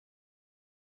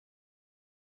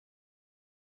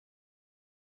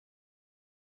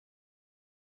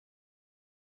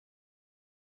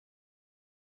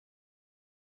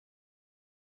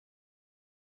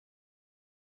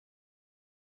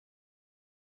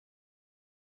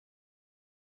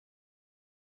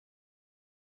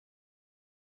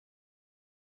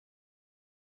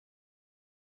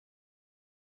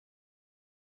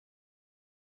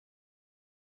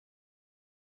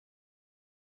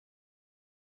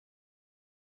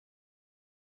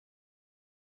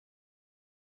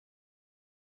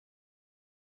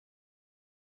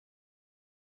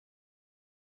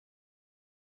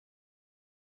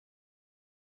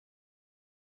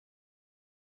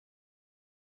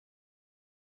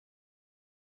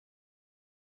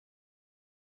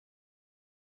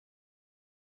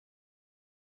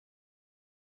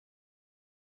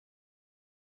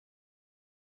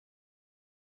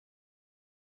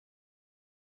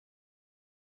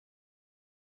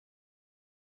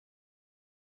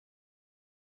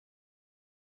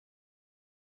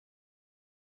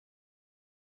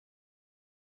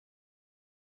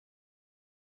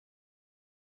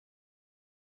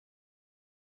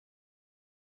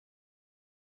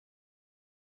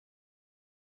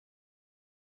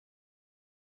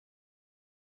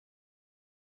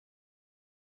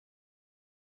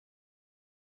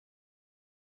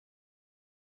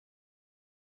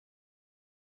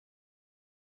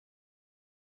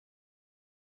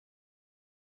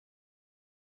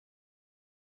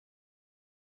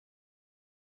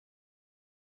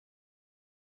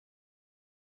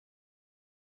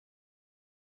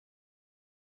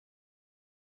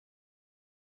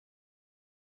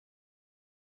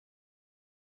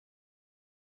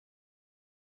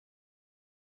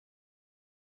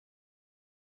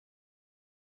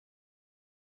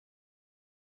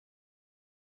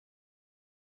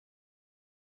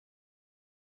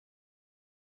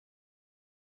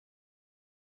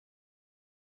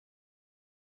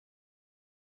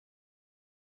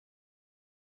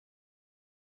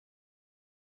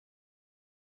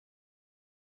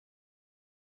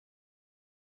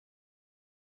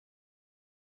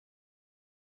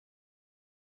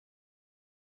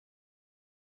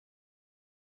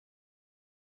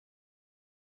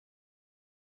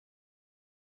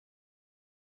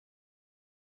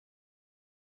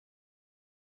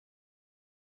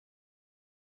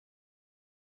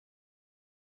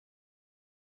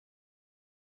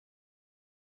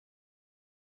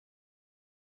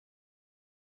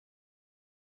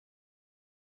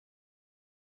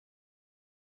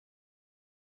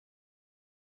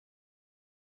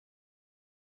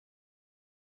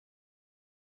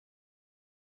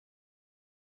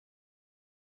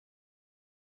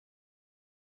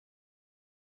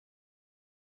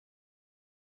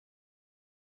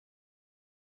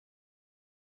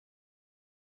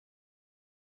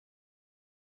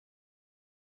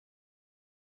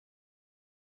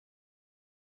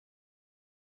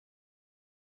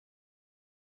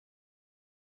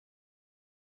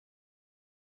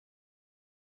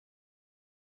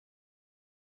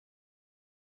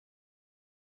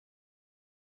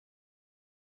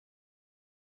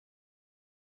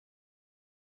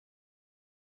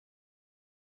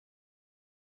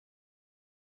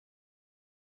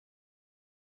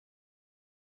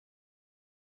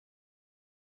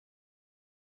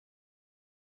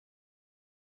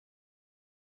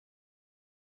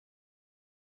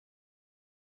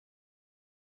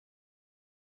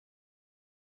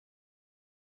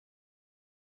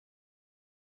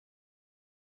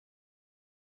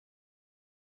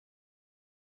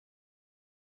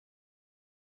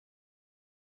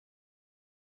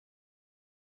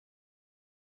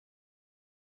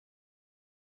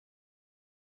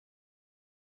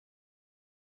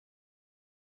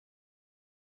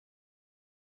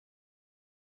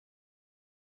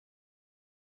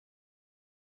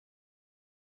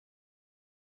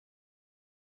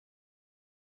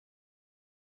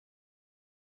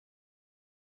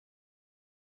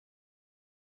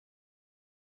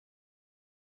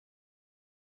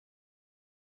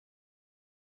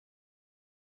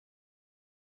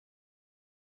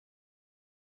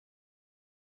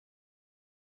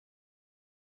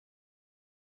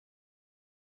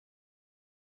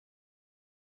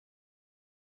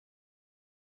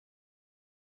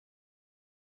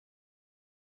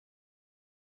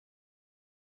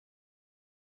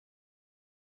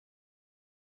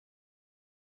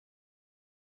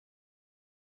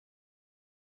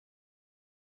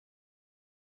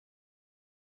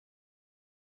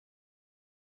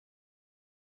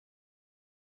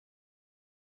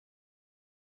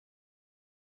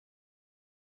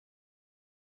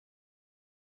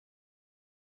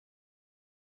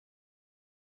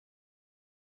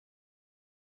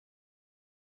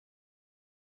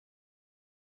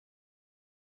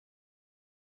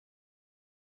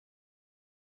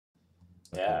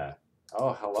Yeah.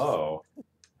 Oh, hello.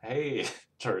 Hey,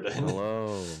 Jordan.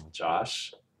 Hello.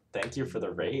 Josh. Thank you for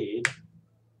the raid.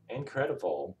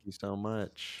 Incredible. Thank you so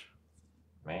much.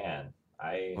 Man,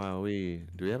 I Wow, do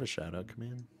we have a shout out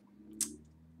command?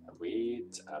 we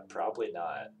probably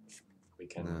not. We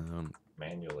can No.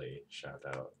 manually shout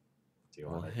out. Do you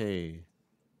Well, want to? hey,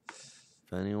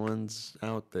 if anyone's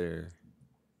out there,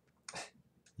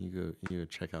 you go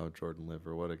check out Jordan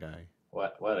Liver. What a guy.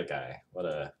 What a guy. What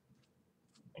a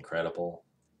incredible,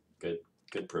 good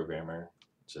good programmer.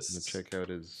 You Just check out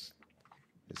his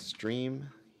stream.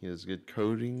 He has good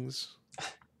codings.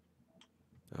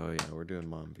 Oh yeah, we're doing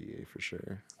Mom VA for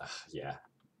sure. yeah.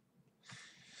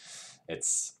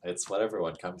 It's what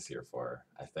everyone comes here for,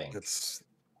 I think. It's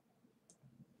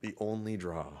the only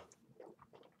draw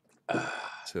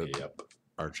to Yep.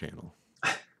 our channel.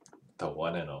 The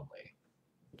one and only.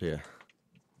 Yeah.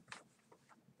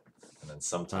 And then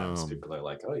sometimes Um. people are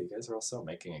like, "Oh, you guys are also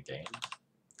making a game."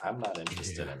 I'm not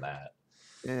interested Yeah. in that.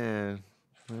 Yeah.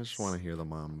 I just want to hear the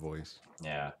mom voice.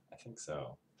 Yeah, I think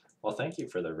so. Well, thank you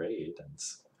for the raid, and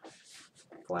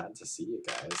glad to see you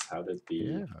guys.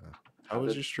 Yeah. How how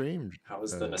was did your stream, how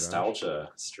was the Josh?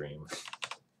 nostalgia stream,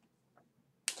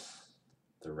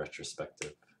 the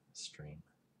retrospective stream?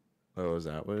 Oh, is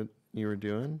that what you were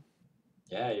doing?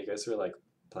 Yeah, you guys were like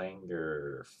playing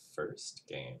your first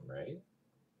game, right?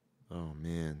 Oh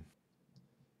man,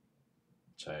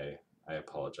 Which I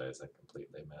apologize, I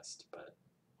completely missed, but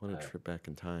what a I trip back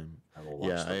in time. I will watch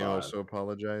Yeah, the I VOD. also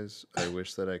apologize. I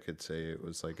wish that I could say it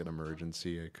was like an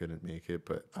emergency. I couldn't make it,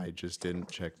 but I just didn't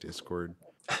check Discord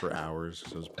for hours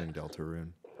because I was playing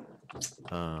Deltarune.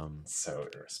 Um, So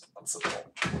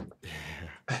irresponsible.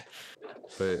 yeah,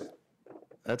 but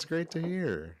that's great to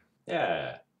hear.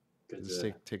 Yeah, good Just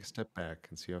to. take a step back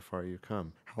and see how far you've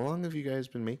come. How long have you guys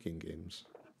been making games?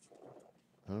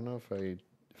 I don't know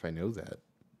if I know that.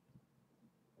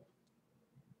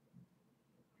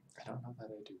 I don't know that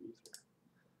I do either.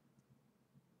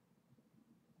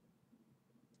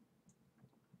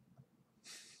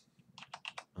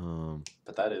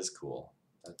 But that is cool.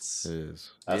 It That's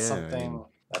is. that's Yeah, I something. mean,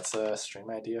 That's a stream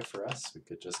idea for us. We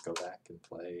could just go back and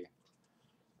play.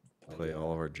 play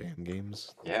all of our jam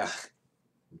games. Yeah,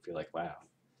 and be like, wow.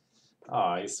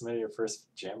 Oh, you submitted your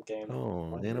first jam game Oh,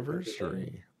 1 year ago today.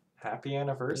 anniversary. Happy That's so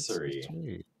anniversary,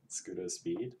 sweet. Scudo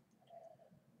Speed.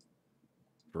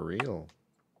 For real.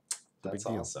 It's a big That's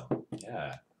deal. awesome.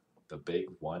 Yeah, the big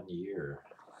 1 year.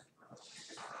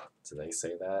 Do they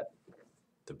say that?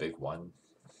 The big one.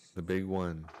 The big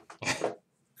one.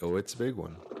 Oh, it's a big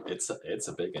one. It's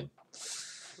a big one.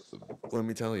 Let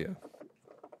me tell you.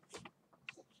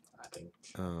 I think.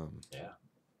 Um, Yeah.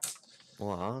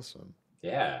 well, awesome.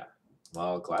 Yeah.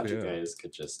 Well, glad you Yeah. guys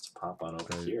could just pop on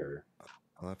over I, here.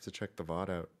 I'll have to check the VOD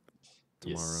out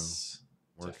tomorrow. Yes,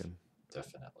 Working.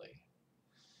 definitely.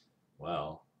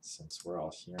 Well, since we're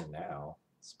all here now,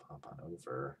 let's pop on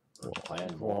over. We're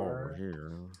playing While we're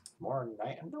here. more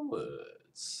Night in the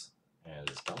Woods, and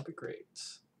it's gonna be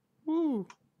great. Woo!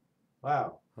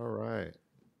 Wow. All right.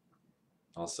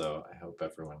 Also, I hope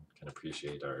everyone can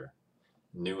appreciate our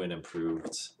new and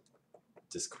improved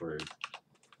Discord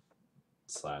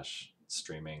slash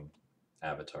streaming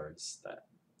avatars that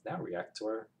now react to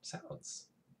our sounds.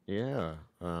 Yeah.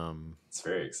 It's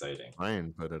very exciting.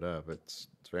 Ryan put it up. It's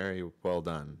very well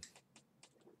done.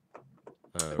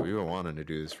 We've been wanting to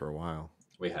do this for a while.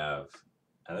 We have,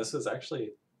 and this was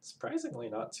actually surprisingly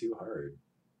not too hard.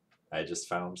 I just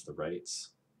found the right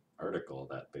article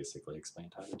that basically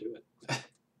explained how to do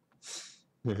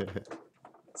it.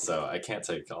 So I can't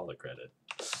take all the credit.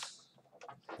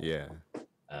 Yeah.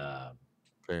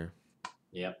 Fair.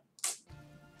 Yep.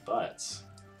 But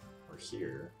we're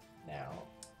here now.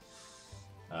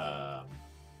 I'm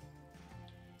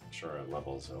sure our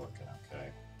levels are looking okay.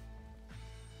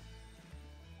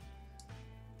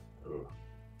 Ooh.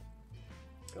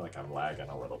 I feel like I'm lagging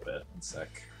a little bit. One sec.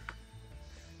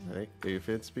 If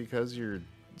it's because you're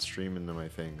streaming to my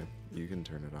thing, you can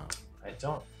turn it off. I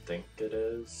don't think it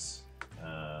is.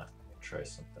 Let me try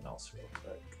something else real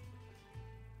quick.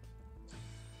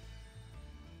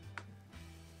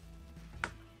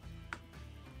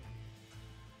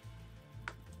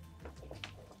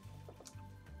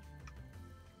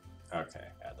 Okay,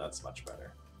 yeah, that's much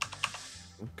better.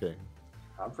 Okay.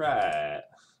 All right.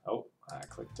 Oh, I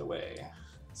clicked away.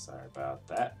 Sorry about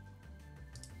that.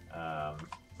 I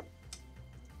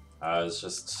was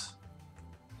just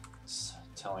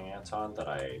telling Anton that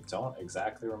I don't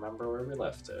exactly remember where we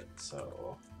left it,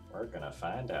 so we're gonna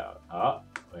find out. Oh,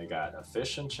 we got a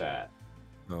fish in chat.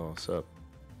 Oh, what's up?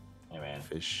 Hey man.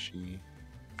 Fishy.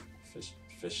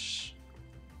 Fish.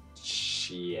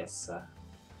 Chiesa.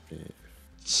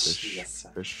 Yes.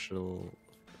 Official.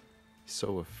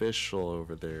 So official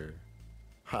over there.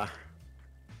 Ha.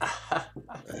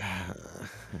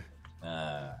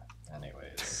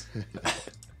 Anyways.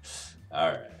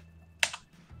 Alright.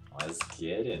 Let's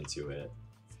get into it.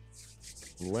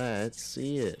 Let's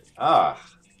see it.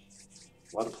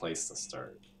 What a place to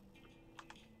start.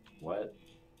 What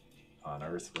on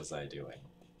earth was I doing?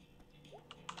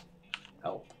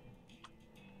 Help.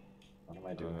 What am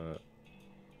I doing?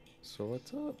 So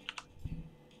what's up?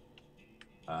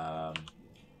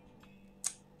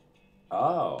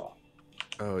 Oh.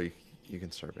 Oh, you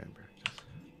can start band practice.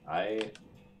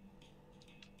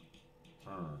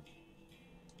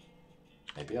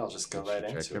 Maybe I'll just go Did right you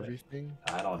into check everything?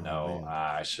 I don't know. Man.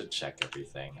 I should check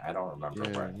everything. I don't remember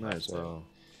where I Might left as well.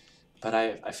 it. But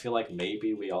I feel like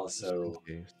maybe we also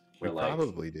We were like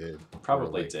probably did.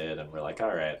 probably did, and we're like,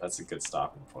 all right, that's a good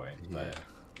stopping point. Yeah, but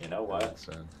you know I what?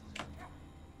 think so.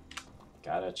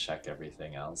 Gotta check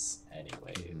everything else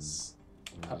anyways.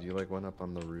 You like went up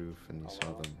on the roof and you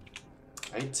saw them.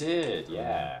 I did,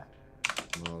 yeah.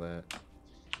 And all that.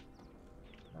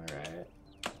 Alright.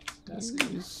 I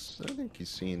think you've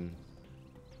seen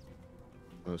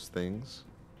most things.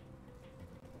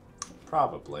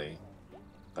 Probably.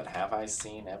 But have I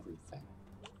seen everything?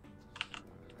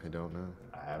 I don't know.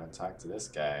 I haven't talked to this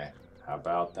guy. How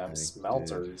about them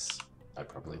smelters? I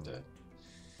probably did.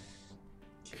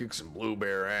 Kicked some blue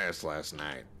bear ass last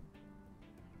night.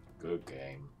 Good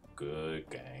game. Good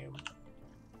game.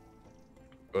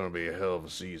 Gonna be a hell of a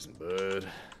season, bud.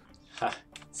 Ha!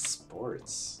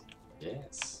 Sports.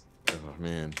 Yes. Oh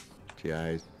man.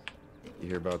 You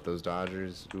hear about those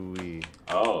Dodgers? Ooh-wee.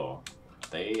 Oh.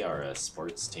 They are a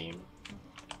sports team.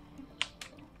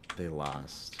 They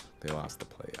lost. They lost the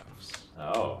playoffs.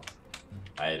 Oh.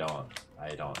 I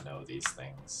don't know these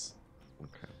things.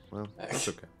 Okay. Well, that's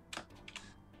okay.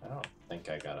 I don't think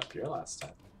I got up here last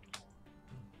time.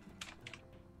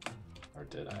 Or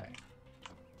did I?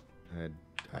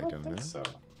 I don't know. So.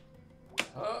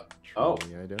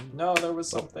 Truly, I don't. No, there was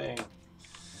something.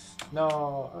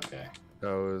 No, okay.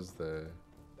 That was that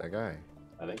guy.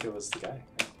 I think it was the guy.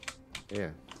 Yeah.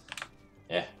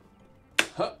 Yeah.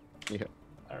 Huh. Yeah.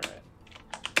 Alright.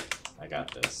 I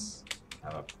got this.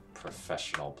 I'm a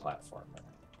professional platformer.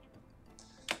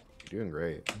 You're doing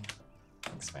great.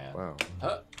 Thanks, man. Wow.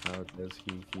 Huh. How does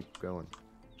he keep going?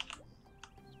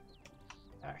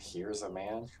 Now here's a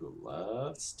man who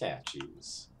loves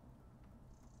statues.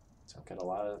 Don't get a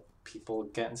lot of people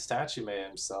getting statue made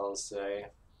themselves today.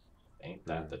 Ain't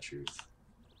that the truth?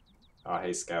 Oh,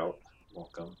 hey, Scout.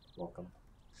 Welcome. Welcome.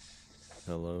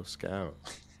 Hello, Scout.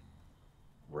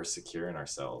 We're securing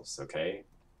ourselves, okay?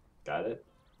 Got it?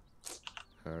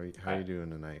 How you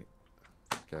doing tonight,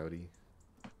 Scouty?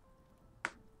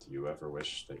 Do you ever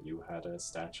wish that you had a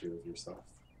statue of yourself?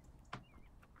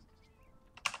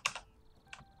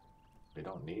 We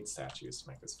don't need statues to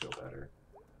make us feel better.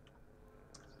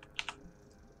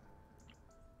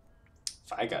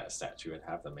 If I got a statue, I'd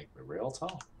have them make me real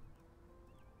tall.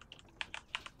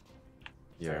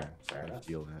 Yeah, fair enough. I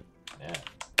feel that.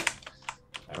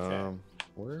 Yeah. Okay.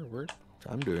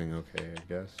 I'm doing okay, I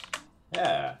guess.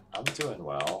 Yeah, I'm doing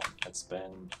well. It's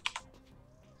been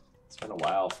a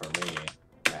while for me.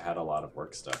 I had a lot of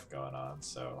work stuff going on,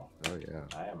 so Oh yeah.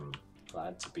 I am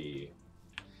glad to be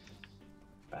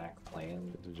back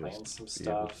playing some Be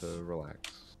stuff. able to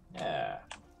relax. Yeah,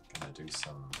 gonna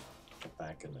get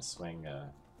back in the swing.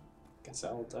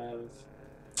 Gazelle dev.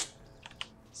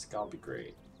 It's gonna be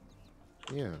great.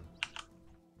 Yeah.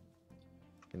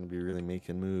 Gonna be really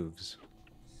making moves.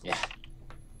 Yeah.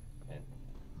 And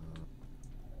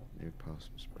Nuke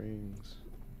Possum Springs.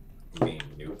 you mean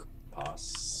Nuke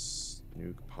Poss?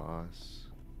 Nuke Poss.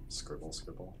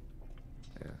 Scribble.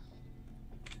 Yeah.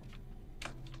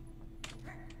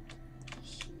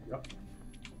 Yep.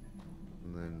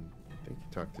 And then I think you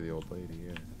talked to the old lady,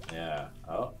 yeah. Yeah.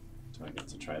 Oh, do I get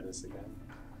to try this again?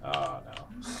 Oh no.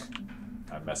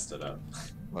 I messed it up.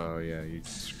 Oh yeah, you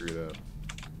screwed up.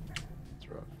 It's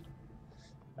rough.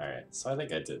 Alright, so I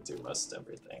think I did do most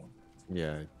everything.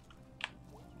 Yeah,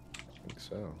 I think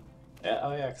so. Yeah,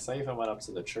 oh yeah, because I even went up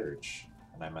to the church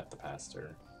and I met the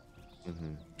pastor.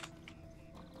 Mm-hmm.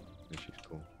 And she's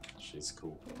cool. She's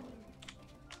cool.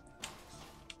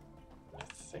 I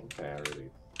think I already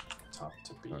talked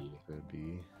to B. Talked to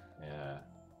B. Yeah.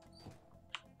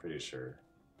 Pretty sure.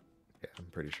 Yeah, I'm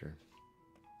pretty sure.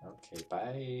 Okay,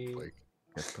 bye. Like,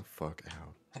 get the fuck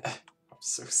out. I'm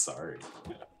so sorry.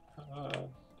 I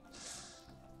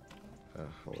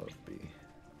love B.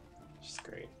 She's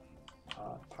great.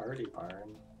 Party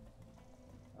barn.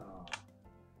 Oh,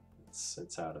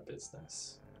 it's out of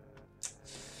business.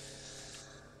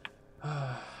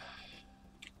 All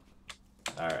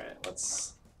right,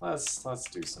 let's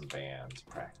do some band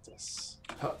practice.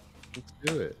 Huh. Let's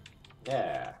do it.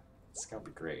 Yeah, it's gonna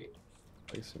be great.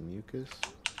 Play some mucus.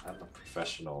 I'm a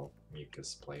professional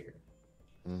mucus player.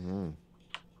 Mm-hmm.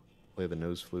 Play the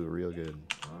nose flute real good.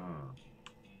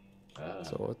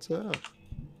 So what's up?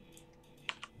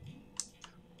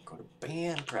 Go to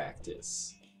band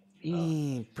practice.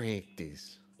 Band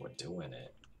practice. We're doing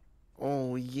it.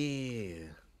 Oh yeah.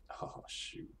 Oh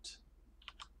shoot.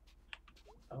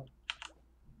 Oh.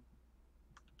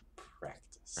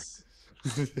 Practice.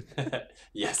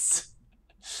 Yes.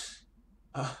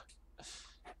 I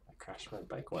crashed my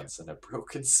bike once and a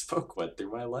broken spoke went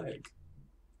through my leg.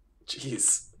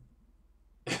 Jeez.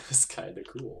 It was kind of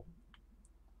cool.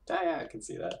 Yeah, I can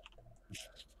see that.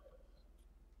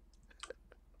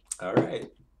 All right.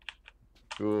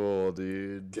 Cool,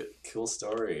 dude. Good, cool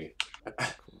story.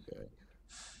 Cool guy.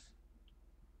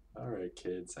 All right,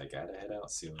 kids. I gotta head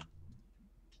out soon.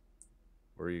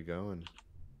 Where are you going?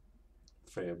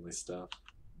 Family stuff.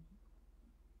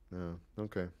 No.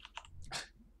 Okay.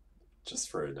 Just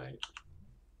for a night.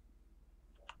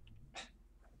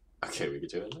 Okay, we can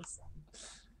do this?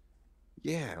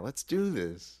 Yeah, let's do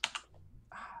this.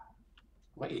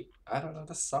 Wait, I don't know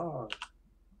the song.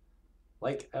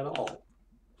 Like, at all.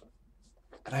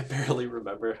 And I barely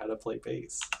remember how to play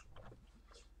bass.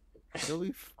 You'll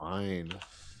be fine.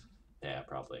 Yeah,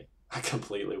 probably. I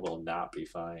completely will not be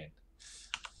fine.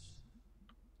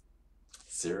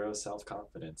 Zero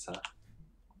self-confidence, huh?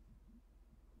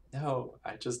 No,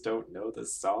 I just don't know the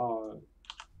song.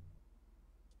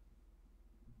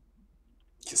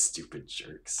 You stupid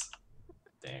jerks.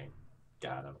 Dang,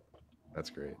 got him. That's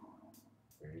great.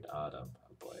 Weird Autumn,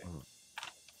 oh boy.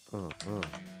 Oh.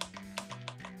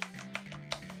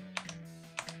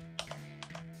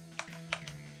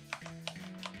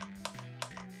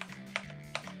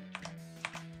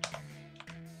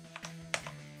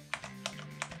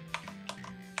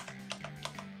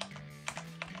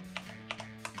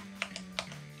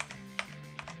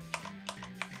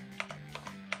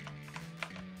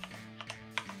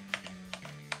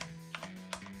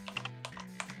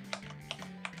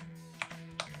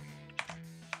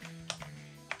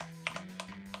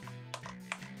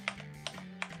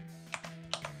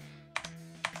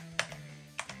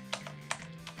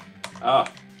 Oh,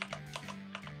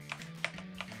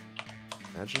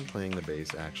 Imagine playing the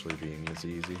bass actually being this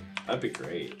easy. that'd be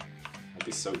great. I'd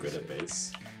be so good at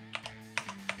bass.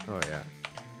 Oh yeah.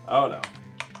 Oh no.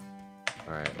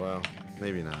 Alright, well,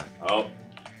 maybe not. Oh.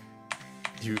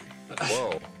 You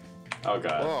Whoa. Oh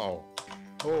god. Whoa.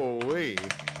 Oh wait.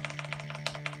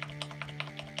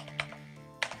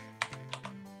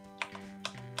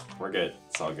 We're good.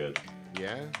 It's all good.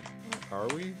 Yeah? Are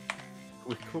we?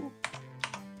 We cool?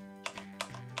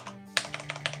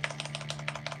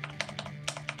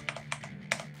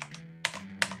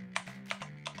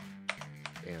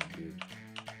 Damn, dude.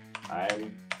 I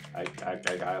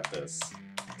got this.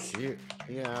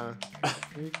 Yeah.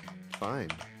 You're fine.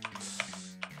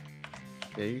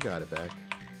 Yeah, you got it back.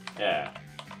 Yeah.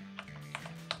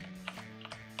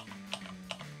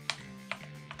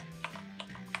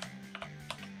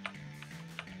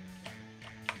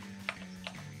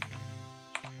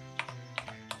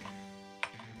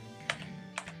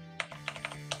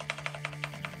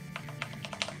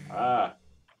 Ah,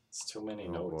 it's too many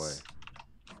Oh, notes.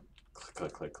 Click,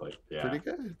 click, click, click. Yeah. Pretty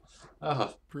good.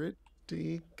 Oh,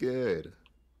 Pretty good.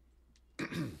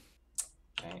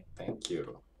 thank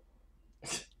you.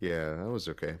 Yeah, that was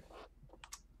okay.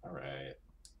 All right.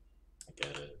 I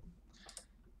get it.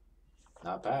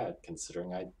 Not bad,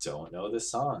 considering I don't know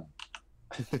this song.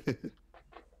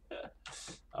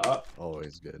 Oh,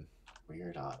 Always good.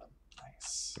 Weird Autumn.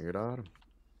 Nice. Weird Autumn.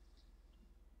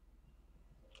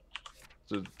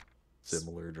 It's a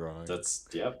similar drawing. That's,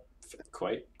 yep,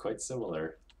 quite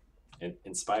similar.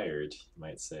 Inspired, you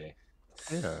might say.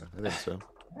 Yeah, I think so.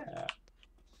 Yeah.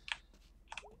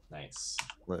 Nice.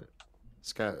 But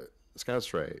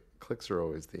Scout's right. Clicks are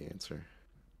always the answer.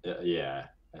 Yeah,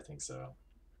 I think so.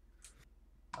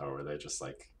 Or were they just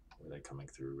like, were they coming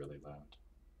through really loud?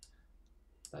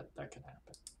 That can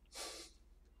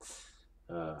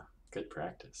happen. Good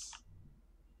practice.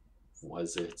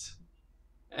 Was it?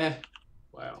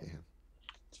 Wow. Damn.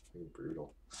 It's pretty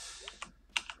brutal.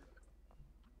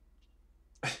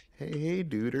 Hey,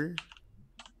 duder.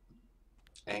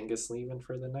 Angus leaving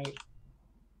for the night?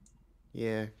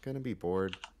 Yeah, gonna be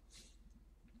bored.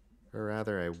 Or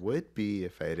rather, I would be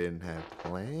if I didn't have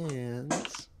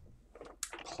plans.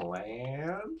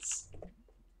 Plans?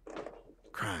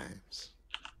 Crimes.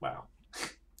 Wow.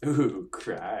 Ooh,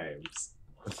 crimes.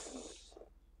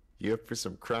 You up for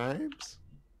some crimes?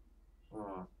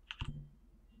 Hmm.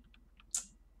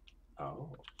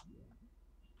 Oh.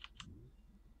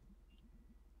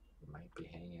 Might be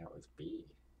hanging out with B.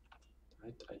 I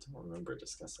don't remember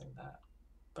discussing that,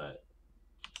 but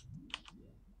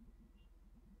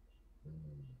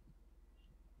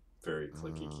very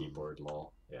clicky keyboard,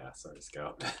 lol. Yeah, sorry,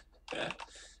 Scout.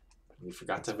 We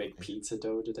forgot to make pizza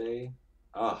dough today.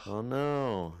 Oh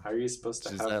no. How are you supposed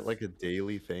to Is have... that like a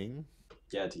daily thing?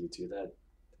 Yeah, do you do that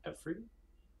every day?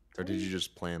 Or did you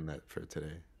just plan that for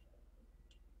today?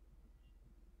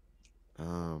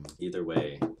 Either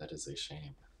way, that is a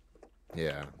shame.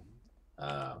 Yeah.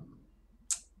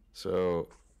 So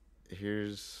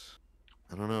here's,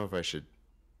 I don't know if I should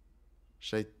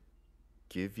I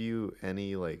give you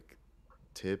any like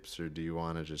tips, or do you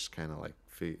want to just kind of like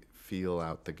feel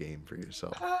out the game for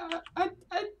yourself?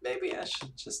 Maybe I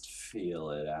should just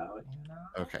feel it out, you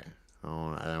know? Okay.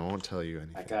 I won't tell you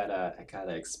anything. I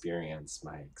gotta experience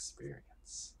my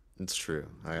experience. It's true.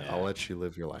 I'll let you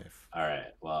live your life. All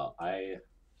right. Well, I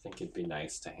think it'd be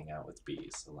nice to hang out with B,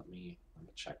 so let me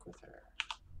check with her.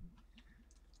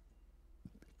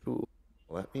 Cool.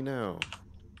 Let me know.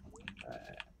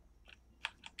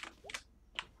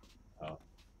 Oh,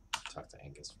 talk to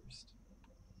Angus first.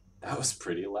 That was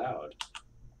pretty loud.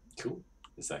 Cool.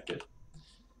 Is that good?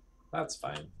 That's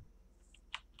fine.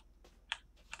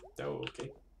 Oh,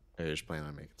 okay. I just plan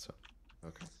on making some.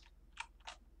 Okay.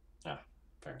 Ah,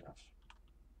 fair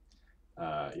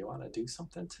enough. You want to do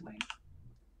something tonight?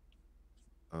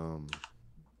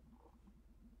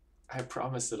 I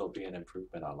promise it'll be an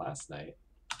improvement on last night.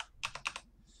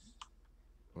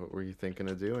 What were you thinking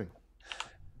of doing?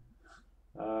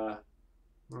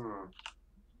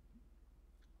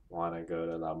 Want to go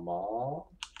to the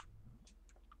mall?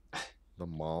 The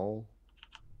mall?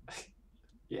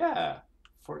 Yeah,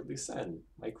 Fort Lucerne,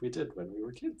 like we did when we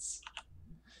were kids.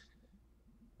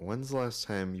 When's the last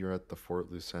time you were at the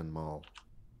Fort Lucerne Mall?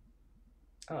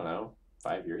 I don't know,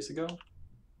 5 years ago?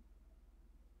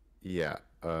 Yeah.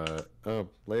 Oh,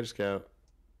 later, Scout.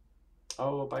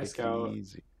 Oh, bye, Take Scout. it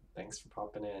easy. Thanks for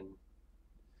popping in.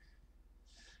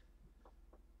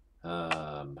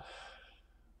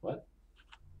 What?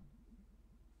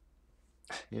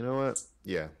 You know what?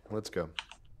 Yeah, let's go.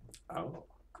 Oh,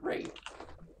 great.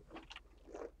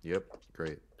 Yep,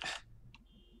 great.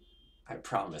 I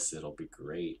promise it'll be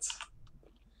great.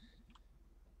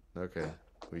 Okay,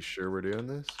 we sure we're doing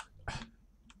this?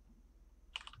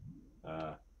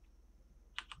 I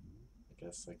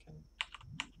guess I can...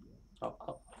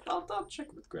 I'll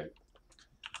check with Greg.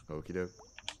 Okie doke.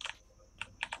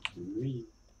 Wee.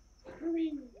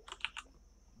 Wee.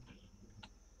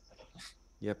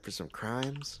 You up for some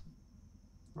crimes?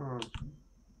 Oh,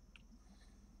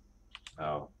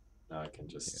 now I can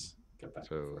just go back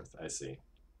and forth. I see.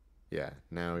 Yeah,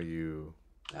 now you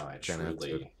I gonna have to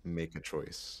truly make a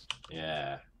choice.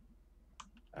 Yeah.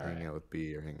 All hang right. out with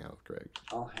B or hang out with Greg.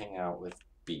 I'll hang out with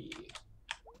B.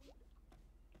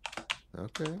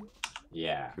 Okay.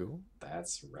 Yeah. Cool.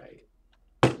 That's right.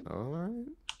 All right.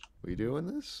 We doing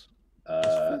this? Let's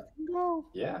fucking go.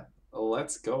 Yeah.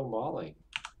 Let's go mauling.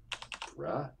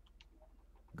 Bruh.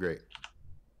 Great.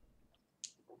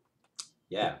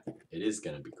 Yeah, it is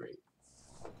gonna be great.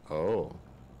 Oh.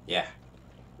 Yeah.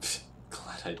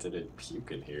 Glad I didn't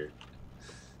puke in here.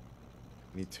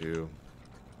 Me too.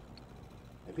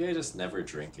 Maybe I just never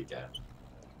drink again.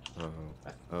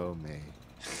 Oh, may.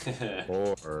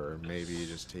 Or maybe you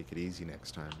just take it easy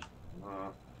next time.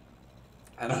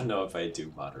 I don't know if I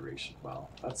do moderation well.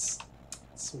 That's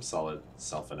some solid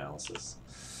self-analysis.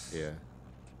 Yeah,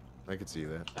 I could see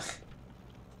that.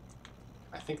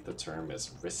 I think the term is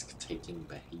risk-taking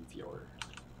behavior.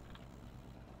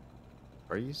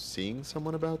 Are you seeing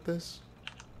someone about this?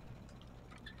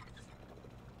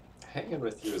 Hanging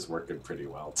with you is working pretty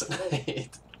well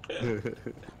tonight.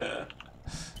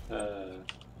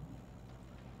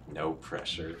 No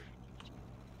pressure.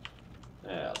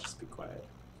 Yeah, I'll just be quiet.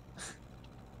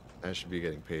 I should be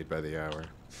getting paid by the hour.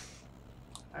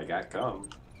 I got gum.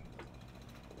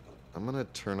 I'm gonna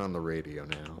turn on the radio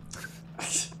now.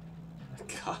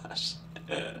 Gosh.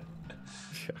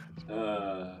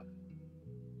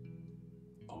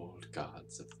 Old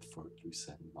gods of the Fort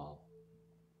Lucerne Mall.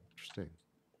 Interesting.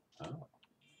 Oh.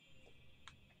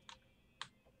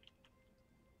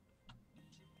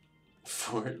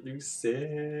 Fort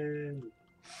Lucerne.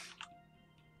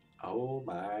 Oh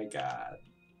my god.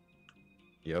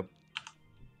 Yep.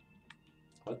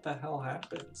 What the hell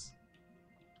happens?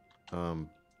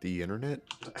 The internet?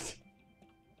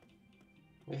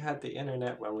 We had the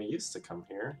internet when we used to come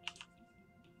here.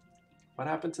 What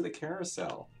happened to the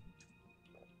carousel?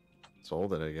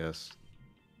 Sold it, I guess.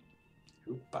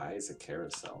 Who buys a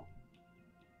carousel?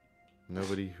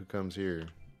 Nobody who comes here.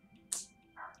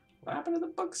 What happened to the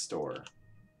bookstore?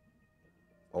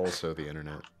 Also the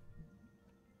internet.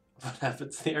 What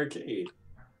happened to the arcade?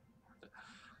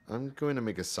 I'm going to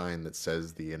make a sign that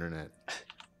says the internet.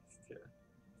 Yeah.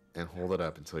 And hold it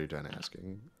up until you're done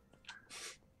asking.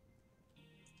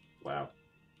 Wow.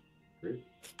 Rude.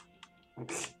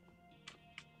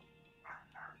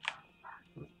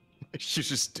 You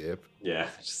just dip. Yeah,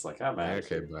 just like, I'm out of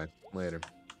Okay, here. bye. Later.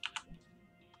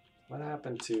 What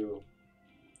happened to...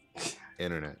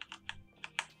 Internet.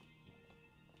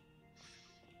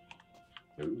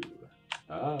 Ooh.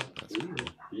 Oh, That's ooh.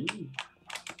 Ooh.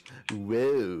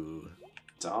 Whoa.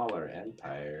 Dollar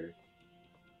Empire.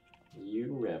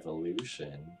 You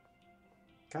revolution.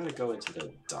 Gotta go into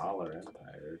the Dollar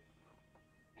Empire.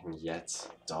 And yet,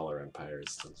 Dollar Empire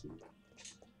is still here.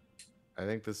 I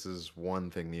think this is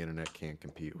one thing the internet can't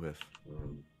compete with.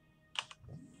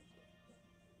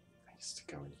 I used to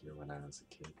go in here when I was a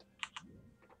kid.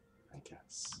 I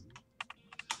guess.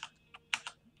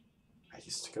 I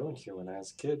used to go in here when I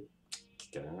was a kid.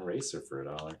 Get an eraser for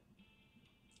 $1.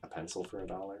 A pencil for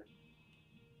 $1.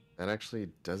 That actually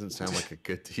doesn't sound like a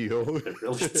good deal. It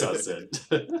really doesn't.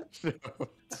 No,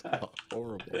 it's a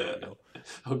horrible deal.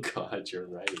 Oh god, you're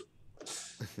right.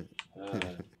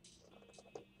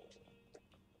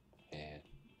 And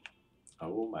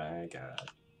oh my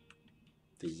god.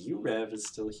 The UREV is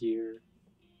still here.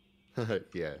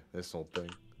 Yeah, this whole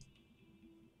thing.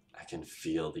 I can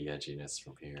feel the edginess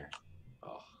from here.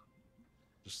 Oh,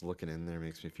 Just looking in there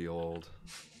makes me feel old.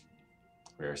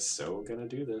 we're so gonna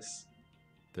do this.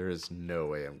 There is no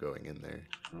way I'm going in there.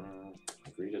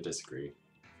 Agree to disagree.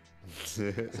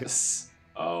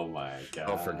 Oh my god.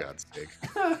 Oh, for God's sake.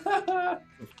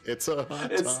 It's a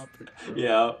hot topic. Bro.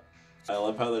 Yeah. I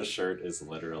love how the shirt is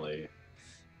literally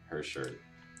her shirt.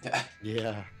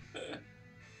 Yeah.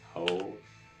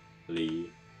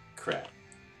 Holy crap.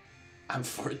 I'm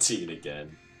 14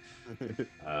 again.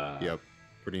 Yep.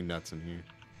 Pretty nuts in here.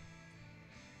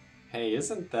 Hey,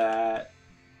 isn't that...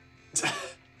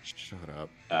 Shut up.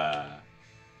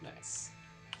 Nice.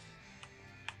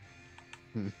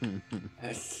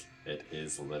 It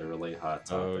is literally Hot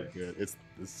Oh, Topic. good. It's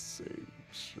the same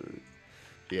shirt.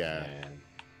 Yeah.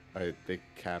 Man. They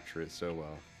capture it so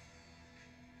well.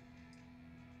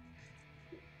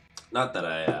 Not that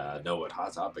I know what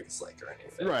Hot Topic is like or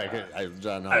anything. Right. It's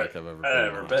not like I've ever been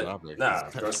on Hot Topic. No,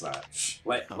 of course not.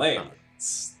 Lame.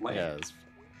 It's lame. Yeah, it's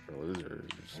for losers.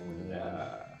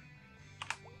 Yeah.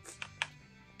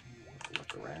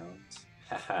 Look around.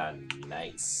 Haha,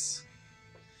 nice.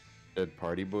 Dead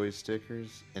Party Boys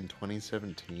stickers in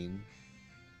 2017.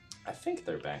 I think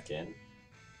they're back in.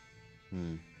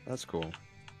 That's cool.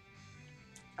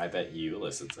 I bet you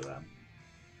listen to them.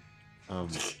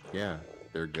 Yeah,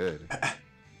 they're good.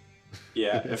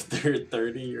 Yeah, if they're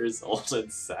 30 years old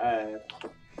and sad.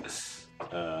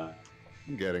 I'm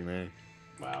getting there.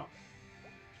 Wow.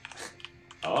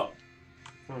 Oh.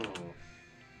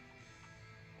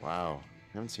 Wow.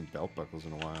 I haven't seen belt buckles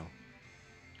in a while.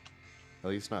 At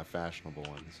least not fashionable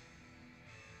ones.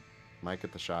 Mike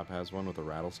at the shop has one with a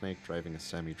rattlesnake driving a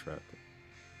semi-truck.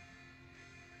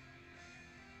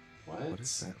 What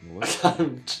does that look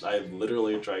like? I'm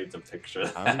literally trying to picture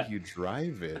that. How do you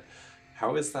drive it?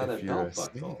 How is that if a you're belt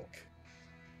buckle?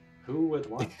 Who would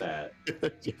want that?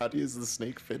 How does the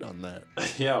snake fit on that?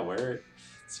 Yeah, where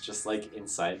it's just like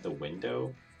inside the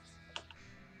window.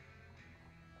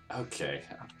 Okay,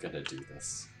 I'm gonna do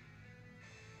this.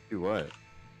 Do what?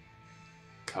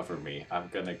 Cover me. I'm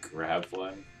gonna grab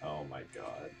one. Oh my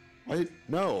god. What?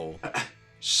 No.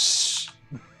 Shh.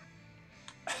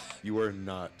 You are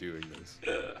not doing this.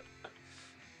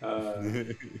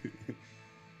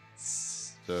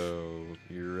 So,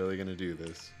 you're really gonna do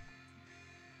this?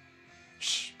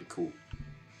 Shh, be cool.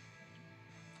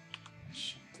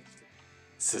 Shh.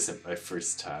 This isn't my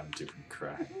first time doing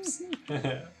crimes.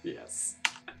 Yes.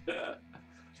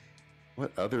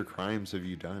 What other crimes have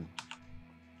you done?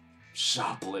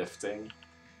 Shoplifting,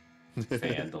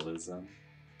 vandalism,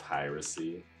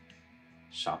 piracy,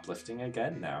 shoplifting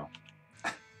again now.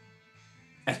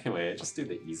 Anyway, I just do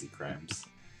the easy crimes.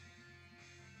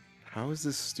 How is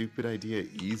this stupid idea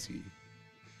easy?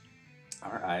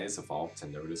 Our eyes evolved to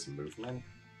notice movement.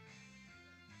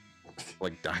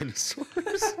 Like dinosaurs?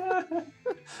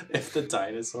 If the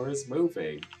dinosaur is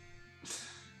moving.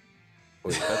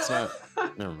 Wait, that's not...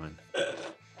 Never mind.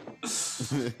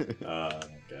 Oh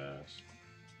my gosh.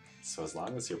 So as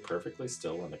long as you're perfectly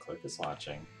still when the clerk is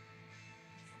watching.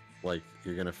 Like,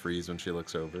 you're gonna freeze when she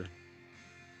looks over?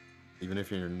 Even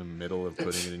if you're in the middle of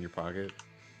putting it in your pocket?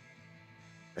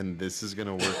 And this is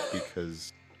gonna work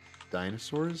because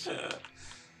dinosaurs?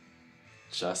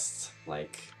 Just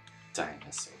like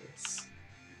dinosaurs.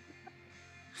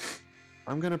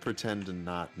 I'm gonna pretend to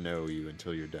not know you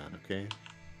until you're done, okay?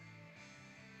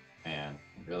 Man,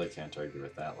 really can't argue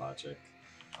with that logic.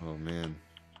 Oh man.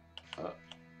 Oh.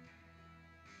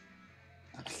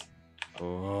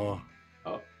 Oh.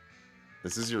 Oh,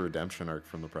 This is your redemption arc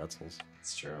from the pretzels.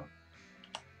 it's true.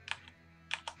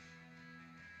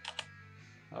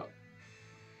 Oh.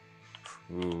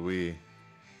 Ooh wee.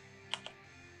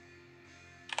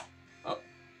 Oh.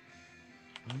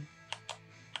 Hmm?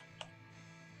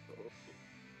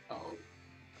 Oh.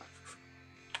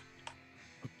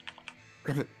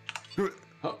 Grab it. Do it.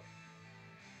 Oh.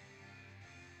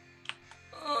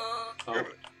 Oh. Grab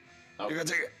it. Oh. You gotta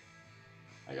take it.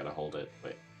 I gotta hold it.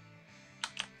 Wait.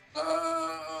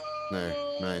 There.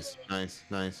 Nice. Nice.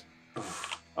 Nice.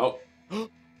 Oh.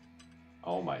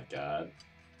 Oh my god.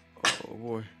 Oh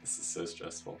boy. This is so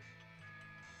stressful.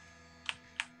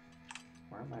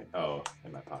 Where am I? Oh,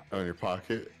 in my pocket. Oh, in your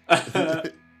pocket.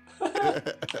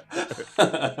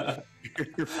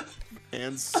 Your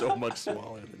hand's so much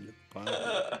smaller than your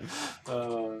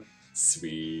pocket.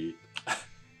 Sweet.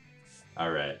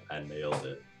 Alright, I nailed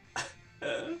it.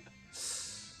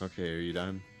 Okay, are you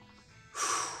done?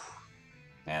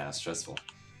 Man, that's stressful.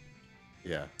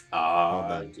 Yeah. Oh,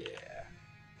 done. yeah.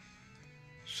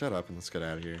 Shut up and let's get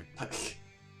out of here.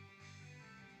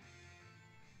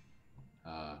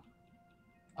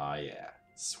 Oh yeah.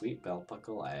 Sweet belt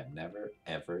buckle I am never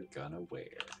ever gonna wear.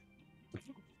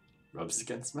 Rubs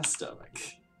against my stomach.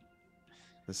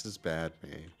 This is bad,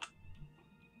 May.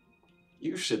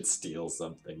 You should steal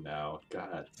something now.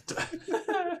 God.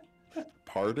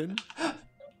 Pardon?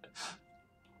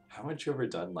 Haven't you ever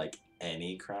done, like,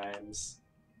 any crimes?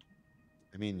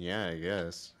 I mean, yeah, I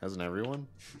guess. Hasn't everyone?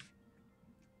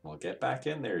 Well, get back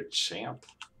in there, champ.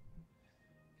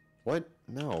 What?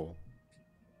 No.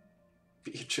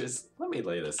 Beatrice, let me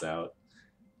lay this out.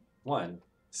 1.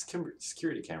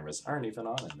 Security cameras aren't even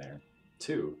on in there.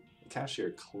 2. The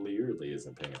cashier clearly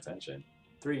isn't paying attention.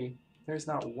 3. There's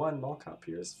not one mall cop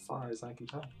here as far as I can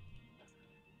tell.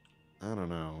 I don't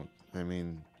know. I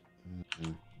mean...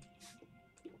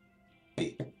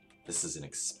 Hey, this is an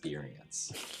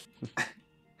experience.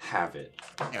 Have it.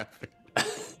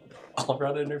 I'll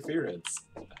run interference.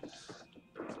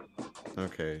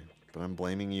 Okay, but I'm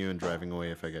blaming you and driving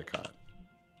away if I get caught.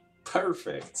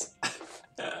 Perfect.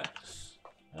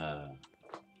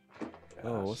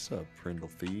 Oh, what's up, Prindle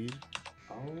Feed?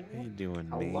 Oh, How you doing,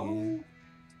 hello? man?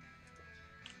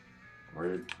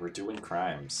 We're doing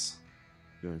crimes.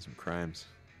 Doing some crimes.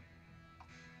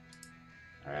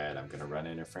 Alright, I'm gonna run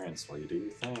interference while you do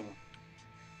your thing.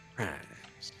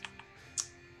 Crimes.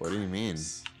 What do you mean?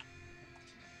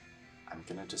 I'm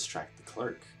gonna distract the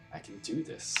clerk. I can do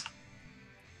this.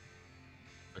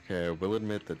 Okay, I will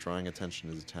admit that drawing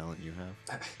attention is a talent you have.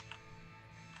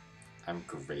 I'm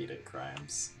great at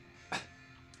crimes.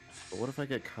 But what if I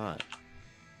get caught?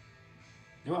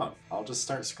 You won't. I'll just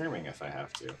start screaming if I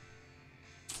have to.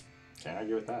 Can't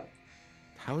argue with that.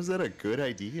 How is that a good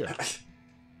idea?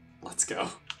 Let's go.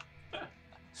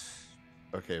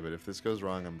 Okay, but if this goes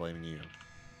wrong, I'm blaming you.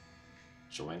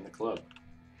 Join the club.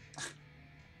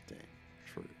 Dang,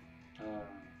 true.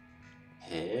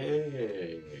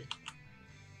 Hey.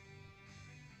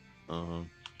 Uh-huh.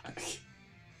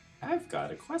 I've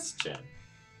got a question.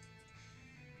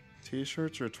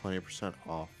 T-shirts are 20%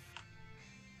 off.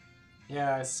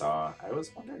 Yeah, I saw. I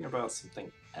was wondering about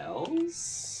something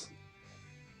else.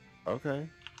 Okay.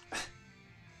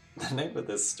 The name of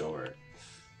this store.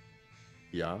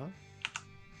 Yeah?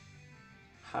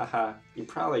 Haha, you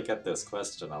probably get this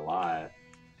question a lot.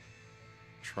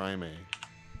 Try me.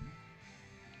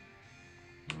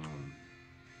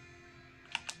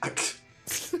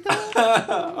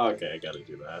 Okay, I gotta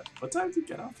do that. What time do you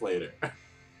get off later?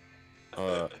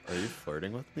 Are you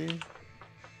flirting with me?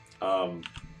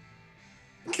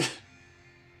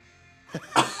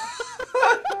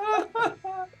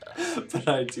 But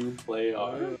I do play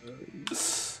hard.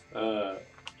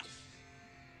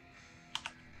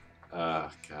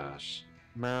 Gosh.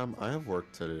 Ma'am, I have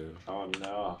work to do. Oh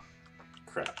no.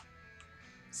 Crap.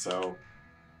 So,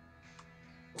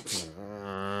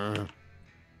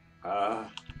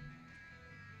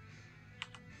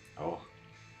 oh.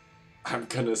 I'm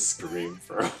gonna scream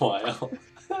for a while.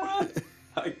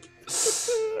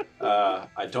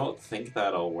 I don't think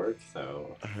that'll work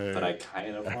though, but I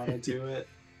kind of want to do it.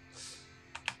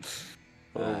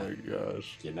 Oh my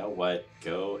gosh. You know what?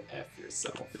 Go F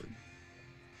yourself.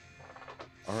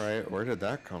 Alright, where did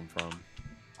that come from?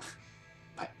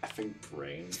 My effing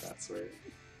brain, that's where.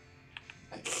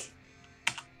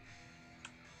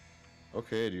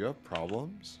 Okay, do you have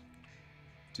problems?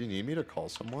 Do you need me to call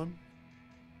someone?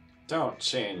 Don't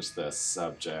change the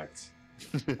subject.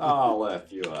 I'll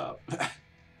F you up.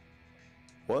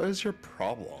 What is your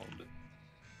problem?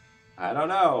 I don't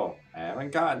know. I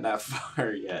haven't gotten that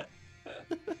far yet.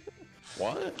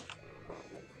 What?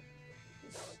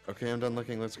 Okay, I'm done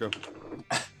looking. Let's go.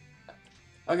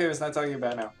 Okay, let's not talking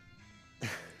about now.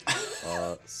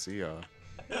 See ya.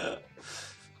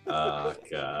 Oh,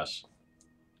 gosh.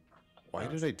 Why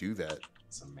did I do that?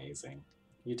 It's amazing.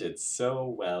 You did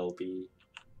so well, B.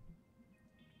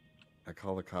 I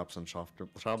call the cops on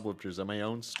shoplifters at my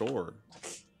own store.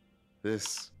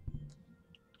 This.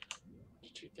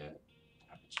 What did you get?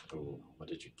 Oh, what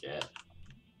did you get?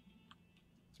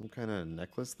 Some kind of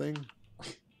necklace thing?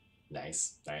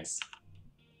 Nice, nice.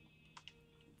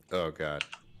 Oh, God.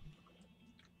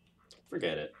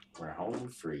 Forget it. We're home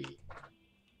free.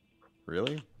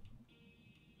 Really?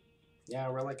 Yeah,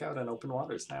 we're like out in open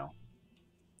waters now.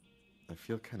 I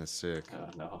feel kind of sick. Oh,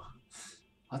 no.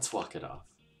 Let's walk it off.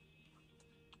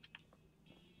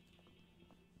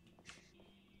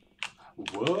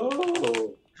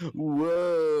 Whoa!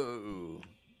 Whoa!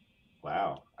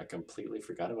 Wow, I completely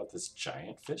forgot about this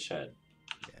giant fish head.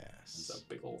 Yes. There's a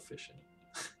big old fish in it.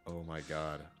 Oh my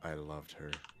God, I loved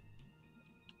her.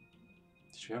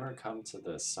 Did you ever come to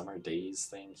the summer days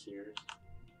thing here?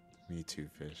 Me too,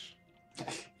 fish.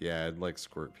 Yeah, I'd like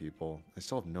squirt people. I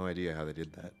still have no idea how they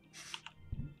did that.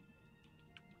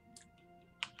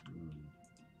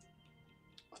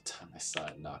 One time I saw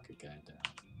it knock a guy down.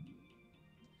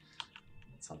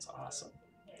 That sounds awesome.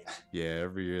 Yeah,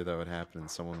 every year that would happen and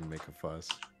someone would make a fuss.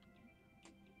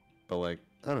 But like,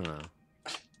 I don't know.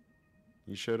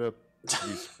 You showed up.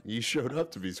 You showed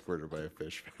up to be squirted by a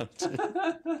fish fountain.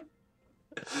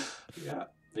 Yeah,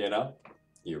 you know,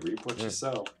 you reap what you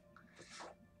sow.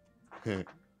 You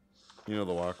know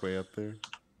the walkway up there?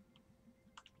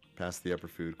 Past the upper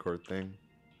food court thing?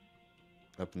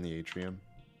 Up in the atrium?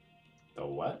 The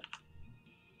what?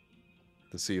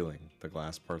 The ceiling. The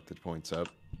glass part that points up.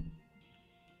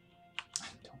 I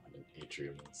don't know what an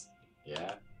atrium is.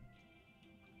 Yeah?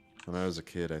 When I was a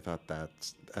kid, I thought that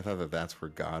that's where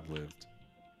God lived.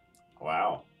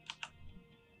 Wow.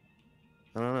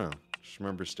 I don't know. Just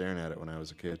remember staring at it when I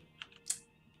was a kid.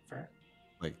 Fair.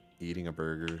 Like eating a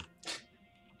burger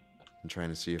and trying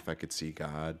to see if I could see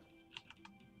God.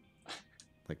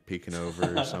 Like peeking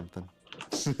over or something.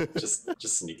 just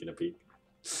sneaking a peek.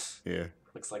 Yeah.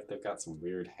 Looks like they've got some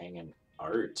weird hanging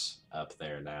art up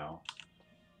there now.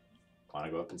 Want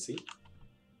to go up and see?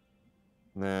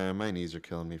 Nah, my knees are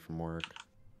killing me from work.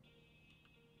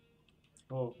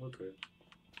 Oh, okay.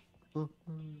 Oh,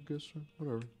 I guess so.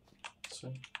 Whatever.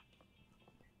 So,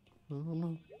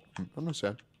 I'm not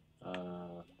sad.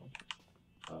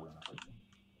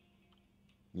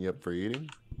 You up for eating?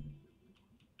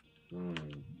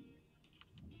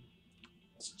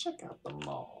 Let's check out the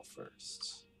mall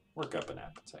first. Work up an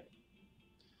appetite.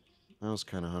 I was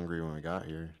kind of hungry when I got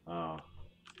here. Oh,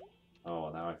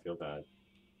 well, now I feel bad.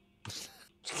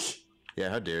 Yeah,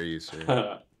 how dare you,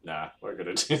 sir? Nah, we're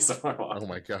gonna do some more walking. Oh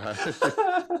my God.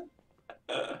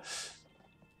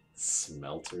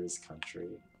 Smelter's Country.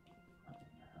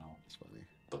 Oh, That's funny.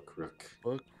 Book Rook.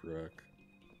 Book Rook.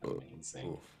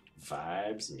 Amazing. Oof.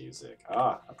 Vibes music.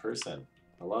 Ah, a person.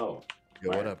 Hello. Yo,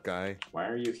 what up, guy? Why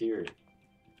are you here?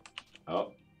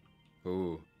 Oh.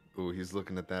 Ooh, he's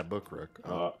looking at that Book Rook.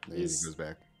 Oh, and he goes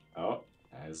back. Oh,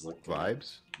 I was looking.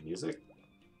 Vibes? Music?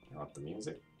 You want the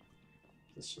music?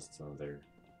 It's just another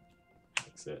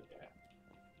exit.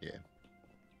 Yeah. Yeah.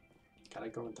 Gotta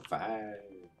go with the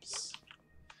vibes.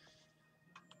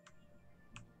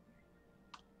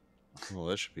 Well,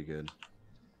 that should be good.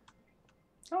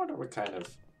 I wonder what kind of...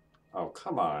 Oh,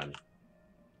 come on.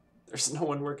 There's no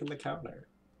one working the counter.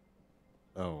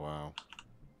 Oh, wow.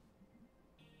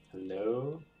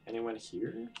 Hello? Anyone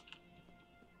here?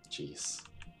 Jeez.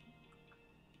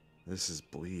 This is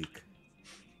bleak.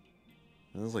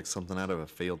 This is like something out of a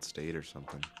failed state or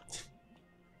something.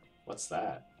 What's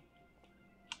that?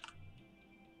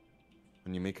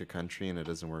 When you make a country and it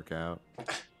doesn't work out.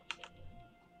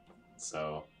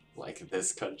 So, like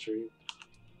this country?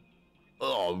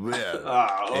 Oh, man.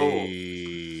 Oh.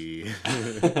 Hey.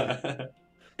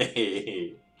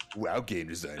 Hey. Wow, game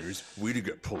designers, way to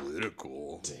get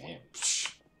political. Damn.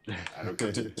 Psh. I don't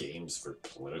go to games for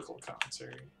political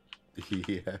commentary.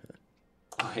 Yeah.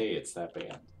 Oh, hey, it's that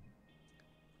band.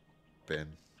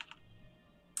 Ben.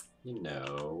 You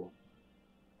know,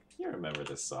 you remember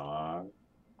this song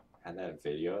and that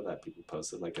video that people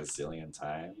posted like a zillion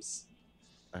times?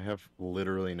 I have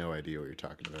literally no idea what you're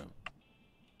talking about.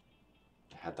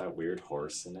 had that weird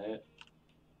horse in it.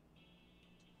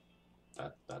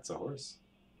 That's a horse.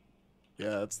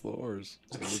 Yeah, that's the horse.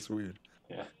 It looks weird.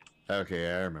 Yeah.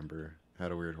 Okay, I remember.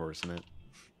 Had a weird horse in it.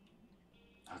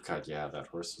 Oh god, yeah, that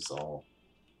horse was all.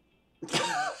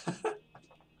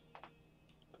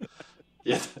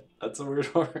 Yeah, that's a weird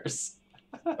horse.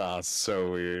 Ah,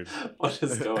 so weird. What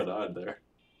is going on there?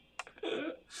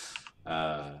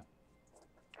 I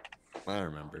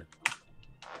remember.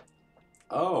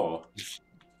 Oh.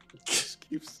 Just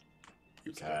keeps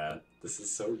God, this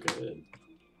is so good.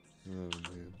 Oh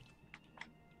man.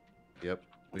 Yep,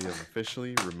 we have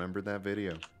officially remembered that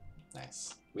video.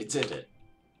 Nice. We did it.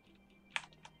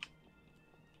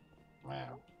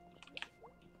 Wow.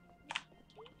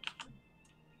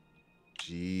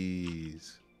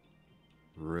 Jeez.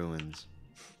 Ruins.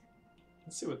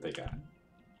 Let's see what they got.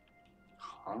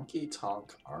 Honky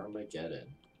Tonk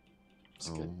Armageddon.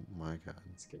 Oh my god.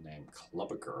 It's a good name.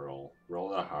 Club a Girl.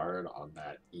 Rolling hard on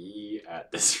that E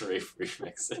at this rave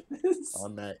remix it is.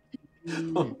 On that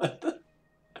What the?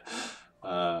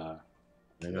 I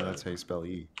know that's how you spell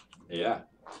E. Yeah.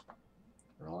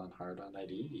 Rolling hard on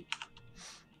that E.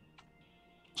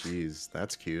 Jeez,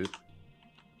 that's cute.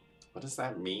 What does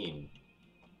that mean?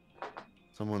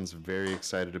 Someone's very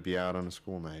excited to be out on a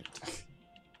school night.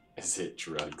 Is it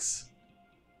drugs?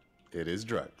 It is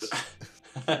drugs.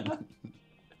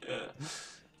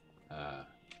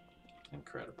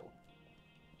 Incredible.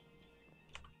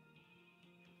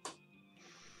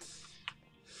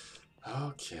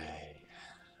 Okay.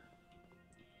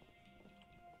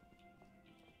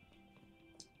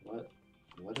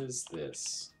 What is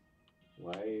this?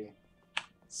 Why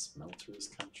Smelter's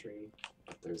Country?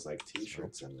 But there's like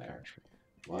t-shirts in there.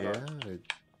 What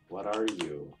what are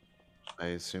you? I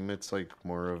assume it's like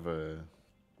more of a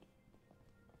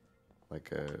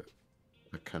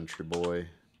country boy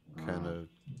kind of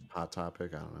hot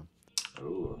topic. I don't know.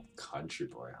 Ooh, country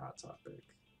boy hot topic.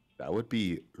 That would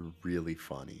be really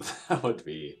funny. That would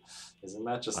be. Isn't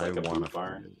that just like a boot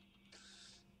barn?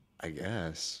 I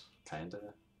guess.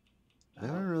 Kinda. I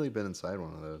haven't really been inside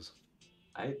one of those.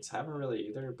 I haven't really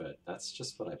either, but that's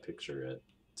just what I picture it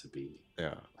to be.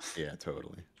 Yeah. Yeah,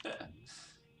 totally.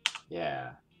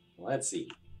 Yeah. Let's see.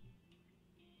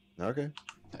 Okay.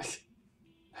 I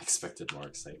expected more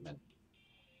excitement.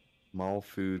 Mall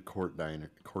food court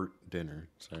dinner.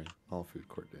 Sorry. Mall food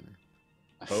court dinner.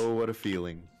 Oh, what a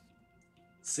feeling.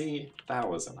 See, that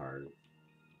wasn't hard.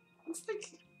 It's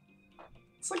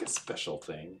like a special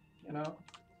thing, you know?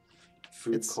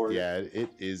 Food court. Yeah, it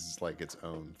is like its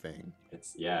own thing.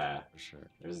 It's yeah. For sure.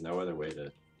 There's no other way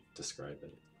to describe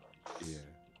it. Yeah.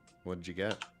 What did you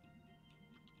get?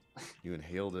 You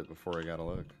inhaled it before I got a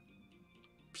look.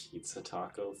 Pizza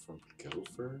taco from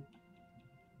Gopher.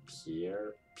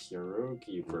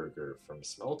 Pierogi burger from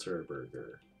Smelter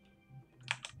Burger.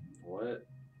 What?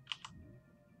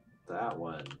 That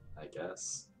one, I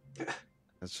guess.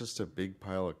 That's just a big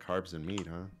pile of carbs and meat,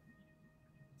 huh?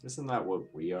 Isn't that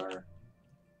what we are?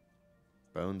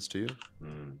 Bones too?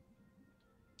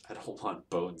 I don't want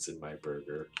bones in my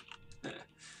burger.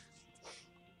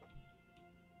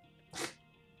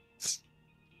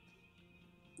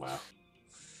 Wow.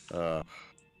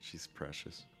 She's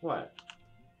precious. What?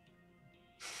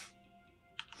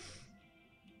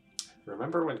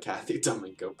 Remember when Kathy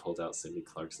Domingo pulled out Cindy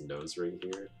Clark's nose ring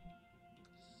here?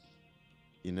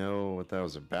 You know what that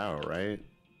was about, right?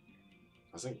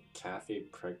 Wasn't Kathy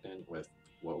pregnant with,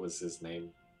 what was his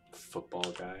name?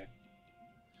 Football guy?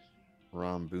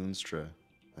 Ron Boonstra.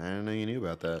 I didn't know you knew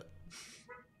about that.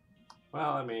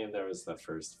 Well, I mean, there was the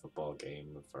first football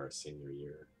game of our senior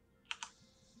year.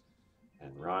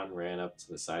 And Ron ran up to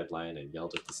the sideline and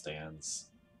yelled at the stands,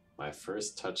 "My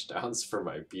first touchdowns for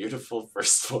my beautiful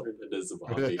firstborn and his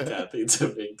mommy, Kathy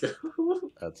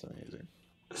Domingo." That's amazing.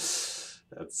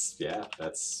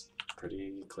 That's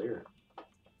pretty clear.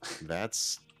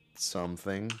 That's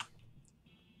something.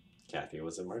 Kathy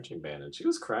was in marching band and she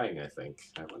was crying, I think.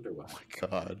 I wonder why. Oh my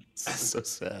god. It's so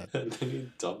sad. And then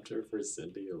he dumped her for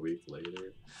Cindy a week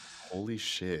later. Holy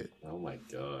shit. Oh my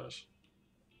gosh.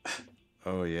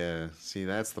 Oh yeah. See,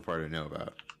 that's the part I know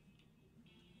about.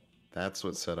 That's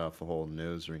what set off the whole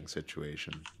nose ring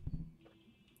situation.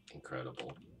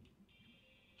 Incredible.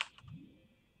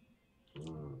 What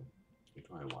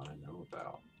do I want to know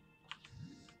about?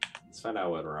 Let's find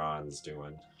out what Ron's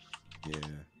doing.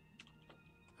 Yeah.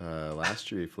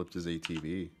 Last year he flipped his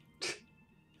ATV.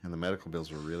 And the medical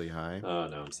bills were really high. Oh,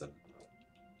 no, I'm sad.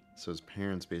 So his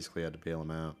parents basically had to bail him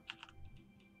out.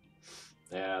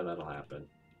 Yeah, that'll happen.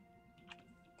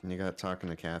 And he got talking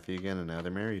to Kathy again, and now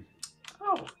they're married.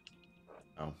 Oh.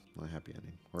 Oh, well, happy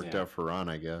ending. Worked out for Ron,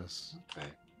 I guess. Okay.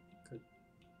 Good.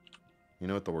 You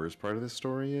know what the worst part of this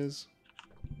story is?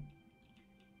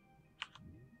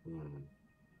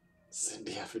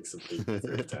 Cindy having some babies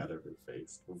ripped out of her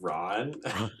face. Ron?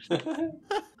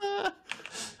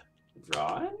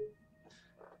 Ron?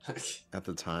 At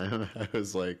the time, I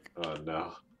was like, Oh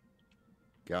no.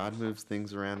 God moves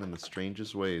things around in the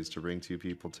strangest ways to bring two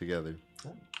people together.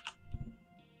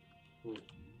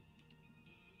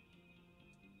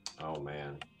 Oh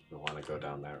man, we want to go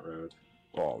down that road.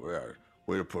 Oh, yeah.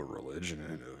 Way to put religion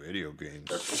into video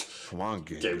games. Come on,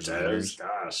 game Game designers.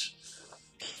 gosh.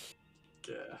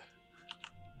 Yeah,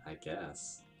 I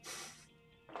guess.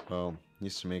 Well,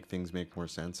 used to make things make more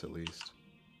sense at least.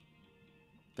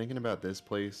 Thinking about this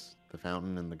place, the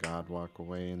fountain and the god walk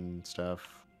away and stuff,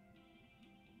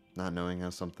 not knowing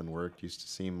how something worked used to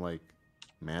seem like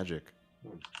magic.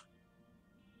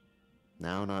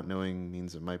 Now not knowing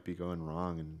means it might be going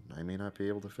wrong and I may not be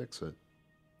able to fix it.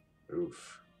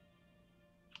 Oof.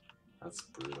 That's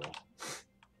brutal.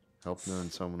 Helped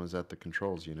knowing someone was at the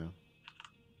controls, you know?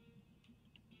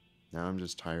 Now I'm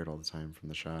just tired all the time from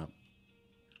the shop.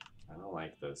 I don't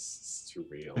like this. It's too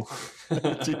real.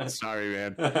 Dude, sorry,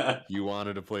 man. You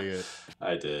wanted to play it.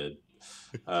 I did.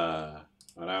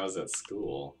 When I was at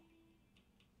school.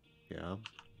 Yeah?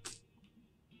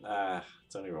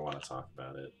 Don't even want to talk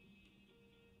about it.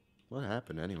 What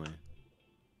happened anyway?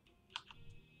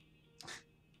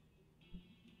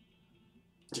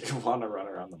 You want to run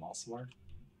around the mall some more?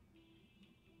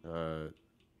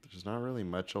 There's not really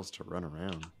much else to run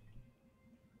around.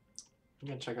 I'm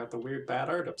gonna check out the weird bad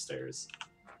art upstairs.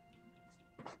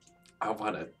 I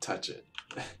want to touch it.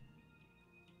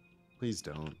 Please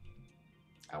don't.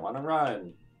 I want to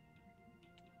run.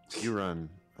 You run.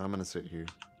 I'm gonna sit here.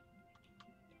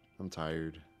 I'm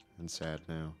tired and sad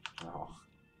now. Oh.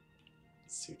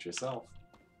 Suit yourself.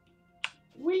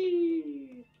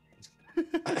 Whee!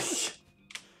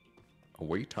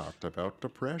 We talked about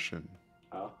depression.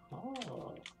 Oh.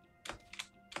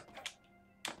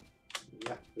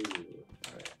 Yahoo!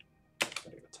 Alright. Gotta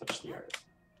go touch the art.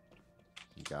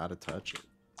 You gotta touch it.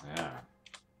 Yeah.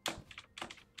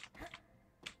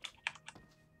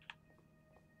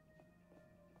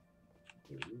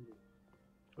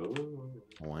 Ooh.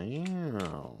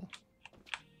 Wow.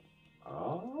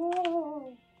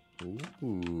 Oh.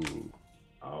 Ooh.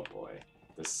 Oh boy.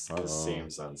 This Uh-oh.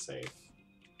 seems unsafe.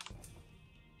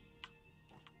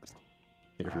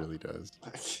 It really does.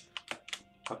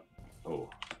 Oh.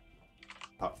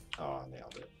 Oh, I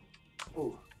nailed it.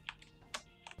 Ooh.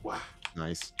 Wow.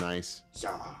 Nice, nice.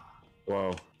 Yeah.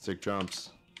 Whoa, sick jumps.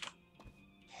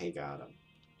 Hey, got him.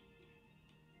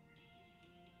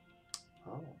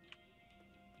 Oh.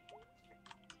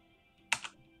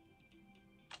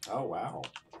 Oh, wow.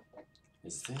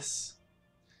 Is this?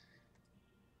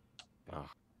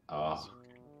 Oh.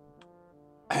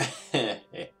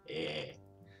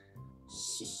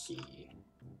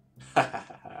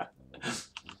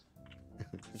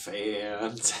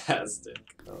 Fantastic.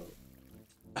 Oh.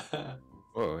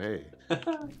 Whoa, hey.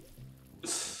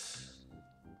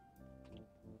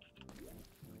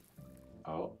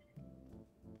 Oh.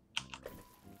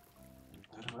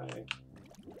 How do I?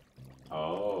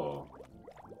 Oh.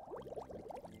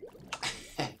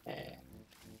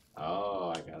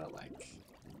 Oh, I gotta like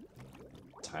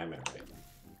time it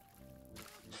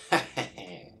right.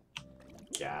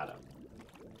 Got him.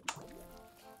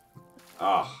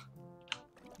 Oh.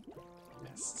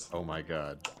 Missed. Oh my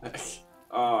god.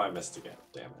 Oh, I missed again.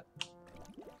 Damn it.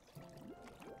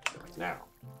 Now.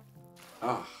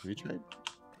 Oh. Have you tried?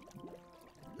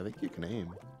 I think you can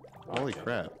aim. Oh, Holy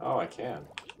crap. Oh, I can.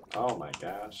 Oh my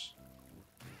gosh.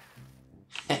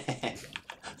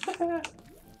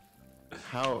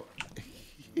 How?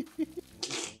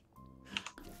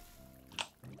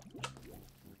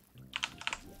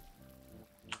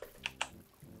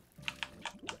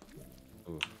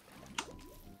 Ooh.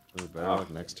 Ooh, better luck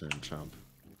next turn, chump.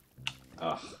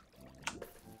 Ugh.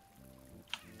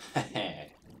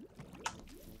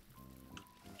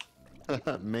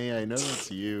 May, I know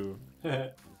it's you.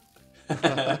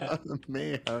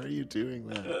 May, how are you doing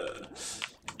that?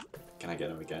 Can I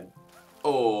get him again?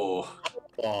 Oh,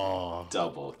 Oh.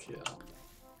 double kill.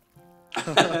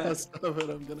 Stop it,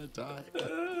 I'm gonna die.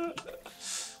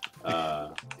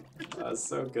 That's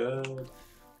so good.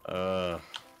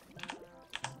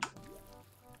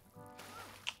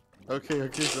 Okay,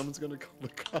 someone's gonna call the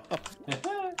cops.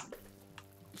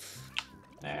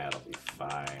 Nah, it'll be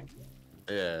fine.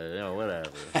 Yeah, you know, whatever.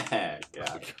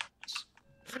 Got it.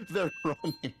 They're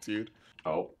running, dude.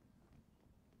 Oh,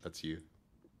 That's you.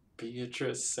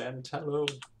 Beatrice Santello.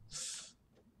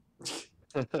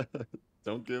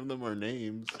 Don't give them our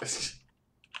names.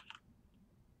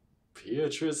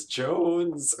 Beatrice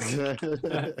Jones.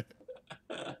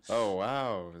 Oh,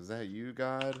 wow. Is that you,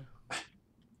 God?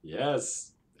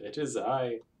 Yes, it is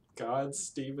I, God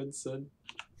Stevenson.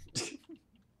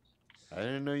 I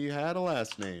didn't know you had a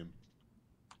last name.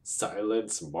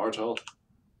 Silence, mortal.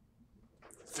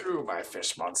 Through my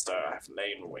fish monster, I've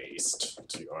lain waste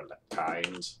to your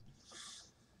kind.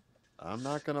 I'm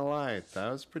not gonna lie,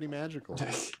 that was pretty magical.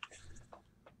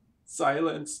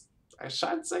 Silence. I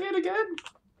shan't say it again.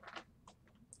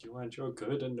 You and your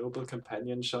good and noble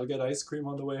companion shall get ice cream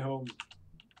on the way home.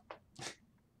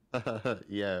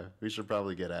 Yeah, we should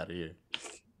probably get out of here.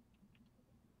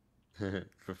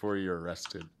 Before you're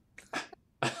arrested.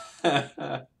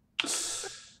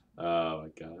 Oh my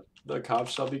god. The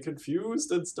cops shall be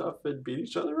confused and stuff and beat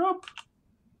each other up.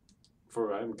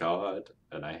 For I'm God,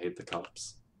 and I hate the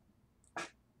cops.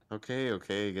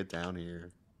 Okay, get down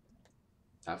here.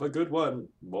 Have a good one,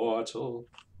 mortal.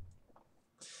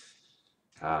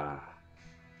 Ah,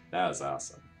 that was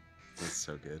awesome. That's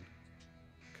so good.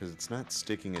 Because it's not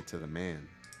sticking it to the man.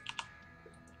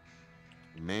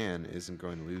 The man isn't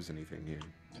going to lose anything here.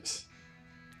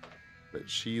 But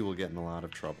she will get in a lot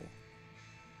of trouble.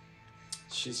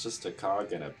 She's just a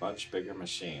cog in a much bigger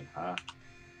machine, huh?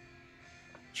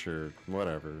 Sure,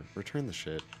 whatever. Return the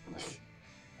shit.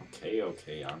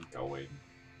 Okay, I'm going.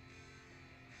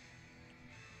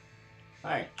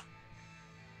 Hi.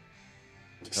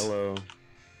 Hello.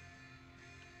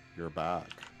 You're back.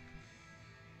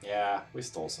 Yeah, we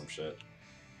stole some shit.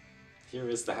 Here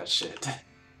is that shit.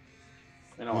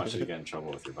 I don't want you to get in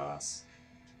trouble with your boss.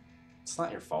 It's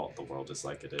not your fault the world is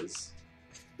like it is.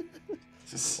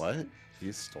 What?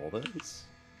 You stole this?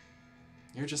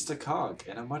 You're just a cog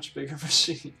in a much bigger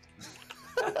machine.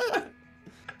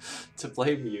 To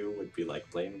blame you would be like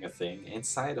blaming a thing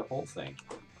inside a whole thing.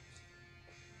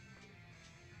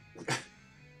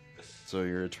 So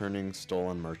you're returning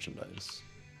stolen merchandise.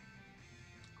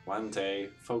 One day,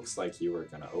 folks like you are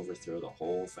gonna overthrow the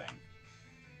whole thing.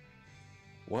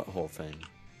 What whole thing?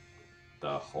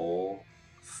 The whole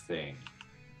thing.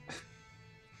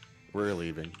 We're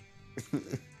leaving.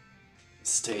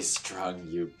 Stay strong,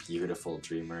 you beautiful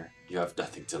dreamer. You have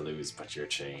nothing to lose but your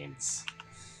chains.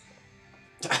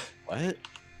 What?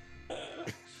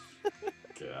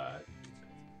 God.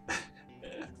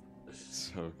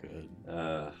 So good.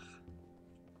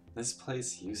 This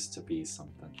place used to be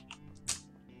something.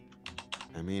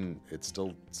 I mean, it's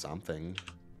still something.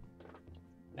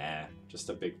 Nah, just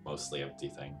a big, mostly empty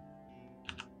thing.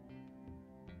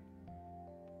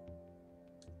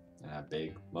 And a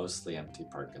big, mostly empty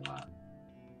parking lot.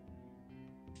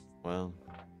 Well,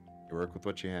 you work with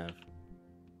what you have.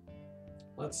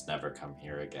 Let's never come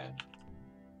here again.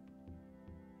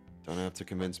 Don't have to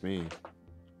convince me.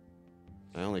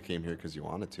 I only came here because you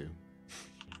wanted to.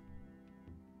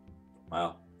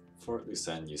 Well, Fort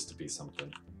Lucerne used to be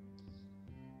something.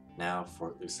 Now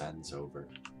Fort Lucerne's over.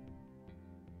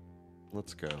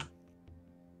 Let's go.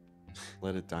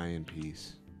 Let it die in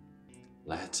peace.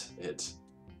 Let it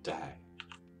die.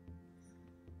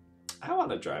 I want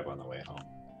to drive on the way home.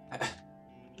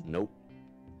 Nope.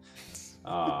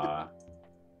 Ah,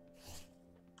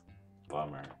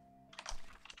 bummer.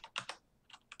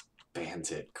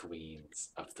 Bandit queens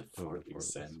of the Fort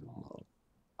Lucerne.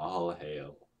 All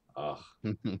hail. Oh,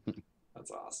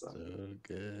 that's awesome. So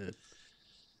good.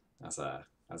 That's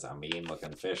a mean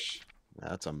looking fish.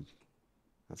 That's a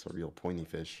real pointy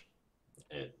fish.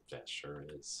 That sure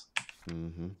is.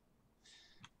 Mm-hmm.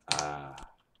 Ah,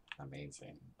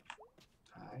 amazing.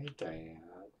 Hi, Dad.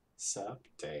 Sup,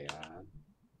 Dad?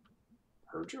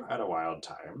 Heard you had a wild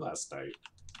time last night.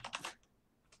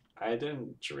 I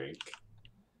didn't drink.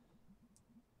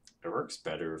 It works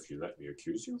better if you let me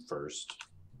accuse you first.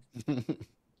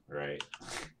 Right?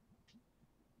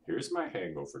 Here's my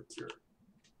hangover cure.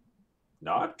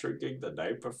 Not drinking the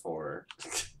night before.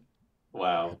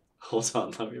 Wow. Hold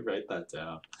on, let me write that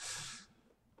down.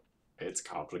 It's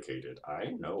complicated,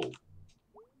 I know.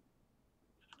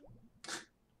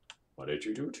 What did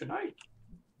you do tonight?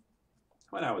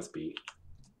 When I was beat.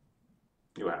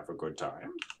 You have a good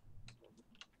time?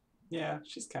 Yeah,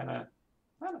 she's kinda...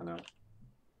 I don't know.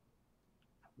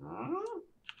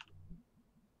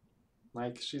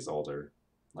 Like, she's older.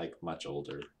 Like, much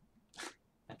older.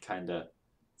 And kinda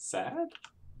sad?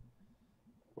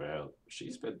 Well,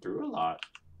 she's been through a lot.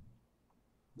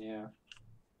 Yeah.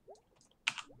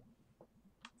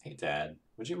 Hey, Dad,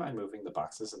 would you mind moving the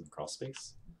boxes in the crawl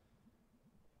space?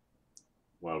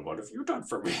 Well, what have you done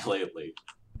for me lately?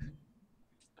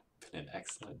 Been an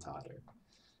excellent daughter.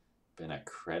 Been a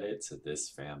credit to this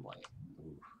family.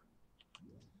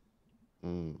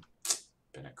 Ooh.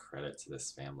 Been a credit to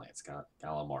this family. It's got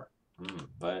a lot more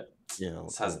But Yeah.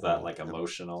 this has that like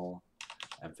emotional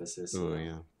emphasis. Oh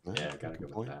yeah. Yeah, gotta go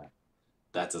with that.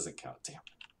 That doesn't count. Damn.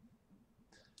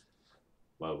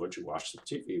 Well, would you watch the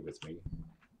TV with me?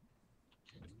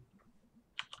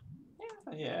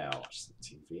 Yeah, I'll watch the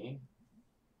TV.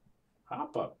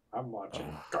 Hop up. I'm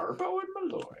watching Garbo and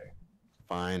Malloy.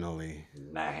 Finally.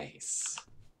 Nice.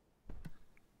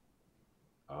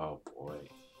 Oh boy.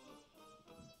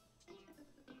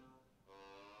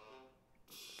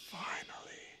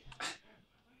 Finally.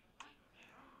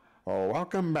 Oh,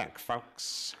 welcome back,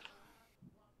 folks.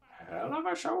 Hell of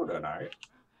a show tonight.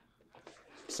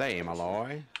 Say,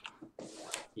 Malloy.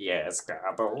 Yes,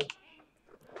 Garbo.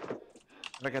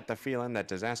 I get the feeling that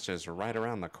disaster's right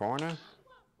around the corner.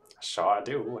 Sure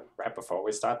do. Right before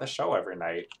we start the show every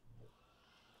night.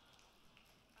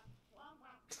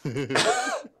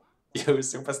 You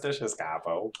superstitious,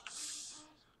 Garbo.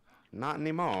 Not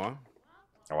anymore.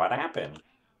 What happened?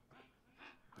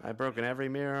 I've broken every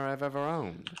mirror I've ever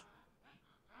owned.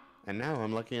 And now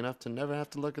I'm lucky enough to never have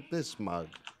to look at this mug.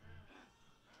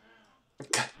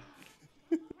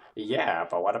 Yeah,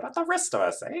 but what about the rest of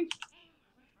us, eh?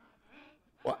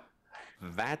 What?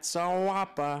 That's a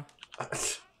whopper.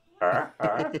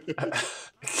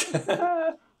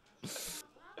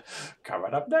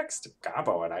 Coming up next,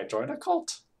 Garbo and I join a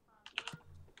cult.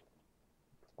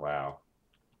 Wow.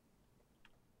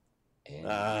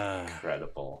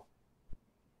 Incredible.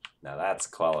 Now that's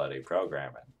quality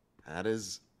programming.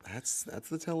 That's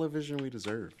the television we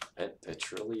deserve. It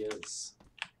truly is.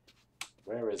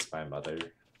 Where is my mother?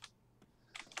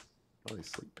 Probably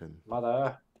sleeping.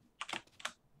 Mother,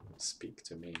 speak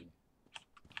to me.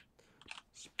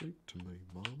 Speak to me,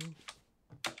 mama.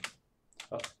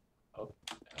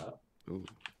 Ooh.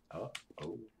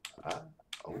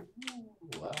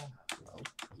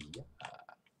 Yeah.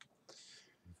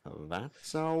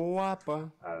 That's a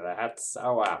whopper. That's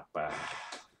a whopper.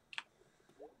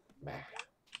 Man,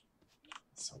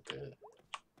 so good.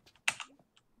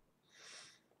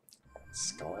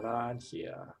 What's going on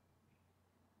here?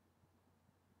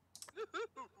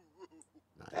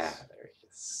 Nice. Ah, there he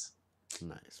is.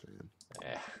 Nice, man.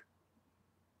 Yeah.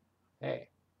 Hey,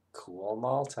 cool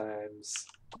mall times.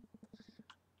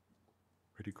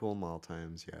 Pretty cool mall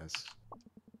times, yes.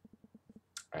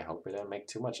 I hope we didn't make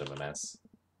too much of a mess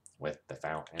with the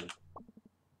fountain.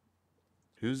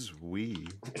 Who's we?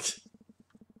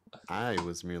 I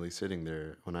was merely sitting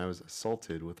there when I was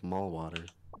assaulted with mall water.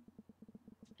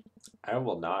 I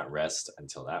will not rest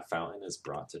until that fountain is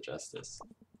brought to justice.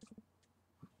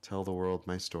 Tell the world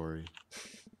my story.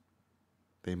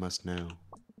 They must know.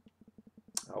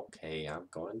 Okay, I'm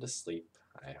going to sleep.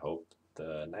 I hope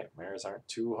the nightmares aren't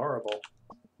too horrible.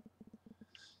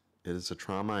 It is a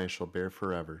trauma I shall bear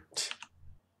forever.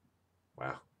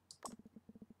 Wow.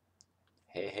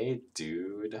 Hey,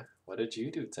 dude. What did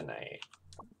you do tonight?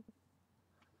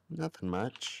 Nothing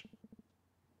much.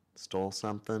 Stole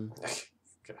something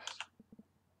God.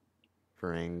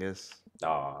 for Angus.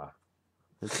 Aw.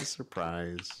 It's a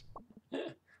surprise.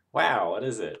 Wow, what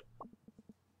is it?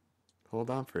 Hold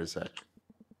on for a sec.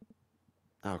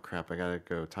 Oh crap, I gotta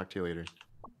go. Talk to you later.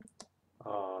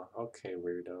 Aw, okay,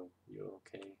 weirdo. You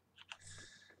okay?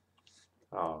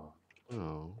 Aw,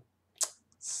 Oh.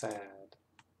 sad.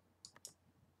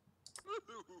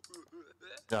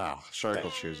 Ah,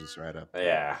 Sharkle cheers us right up.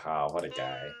 Yeah, oh, what a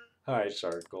guy. Hi,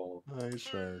 Sharkle. Hi,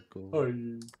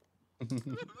 Sharkle.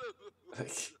 Hi.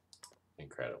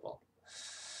 Incredible.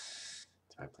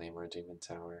 Do I play more Demon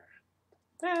Tower?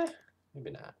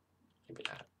 Maybe not. Maybe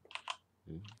not.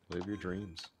 Live your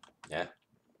dreams. Yeah.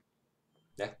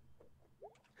 Yeah.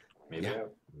 Maybe Yeah.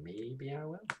 maybe I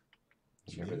will.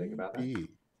 Did you ever think about that? Maybe.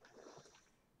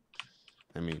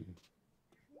 I mean,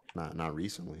 not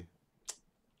recently.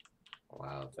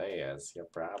 Well, there's your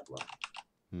problem.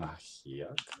 Hmm.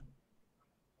 Yuck.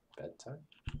 Bedtime?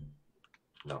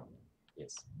 No.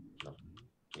 Yes. No.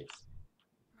 Yes.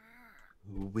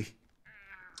 We.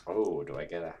 Oh, do I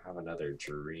get to have another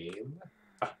dream?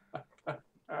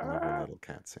 All the little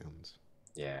cat sounds.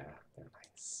 Yeah, they're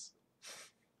nice.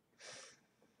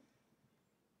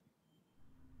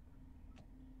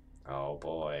 Oh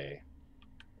boy.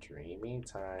 Dreamy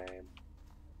time.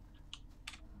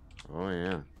 Oh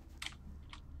yeah.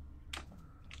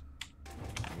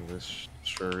 This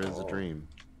sure is a dream.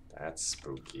 That's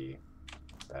spooky.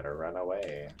 Better run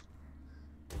away.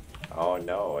 Oh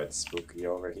no, it's spooky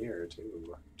over here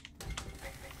too.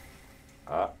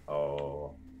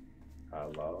 Uh-oh.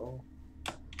 Hello?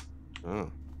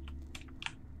 Oh.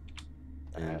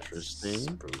 That's Interesting.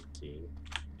 spooky.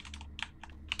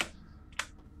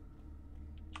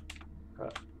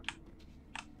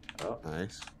 Oh.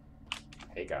 Nice.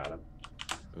 Hey, got him.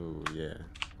 Oh yeah,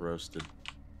 roasted.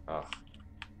 Oh,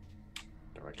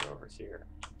 do I go over here?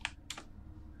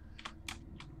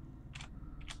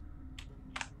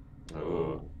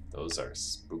 Oh, those are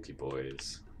spooky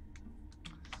boys.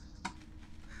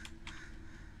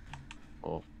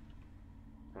 Oh,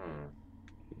 Hmm.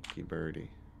 spooky birdie.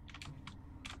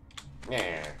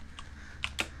 Yeah.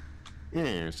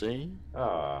 Yeah, see?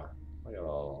 Ah, look at a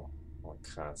little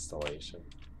constellation.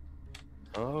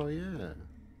 Oh yeah,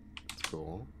 that's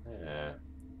cool. Yeah.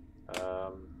 I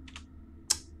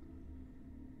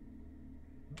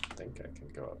think I can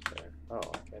go up there. Oh,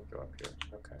 I can't go up here.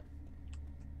 Okay.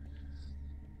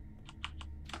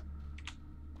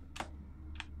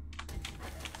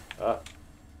 Ah.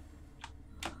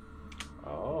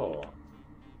 Oh.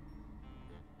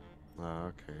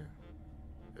 Okay.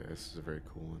 Yeah, this is a very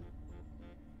cool one.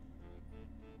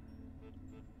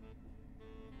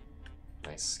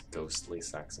 Nice ghostly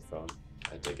saxophone.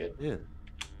 I dig it. Yeah.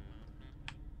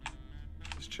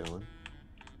 Just chilling.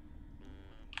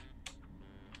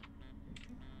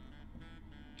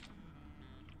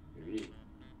 Wee.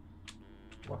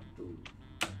 Wahoo.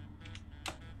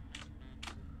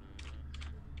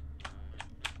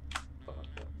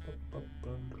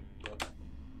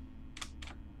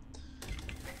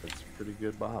 That's a pretty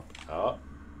good bop. Oh.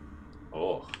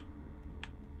 Oh.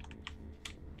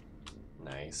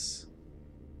 Nice.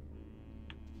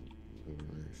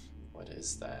 Nice. What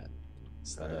is that?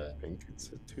 Is that I a... think it's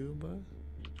a tuba.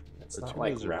 It's The not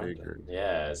like tubas are round. bigger.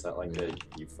 Yeah, is that like Yeah.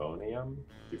 a euphonium?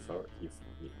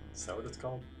 Is that what it's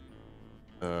called?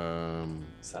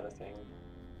 Is that a thing?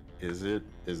 Is it?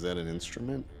 Is that an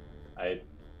instrument? I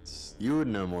You would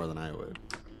know more than I would.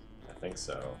 think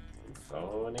so.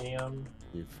 Euphonium?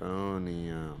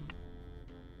 Euphonium.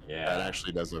 Yeah. That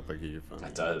actually does look like a euphonium.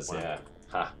 It does, Wow. yeah.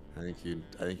 Ha. I think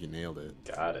you nailed it.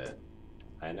 Got it.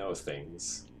 I know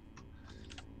things.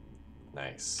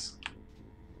 Nice.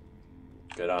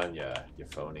 Good on ya,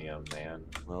 euphonium man.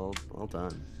 Well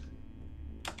done.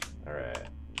 Alright.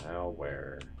 Now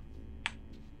where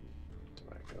do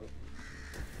I go?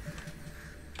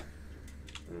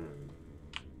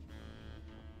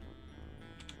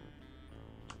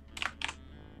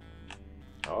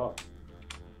 Oh.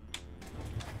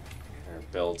 They're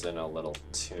building a little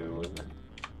tune.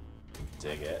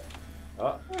 Dig it.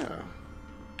 Oh. Yeah.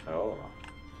 Oh.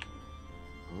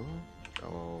 Oh, got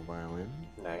a little violin.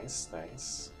 Nice,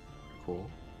 nice. Cool.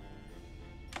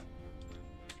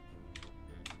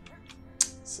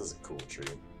 This is a cool tree.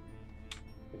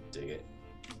 I dig it.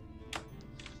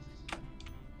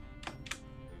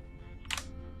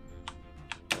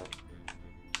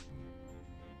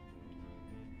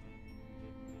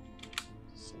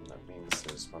 So that means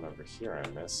there's one over here I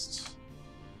missed.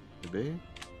 Maybe?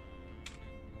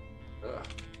 Ugh.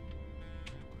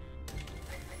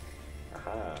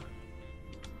 Aha.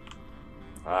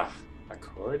 Ah,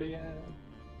 accordion.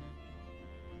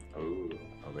 Oh.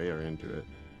 Oh, they are into it.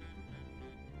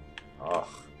 Oh.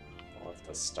 With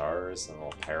the stars and a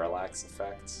little parallax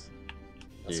effect.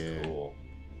 That's Yeah. cool.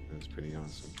 That's pretty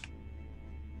awesome.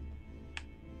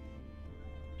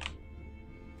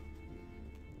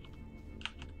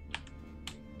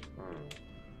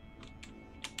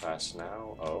 Flash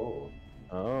now. Oh.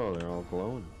 Oh, they're all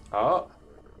glowing. Oh.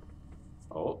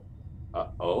 Oh. Oh.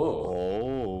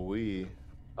 Oh,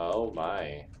 Oh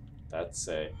my. That's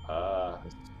a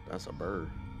That's a bird.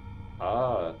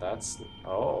 that's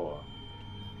oh.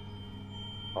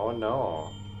 Oh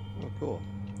no. Oh, cool.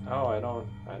 Oh, I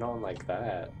don't like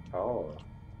that. Oh.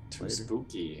 Too Later.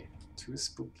 spooky. Too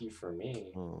spooky for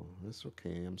me. Oh, that's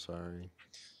okay. I'm sorry.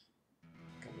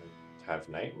 Gonna have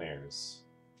nightmares.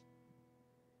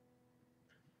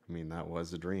 I mean, that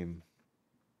was a dream.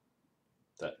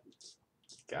 That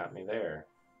got me there.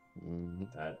 Mm-hmm.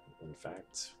 That in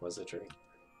fact was a dream.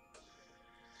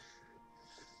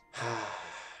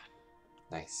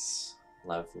 Nice.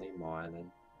 Lovely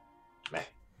morning. Meh.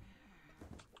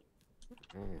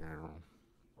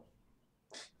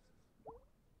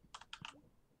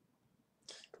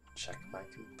 Check my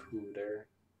computer.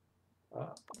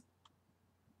 Oh.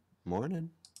 Morning.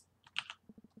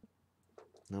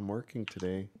 I'm working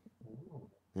today.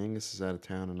 Angus is out of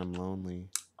town and I'm lonely.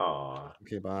 Aw.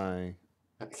 Okay, bye.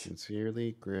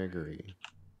 Sincerely, Gregory.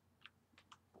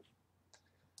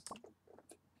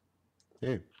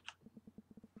 Hey.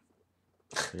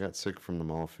 I got sick from the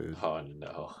mall food. Oh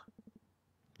no.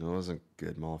 It wasn't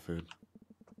good mall food.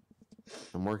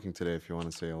 I'm working today if you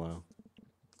want to say hello.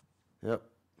 Yep,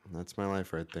 that's my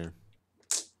life right there.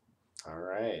 All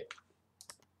right.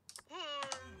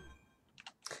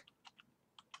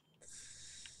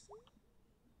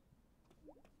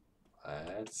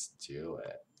 Let's do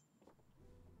it.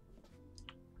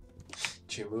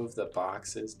 Did you move the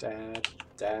boxes, Dad?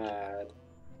 Dad.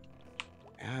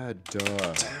 Yeah,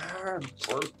 duh. Dad,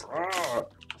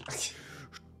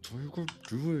 You go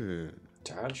do it.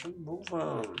 Dad should move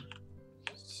them.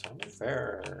 It's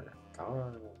unfair.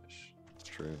 Gosh. It's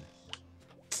true.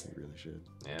 You really should.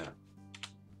 Yeah.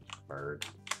 Bird.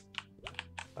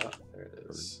 Oh, there it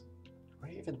is. What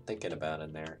are you even thinking about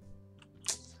in there?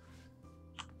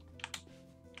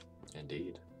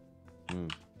 Indeed. Hmm.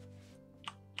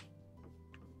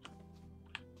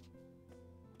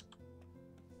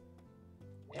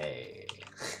 Hey.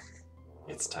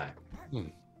 It's time. Hmm.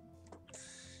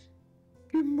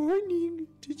 Good morning.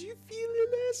 Did you feel it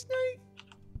last night?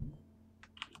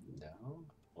 No?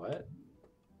 What?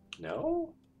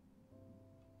 No?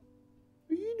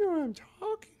 You know what I'm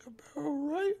talking about,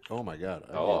 right? Oh my god.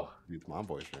 I Oh. can't do my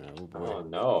voice right now. Oh boy. Oh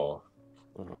no.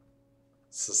 Oh.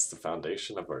 This is the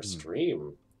foundation of our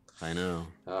stream. I know.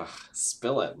 Ugh,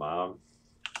 spill it, Mom.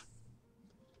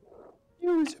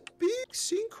 There was a big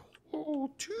sinkhole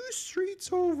 2 streets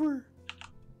over.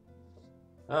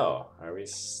 Oh, are we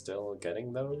still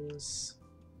getting those?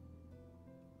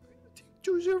 I don't think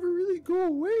those ever really go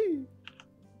away.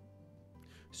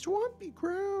 Swampy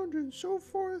ground and so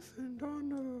forth, and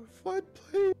on a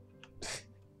floodplain.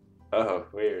 Oh,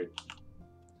 weird.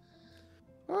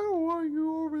 I don't want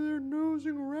you over there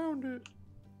nosing around it.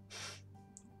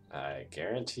 I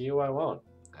guarantee you I won't.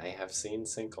 I have seen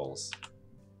sinkholes.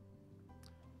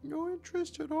 No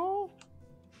interest at all?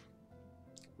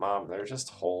 Mom, they're just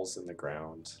holes in the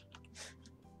ground.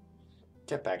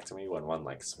 Get back to me when one,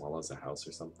 like, swallows a house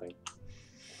or something.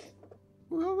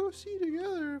 We'll go see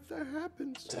together if that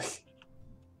happens.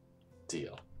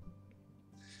 Deal.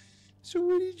 So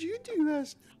what did you do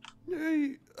last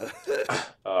night?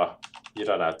 Oh, you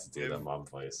don't have to do the mom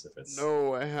voice if it's...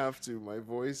 No, I have to. My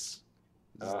voice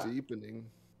is Ah. deepening.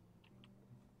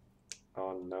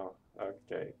 Oh, no.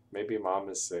 Okay. Maybe Mom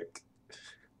is sick.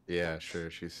 Yeah, sure.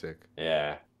 She's sick.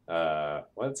 Yeah.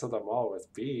 Went to the mall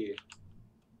with B.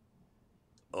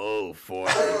 Oh,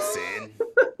 Fortson.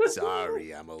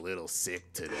 Sorry, I'm a little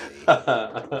sick today.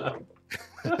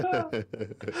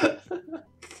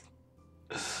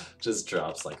 Just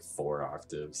drops like 4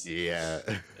 octaves. Yeah.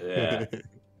 Yeah.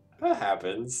 That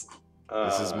happens.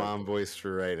 This is mom voice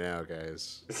for right now,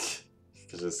 guys.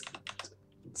 just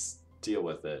deal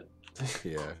with it.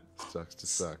 Yeah. Sucks to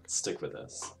suck. Stick with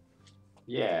us.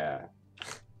 Yeah.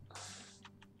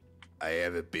 I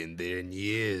haven't been there in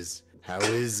years. How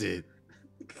is it?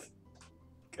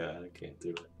 God, I can't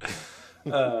do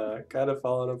it. Kind of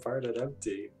falling apart and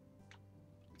empty.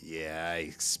 Yeah, I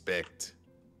expect.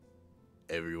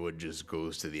 Everyone just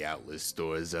goes to the outlet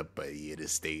stores up by the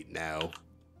interstate now.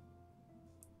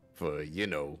 For, you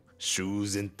know,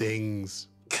 shoes and things.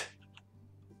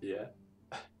 Yeah.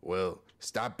 Well,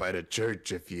 stop by the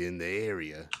church if you're in the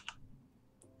area.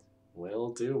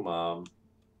 Will do, Mom.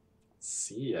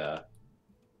 See ya.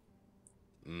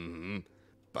 Mm-hmm.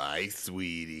 Bye,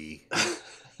 sweetie.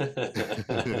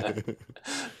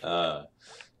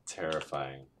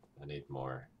 Terrifying. I need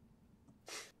more.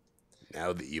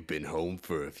 Now that you've been home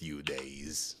for a few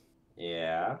days,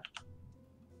 Yeah.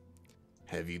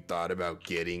 have you thought about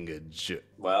getting a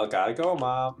Well, gotta go,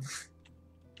 Mom.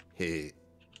 Hey.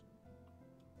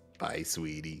 Bye,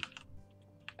 sweetie.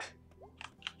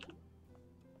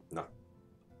 No.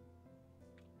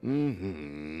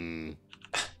 Mm-hmm.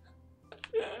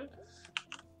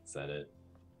 Is that it?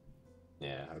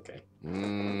 Yeah, okay.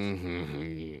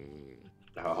 Mm-hmm.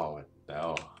 Oh,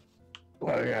 no. Oh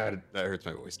my god. That hurts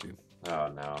my voice, dude. Oh,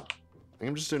 no. I think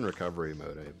I'm just in recovery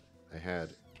mode. I had,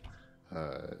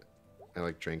 I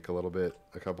like drank a little bit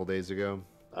a couple days ago.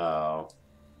 Oh.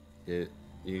 You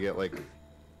get like,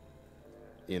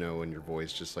 you know, when your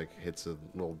voice just like hits a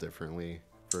little differently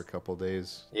for a couple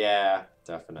days. Yeah,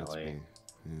 That's definitely. me.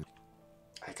 Yeah.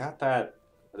 I got that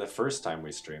the first time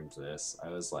we streamed this. I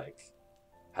was like,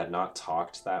 had not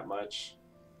talked that much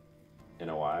in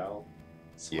a while.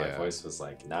 So my Yeah. voice was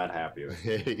like not happy with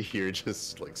it. You're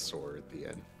just like sore at the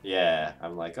end. Yeah,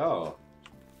 I'm like, oh,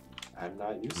 I'm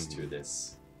not used to Mhm.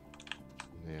 this.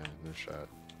 Yeah, no shot.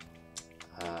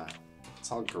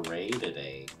 It's all gray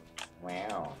today.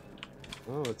 Wow.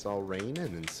 Oh, it's all raining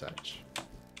and such.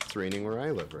 It's raining where I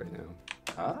live right now.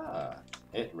 Ah,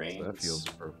 it So rained that feels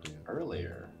appropriate.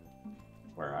 earlier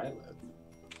where I live.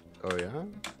 Oh yeah?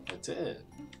 It did.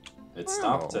 It Wow.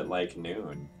 stopped at like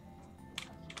noon.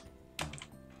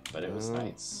 But it was Oh.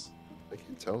 nice. I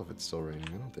can't tell if it's still raining.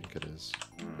 I don't think it is.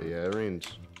 Mm, But yeah, it rained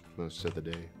most of the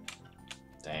day.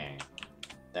 Dang.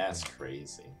 That's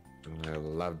crazy. And I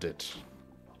loved it.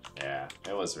 Yeah,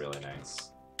 it was really nice.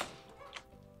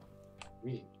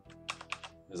 It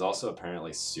was also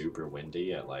apparently super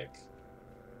windy at like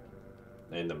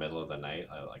in the middle of the night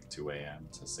at like 2 a.m.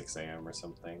 to 6 a.m. or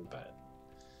something, but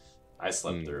I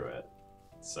slept through it.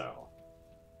 So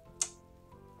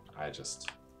I just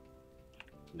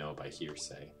know by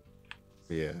hearsay.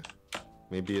 Yeah.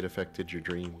 Maybe it affected your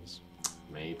dreams.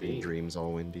 Maybe. Your dreams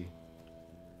all windy.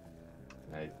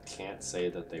 I can't say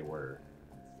that they were.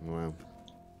 Well,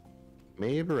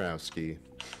 Mae Borowski.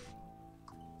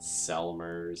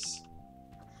 Selmers.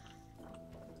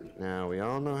 Now, we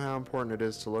all know how important it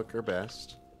is to look our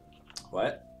best.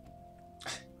 What?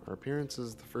 Our appearance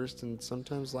is the first and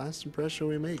sometimes last impression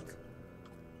we make.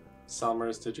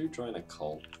 Selmers, did you join a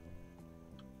cult?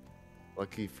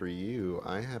 Lucky for you,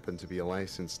 I happen to be a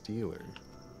licensed dealer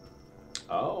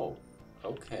Oh,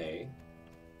 okay.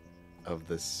 of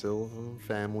the Silva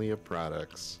family of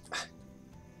products.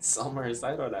 Selmers,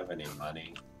 I don't have any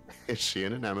money. Is she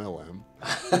in an MLM?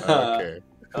 Okay.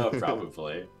 Oh,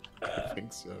 probably. I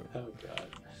think so. Oh god.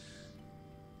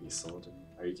 You sold it.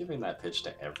 Are you giving that pitch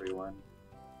to everyone?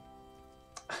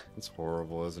 It's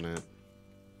horrible, isn't it?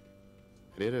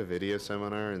 I did a video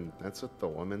seminar and that's what the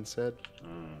woman said.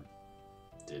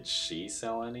 Did she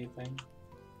sell anything?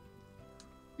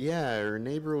 Yeah, her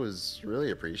neighbor was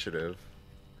really appreciative.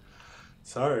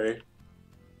 Sorry.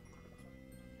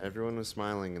 Everyone was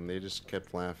smiling and they just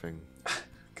kept laughing.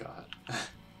 God.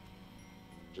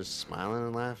 Just smiling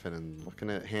and laughing and looking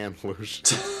at hand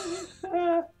lotion.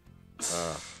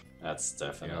 That's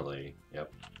definitely,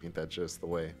 yep. Ain't that just the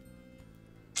way?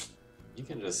 You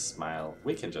can just smile.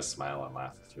 We can just smile and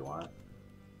laugh if you want.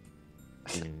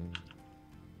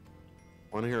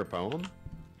 Want to hear a poem?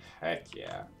 Heck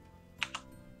yeah.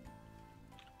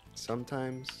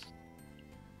 Sometimes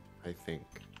I think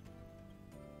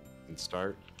and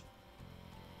start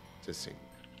to sing.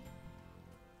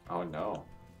 Oh no.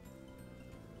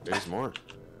 There's more.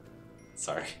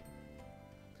 Sorry.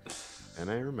 And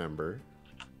I remember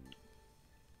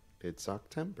it's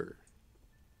October.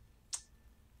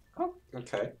 Oh,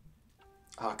 okay.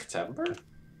 October?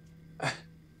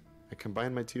 I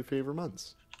combined my two favorite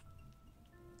months.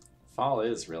 Fall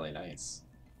is really nice.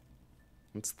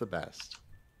 It's the best.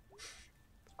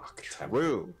 October.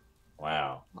 True.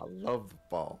 Wow. I love the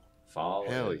fall. Fall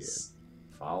Hell is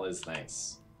fall is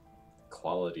nice.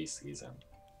 Quality season.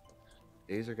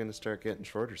 Days are gonna start getting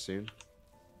shorter soon.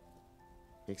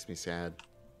 Makes me sad.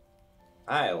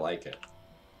 I like it.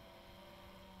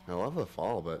 I love the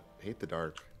fall, but hate the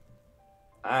dark.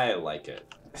 I like it.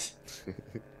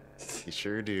 You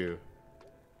sure do.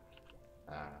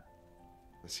 uh,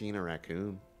 I seen a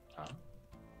raccoon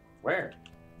where?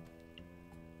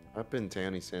 up in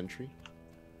Towny Sentry.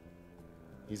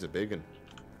 He's a big one.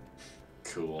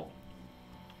 Cool.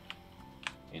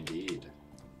 Indeed.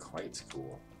 Quite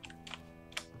cool.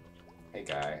 Hey,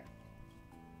 guy.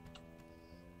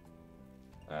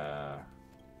 I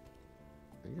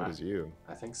think it was you.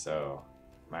 I think so.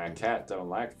 My cat don't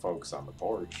like folks on the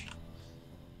porch.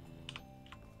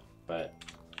 But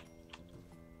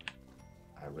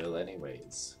I will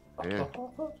anyways. Yeah.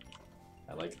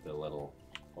 I like the little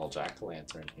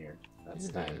jack-o'-lantern here. That's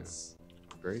Yeah. nice.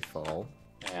 Very fall.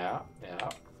 Yeah, yeah.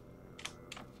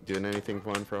 Doing anything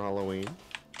fun for Halloween?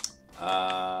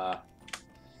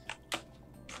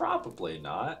 Probably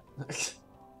not.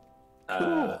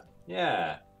 Cool.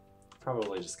 Yeah.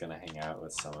 Probably just gonna hang out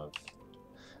with some of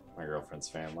my girlfriend's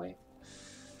family.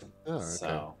 Oh, okay.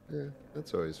 So, Yeah,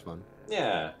 that's always fun.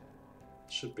 yeah.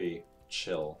 Should be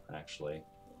chill, actually.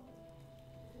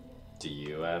 Do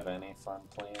you have any fun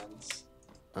plans?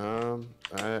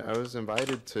 I was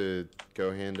invited to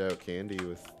go hand out candy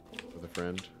with a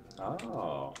friend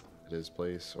Oh. at his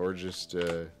place, or just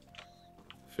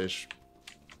Fish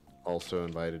also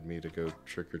invited me to go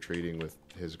trick or treating with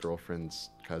his girlfriend's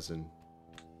cousin.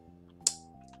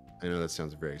 I know that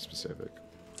sounds very specific.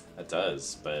 It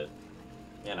does, but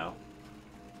you know,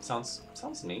 sounds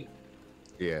neat.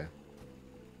 Yeah,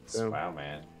 So, Wow,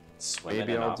 man. Swimming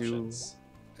maybe in I'll options.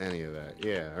 do any of that.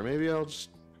 Yeah, or maybe I'll just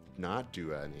not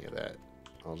do any of that.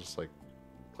 I'll just like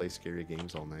play scary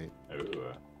games all night.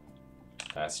 Ooh,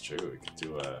 that's true. We could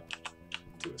do a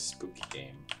spooky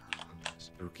game.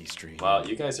 Spooky stream. Well,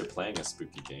 you guys are playing a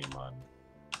spooky game on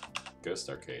Ghost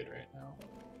Arcade right now.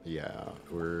 Yeah,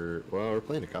 we're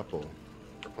playing a couple.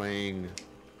 We're playing.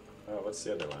 Oh, what's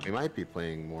the other one? We might be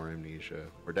playing more Amnesia.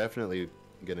 We're definitely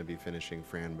gonna be finishing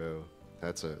Franbo.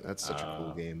 That's such a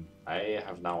cool game. I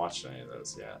have not watched any of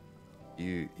those yet.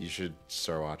 You should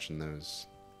start watching those.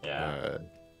 Yeah.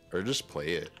 Or just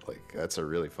play it. Like that's a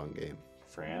really fun game.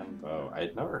 Fran? Oh,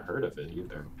 I'd never heard of it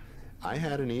either. I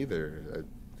hadn't either.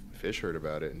 Fish heard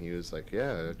about it, and he was like,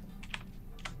 "Yeah,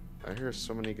 I hear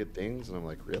so many good things," and I'm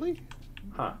like, "Really?"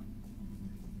 Huh.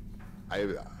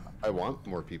 I want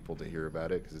more people to hear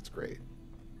about it because it's great.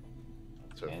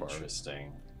 So far.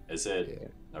 Interesting. Is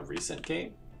it a recent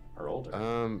game or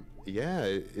older? Yeah,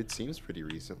 it seems pretty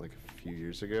recent, like a few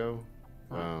years ago.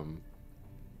 Huh.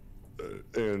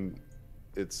 And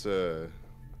it's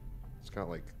got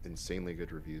like insanely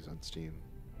good reviews on Steam.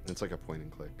 It's like a point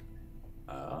and click.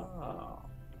 Oh.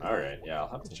 All right. Yeah, I'll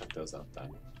have to check those out then.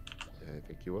 Yeah, I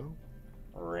think you will.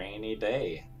 Rainy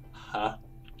day. Huh.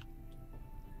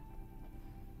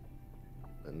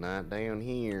 But not down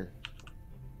here.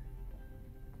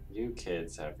 You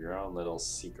kids have your own little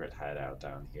secret hideout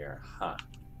down here, huh?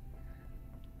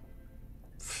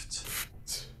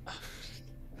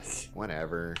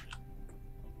 Whatever.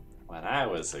 When I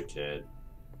was a kid,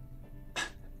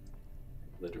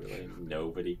 literally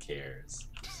nobody cares.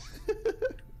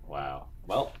 Wow.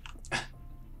 Well,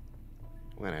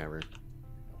 Whatever.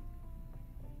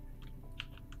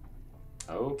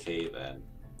 okay then.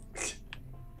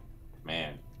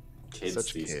 Man, kids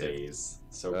Such these kid. days,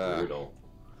 so brutal.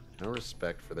 No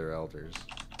respect for their elders.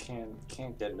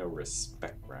 Can't get no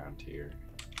respect around here.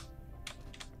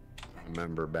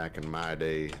 Remember back in my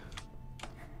day,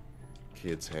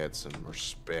 kids had some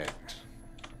respect.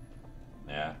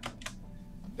 Yeah.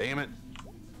 Damn it.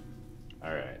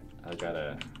 All right.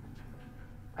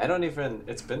 I don't even.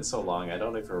 It's been so long. I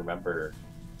don't even remember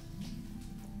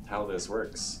how this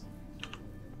works.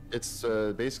 It's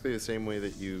basically the same way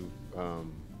that you got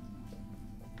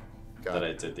That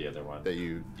I did the other one. that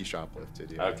you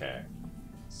shoplifted. Yeah. Okay.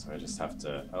 So I just have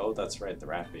to. Oh, that's right. The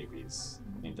rat babies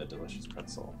need the delicious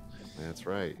pretzel. That's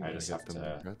right. I You just get have them to-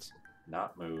 the pretzel.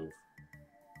 Not move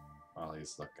while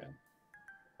he's looking.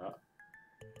 Oh.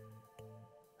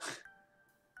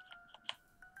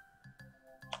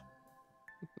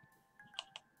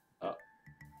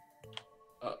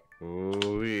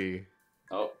 Ooh-wee.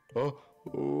 Oh. Oh.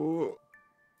 Ooh.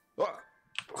 Ah.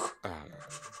 Ah.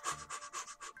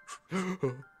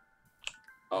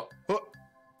 Oh. Oh.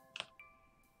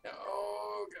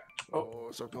 Oh god. Oh,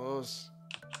 so close.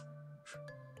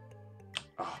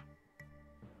 Oh.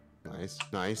 Nice.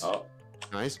 Nice. Oh.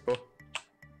 Nice. Oh.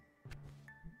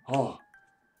 Oh.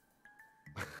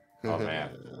 Oh man.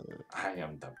 I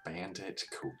am the bandit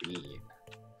queen.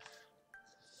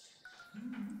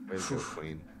 Way to go,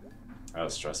 Queen. That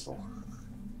was stressful.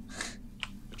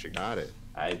 But you got it.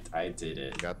 I did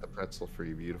it. You got the pretzel for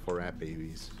you beautiful rat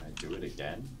babies. Can I do it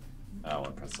again? Oh,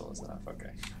 one pretzel is enough.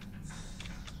 Okay.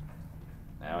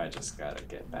 Now I just gotta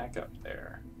get back up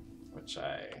there, which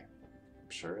I'm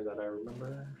sure that I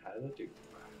remember how to do.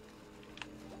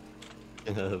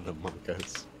 The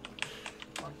monkas.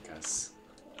 Monkus.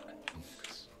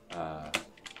 Alright,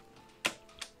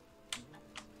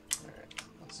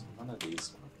 what's one of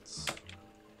these ones?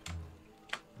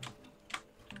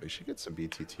 We should get some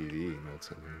BTTV notes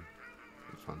in here.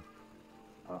 Be fun.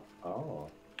 Oh,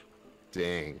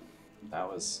 Dang. that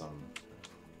was some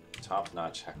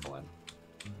top-notch heckling.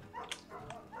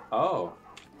 Oh,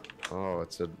 Oh,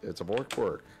 it's a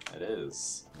bork. it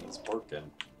is. He's porking.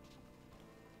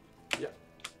 Yep.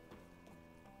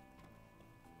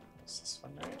 What's this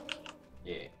one, right?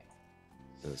 Yeah.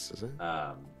 This is it.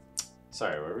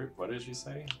 Sorry, what did you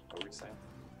say? What were you saying?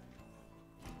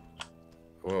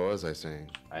 What was I saying?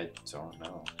 I don't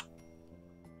know.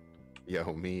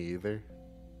 Yo, me either.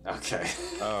 Okay.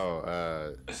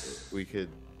 Oh, we could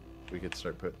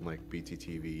start putting like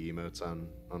BTTV emotes on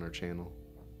our channel.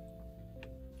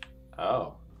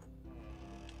 Oh.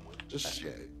 Just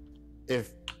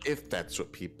if that's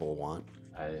what people want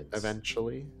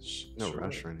eventually. No sure.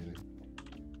 rush or anything.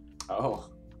 Oh.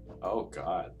 Oh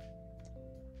god.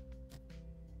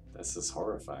 This is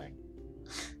horrifying.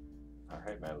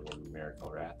 Alright, my little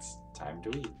miracle rats. Time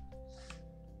to eat.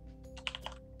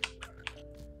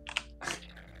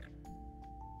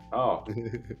 Oh,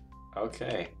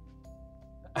 okay.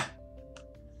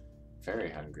 Very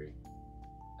hungry.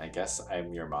 I guess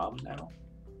I'm your mom now.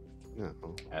 No.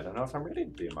 I don't know if I'm ready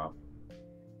to be a mom.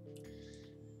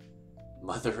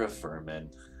 Mother of vermin.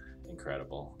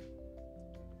 Incredible.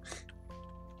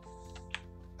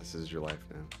 This is your life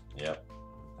now. Yep.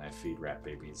 I feed rat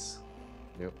babies.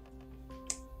 Yep.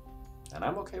 And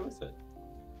I'm okay with it.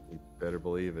 You better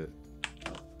believe it.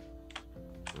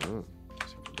 Oh.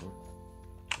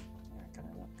 Yeah, can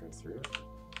I not go through it?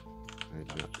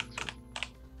 I do not think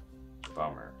so.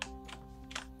 Bummer.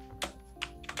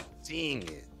 Dang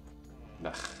it.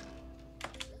 Ugh.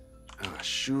 Oh,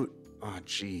 shoot. Oh,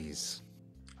 jeez.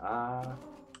 Ah,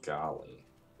 golly.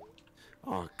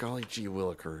 Oh, golly gee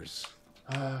willikers.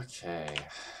 Okay.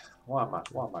 What am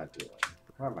I doing?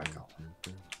 Where am I going?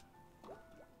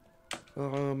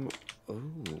 Oh.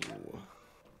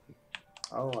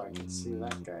 Oh, I can see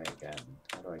that guy again.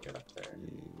 How do I get up there?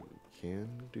 You can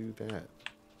do that.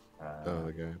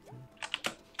 The guy up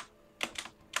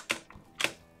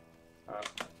there.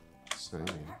 Sorry.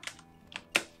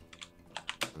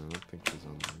 I don't think he's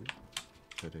on the route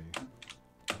today.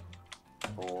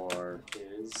 Or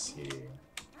is he?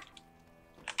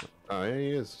 Oh, yeah,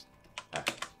 he is. Ah.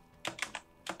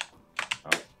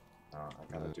 Oh, I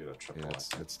gotta do the triple.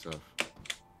 Yeah, it's tough.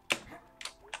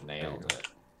 Nailed it.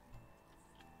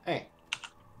 Hey.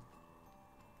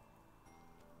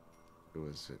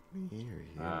 Was it me or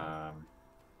you? I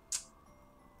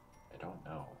don't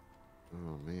know.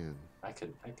 Oh man. I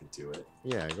could do it.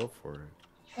 Yeah, go for it.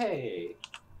 Hey.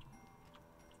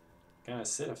 Gonna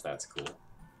sit if that's cool.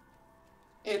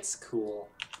 It's cool.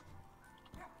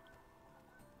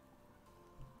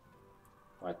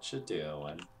 What you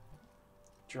doing?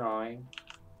 Drawing.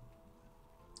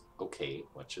 Okay,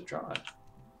 what you drawing?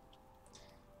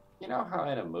 You know how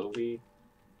in a movie,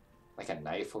 like a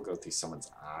knife will go through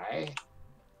someone's eye?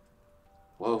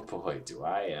 Whoa boy, do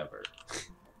I ever.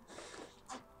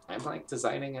 I'm like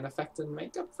designing an effect and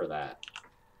makeup for that.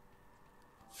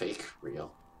 Fake,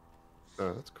 real.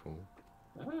 Oh, that's cool.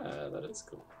 Ah, that is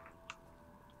cool.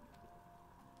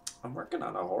 I'm working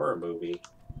on a horror movie.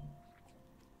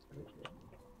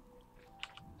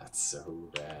 That's so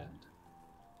rad.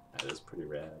 That is pretty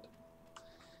rad.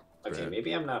 Okay, Rad.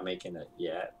 maybe I'm not making it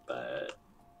yet, but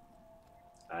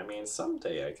I mean,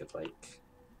 someday I could like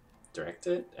direct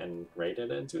it and write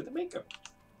it and do the makeup.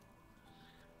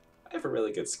 I have a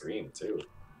really good scream too.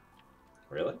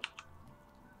 Really?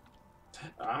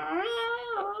 Ah!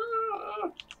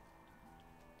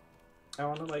 I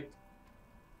want to like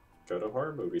go to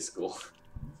horror movie school.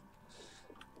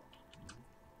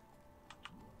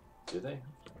 Do they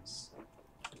have those?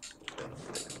 They don't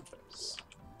have those.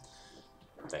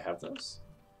 They have those?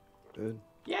 Good.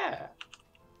 Yeah.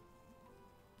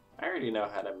 I already know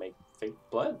how to make fake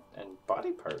blood and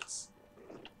body parts.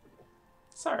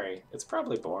 Sorry, it's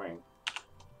probably boring.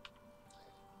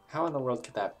 How in the world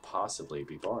could that possibly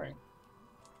be boring?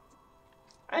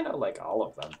 I know like all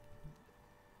of them.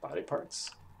 Body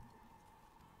parts.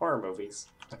 Horror movies.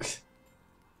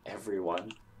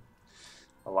 Everyone.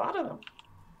 A lot of them.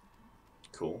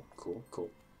 Cool, cool,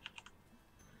 cool.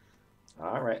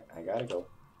 Alright, I gotta go.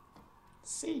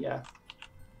 See ya.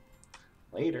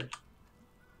 Later.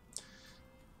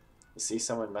 You see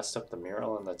someone messed up the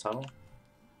mural in the tunnel?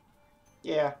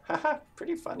 Yeah, haha,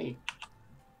 pretty funny.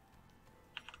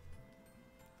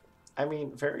 I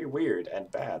mean, very weird and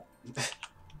bad.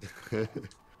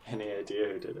 Any idea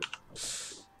who did it?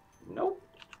 Nope.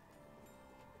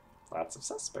 Lots of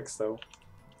suspects, though.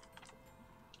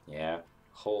 Yeah,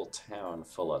 whole town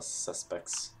full of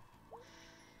suspects.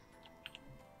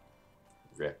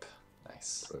 Rip.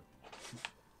 Nice.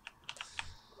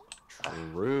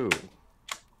 True.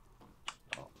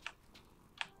 Oh.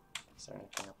 Is there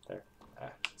anything up there?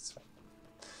 Ah, it's fine.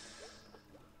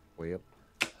 Way up.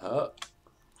 Oh.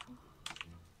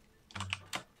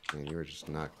 Man, you were just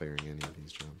not clearing any of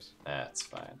these jumps. That's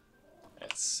fine.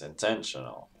 It's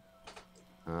intentional.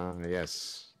 Ah,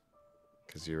 yes.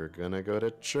 Because you were gonna go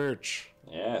to church.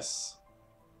 Yes.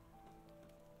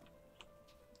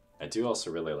 I do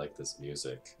also really like this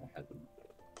music. I hadn't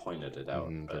pointed it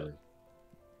out, but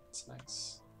it's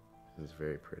nice. It's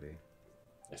very pretty.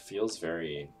 It feels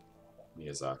very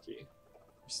Miyazaki,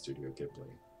 or Studio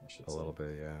Ghibli, I should say. A little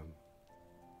bit, yeah.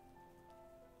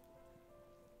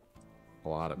 A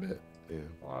lot of it, yeah.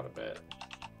 A lot of it.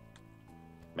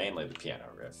 Mainly the piano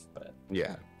riff, but...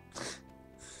 Yeah.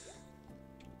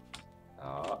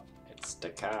 Oh, it's the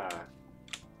car.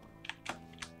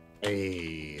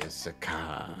 Hey, it's a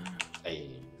car. Hey.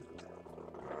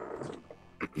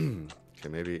 Okay,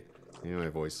 maybe my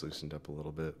voice loosened up a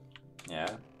little bit.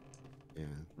 Yeah? Yeah.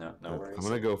 No But worries. I'm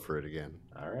gonna go for it again.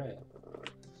 Alright.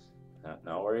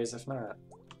 No worries if not.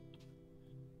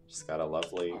 Just got a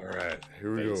lovely... Alright,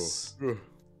 here we go.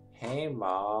 Hey,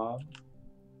 Mom.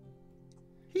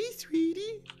 Hey,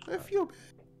 sweetie. I feel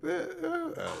bad.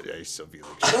 I still feel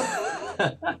like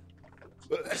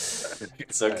shit.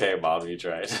 It's okay, Mom, you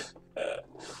tried.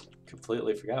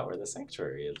 Completely forgot where the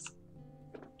sanctuary is.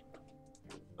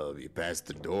 You passed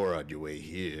the door on your way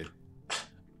here.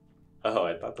 Oh,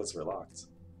 I thought those were locked.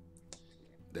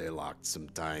 They're locked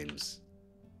sometimes.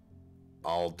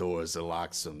 All doors are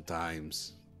locked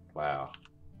sometimes. Wow.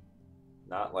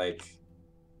 Not like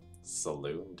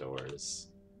saloon doors.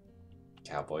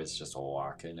 Cowboys just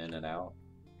walking in and out.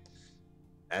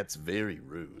 That's very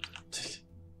rude.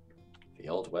 The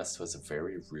Old West was a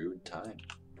very rude time.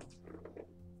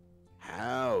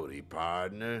 Howdy,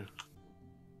 partner.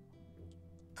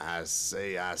 I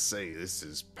say, this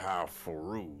is powerful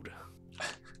rude.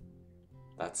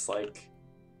 That's like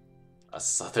a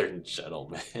southern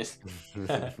gentleman.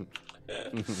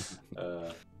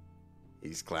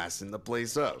 He's classing the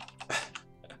place up.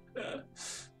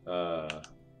 God.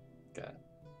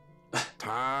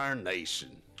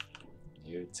 Tarnation.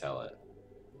 You tell it.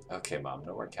 Okay, Mom,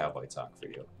 no more cowboy talk for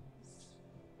you.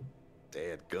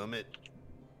 Dadgummit.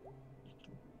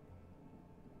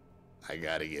 I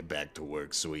gotta get back to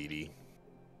work, sweetie.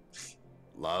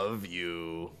 Love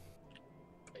you.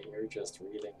 But you're just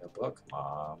reading a book,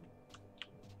 Mom.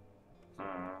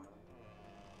 Cut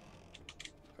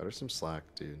her some slack,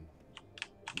 dude.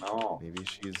 No. Maybe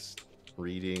she's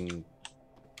reading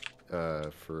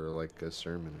for like a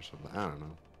sermon or something. I don't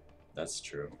know. That's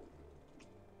true.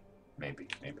 Maybe.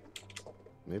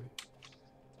 Maybe.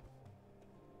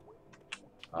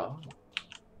 Oh.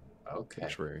 Okay.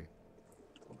 Sanctuary.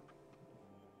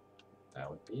 That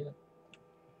would be it.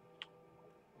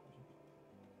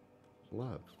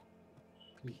 Love.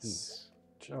 Peace.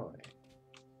 Joy.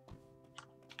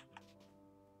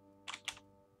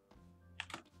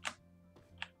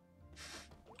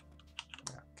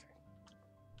 Okay.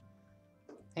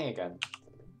 Hey again.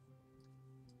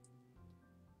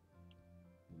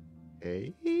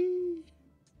 Hey?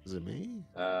 Is it me?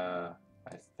 I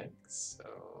think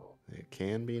so. It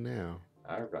can be now.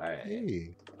 All right.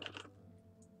 Hey.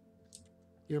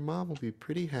 Your mom will be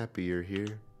pretty happy you're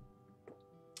here.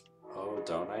 Oh,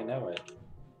 don't I know it?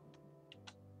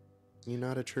 You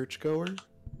not a churchgoer?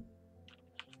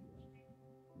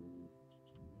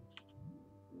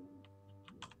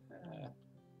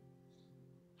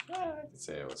 I could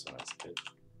say I was when I was a kid.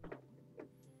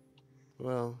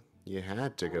 Well, you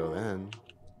had to go then.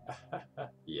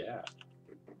 Yeah.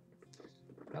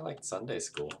 I liked Sunday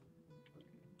school.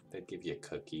 They'd give you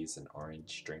cookies and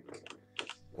orange drink.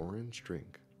 Orange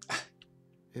drink.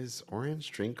 Is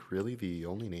orange drink really the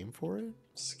only name for it?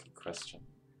 That's a good question.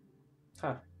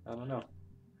 Huh, I don't know.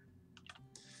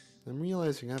 I'm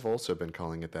realizing I've also been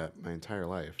calling it that my entire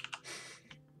life.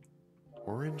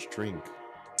 Orange drink.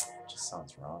 Just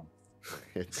sounds wrong.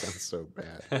 It sounds so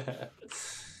bad.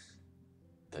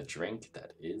 The drink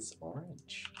that is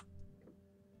orange.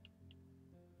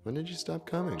 When did you stop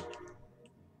coming?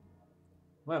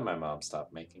 When my mom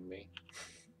stopped making me.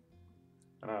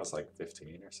 When I was like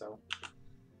 15 or so.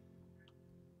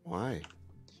 Why?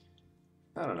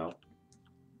 I don't know.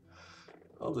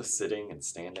 All the sitting and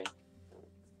standing.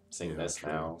 Seeing Yeah, this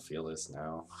true. now, feel this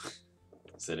now.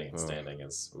 Sitting and standing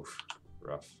is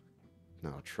rough.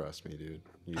 No, trust me, dude.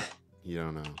 You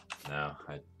don't know. No,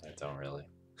 I don't really.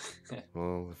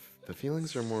 Well, the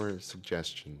feelings are more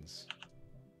suggestions.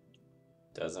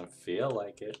 Doesn't feel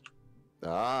like it.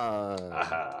 Ah.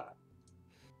 Aha.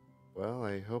 Well,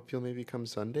 I hope you'll maybe come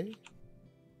Sunday.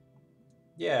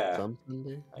 Yeah. Some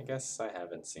Sunday. I guess I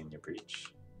haven't seen you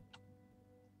preach.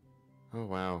 Oh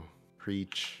wow,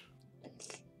 preach.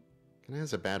 Kind of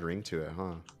has a bad ring to it,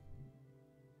 huh?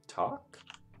 Talk?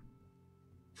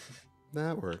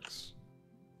 That works.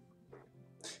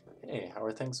 Hey, how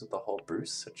are things with the whole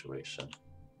Bruce situation?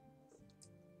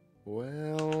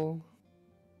 Well,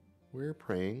 we're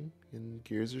praying and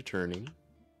gears are turning,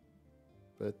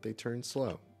 but they turn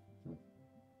slow.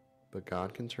 But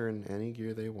God can turn any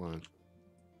gear they want,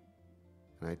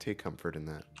 and I take comfort in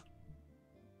that.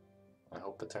 I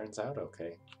hope it turns out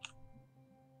okay.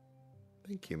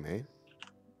 Thank you, mate.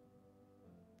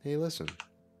 Hey, listen.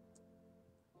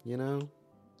 You know,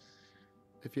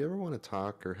 if you ever want to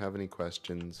talk or have any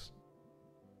questions,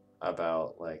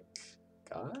 About, like,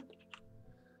 God?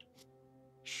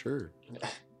 sure.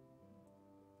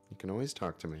 You can always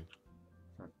talk to me.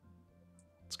 Hmm.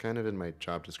 It's kind of in my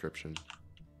job description.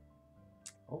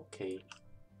 Okay.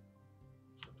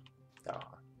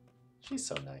 Aw, she's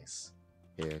so nice.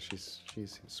 Yeah, she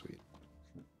seems sweet.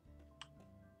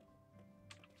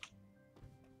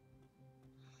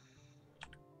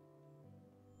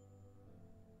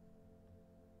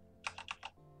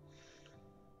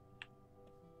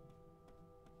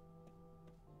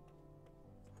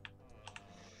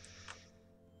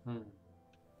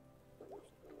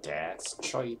 That's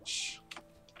church.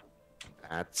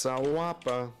 That's a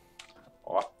whopper.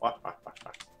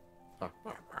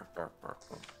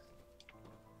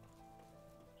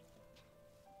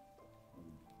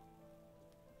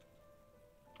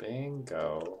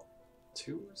 Bingo.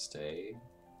 Tuesday.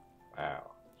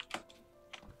 Wow.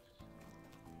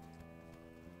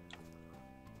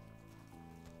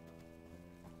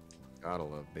 Gotta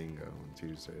love bingo on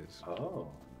Tuesdays.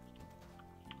 Oh.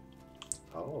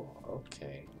 Oh,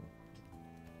 okay.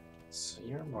 So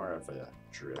you're more of a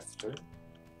drifter?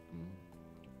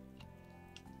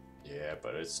 Yeah,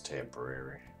 but it's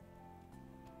temporary.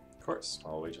 Of course.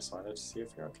 Well, we just wanted to see if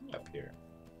you're okay up here.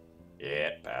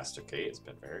 Yeah, Pastor Kate has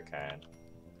been very kind.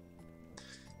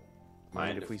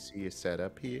 Mind if we see you set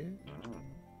up here?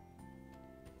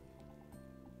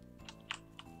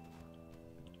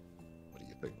 What do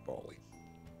you think, Polly?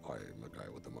 I am the guy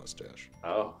with the mustache.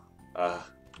 Oh,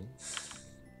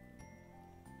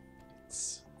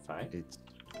 it's fine. It's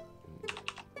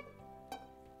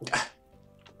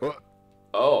What?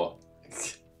 Oh.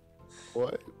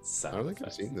 what? I Sound don't think I've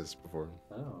effects. seen this before.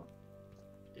 Oh.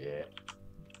 Yeah.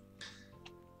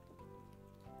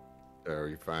 There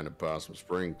you find a Possum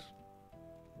Springs.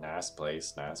 Nice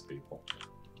place, nice people.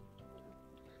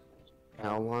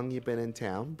 How long you been in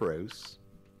town, bros?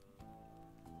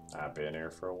 I've been here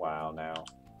for a while now.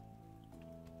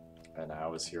 And I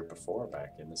was here before,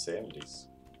 back in the 70s.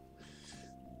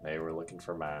 They were looking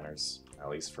for miners, at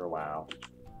least for a while.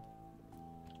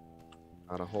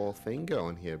 Got a whole thing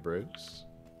going here, bros.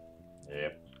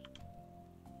 Yep.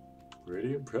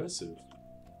 Pretty impressive.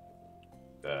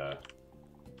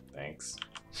 Thanks.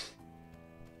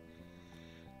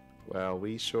 Well,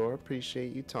 we sure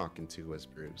appreciate you talking to us,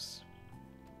 Bruce.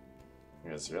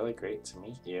 It was really great to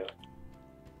meet you.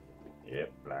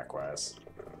 Yep, likewise.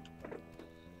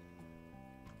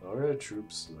 Alright,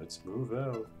 troops, let's move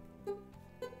out.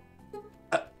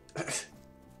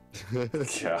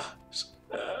 Gosh.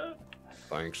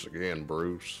 Thanks again,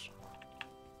 Bruce.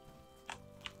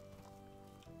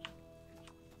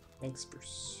 Thanks,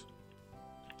 Bruce.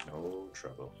 No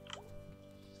trouble.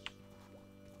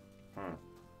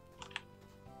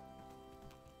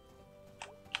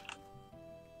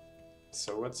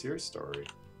 So what's your story?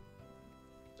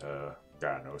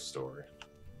 Got no story.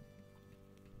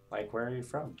 Like, where are you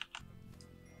from?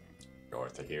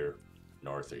 North of here.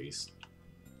 Northeast.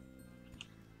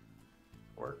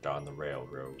 Worked on the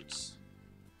railroads.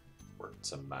 Worked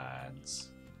some mines.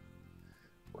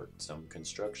 Worked some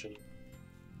construction.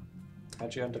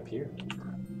 How'd you end up here?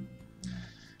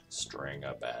 String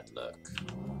of bad luck.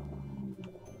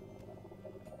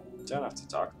 Don't have to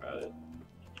talk about it.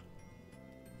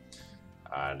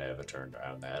 I never turned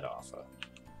down that offer.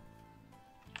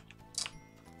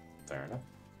 Fair enough.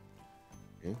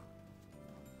 Yeah.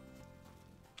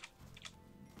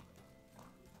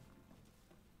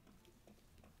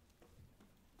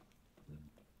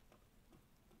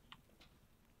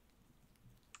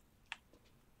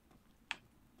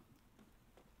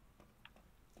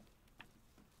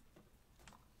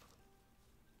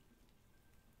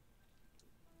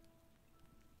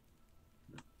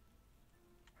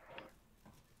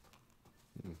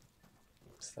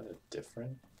 Is that a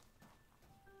different?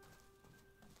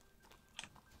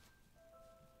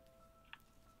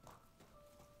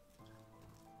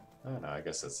 Oh no, I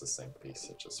guess it's the same piece.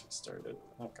 It just restarted.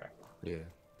 Okay. Yeah.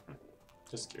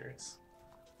 Just curious.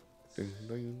 Ding,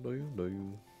 ding, ding,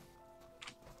 ding.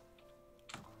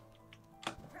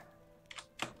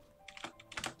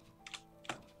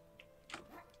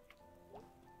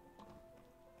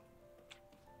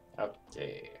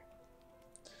 Okay.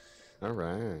 All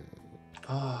right.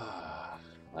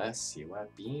 Let's see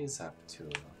what Bee's up to.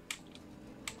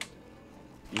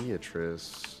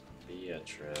 Beatrice.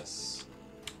 Beatrice.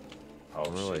 Oh,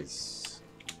 More like she's...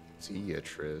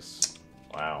 Beatrice.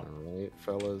 Wow. All right,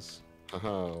 fellas.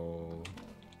 Oh.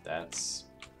 That's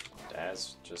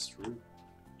just rude.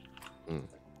 I'm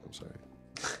sorry.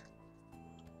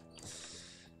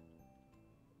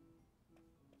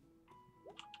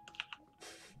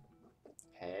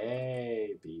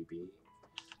 Hey, BB.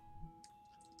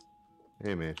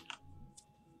 Hey, man.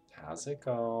 How's it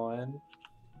going?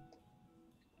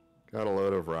 Got a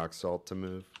load of rock salt to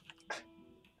move.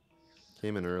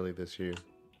 Came in early this year.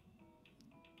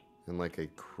 And like a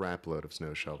crap load of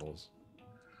snow shovels.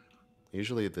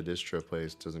 Usually the distro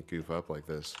place doesn't goof up like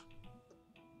this.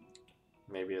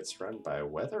 Maybe it's run by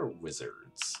weather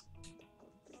wizards.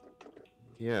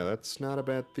 Yeah, that's not a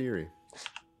bad theory.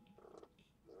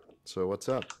 So what's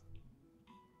up?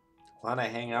 Wanna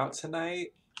hang out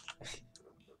tonight?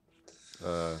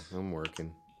 I'm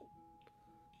working.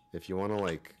 If you wanna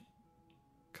like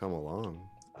come along.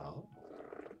 Oh.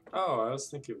 Oh, I was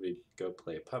thinking we'd go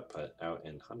play putt-putt out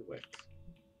in Hunwick.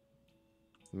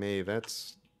 May,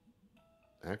 that's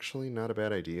actually not a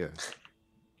bad idea.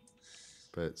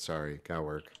 But sorry, got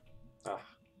work.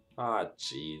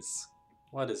 Jeez.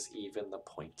 What is even the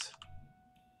point?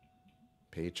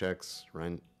 Paychecks,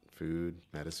 rent, food,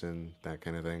 medicine, that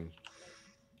kind of thing.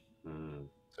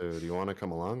 So do you want to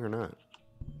come along or not?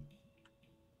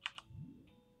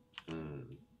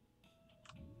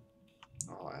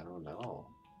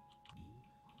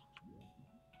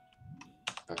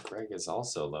 But Greg is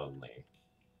also lonely.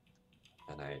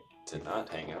 And I did not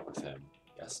hang out with him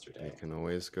yesterday. You can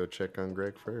always go check on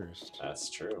Greg first. That's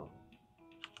true.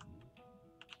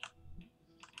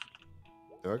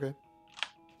 Okay.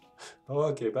 Oh,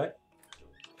 okay, bye.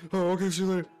 Oh, okay, see you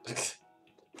later.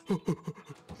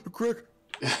 Greg!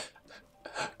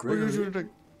 What are you doing?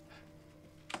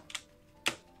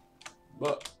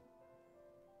 What?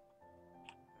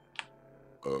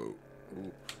 Oh.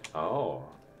 Ooh, Oh.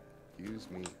 excuse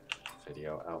me.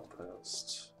 Video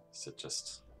outpost. Is it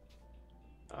just...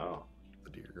 Oh. The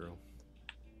dear girl.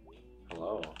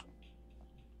 Hello.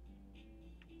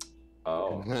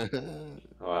 Oh.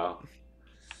 Wow.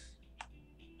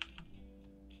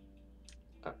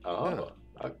 Oh.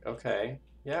 Okay.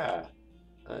 Yeah.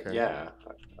 Okay. Yeah.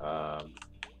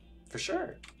 For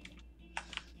sure.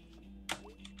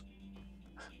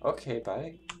 Okay,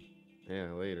 bye.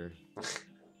 Yeah, later.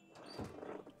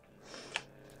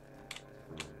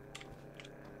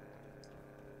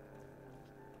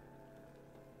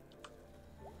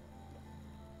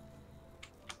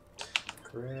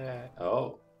 Great.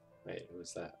 Oh. Wait, who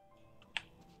was that?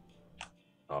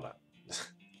 Hold on.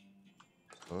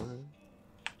 Alright.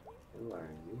 Who are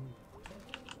you?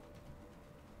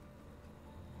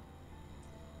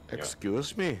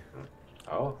 Excuse me.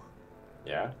 Oh.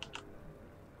 Yeah?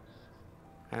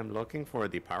 I'm looking for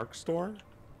the park store.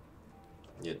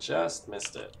 You just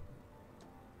missed it.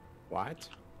 What?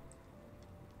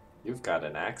 You've got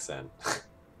an accent.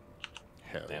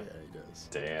 Hell Damn. yeah, he does.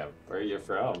 Damn. Where are you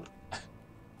from?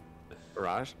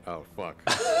 Raj? Oh, fuck.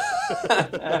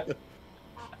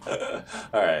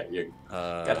 Alright, you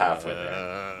got halfway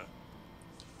there.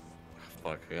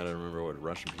 Fuck, I gotta remember what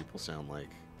Russian people sound like.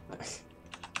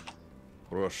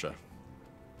 Russia.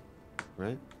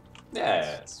 Right?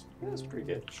 Yeah, it's pretty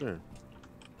good. Sure.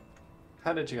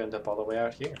 How did you end up all the way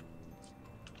out here?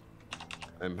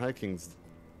 I'm hiking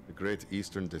the Great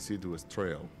Eastern Deciduous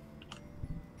Trail.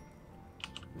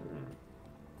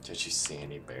 Did you see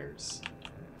any bears?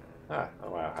 Ah,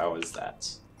 oh wow, how was that?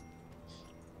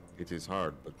 It is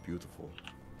hard, but beautiful.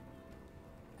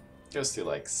 Goes through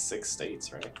like 6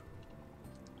 states, right?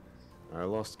 I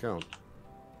lost count.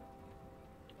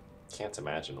 Can't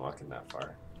imagine walking that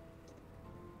far.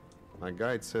 My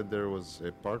guide said there was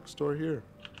a park store here.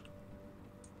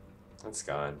 It's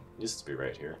gone. Used to be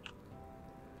right here.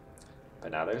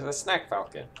 But now there's a snack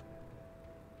falcon.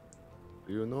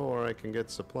 Do you know where I can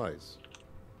get supplies?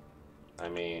 I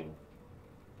mean,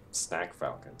 snack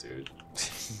falcon, dude.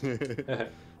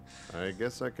 I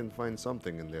guess I can find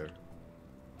something in there.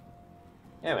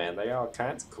 Yeah, man, they got all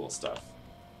kinds of cool stuff.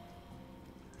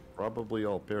 Probably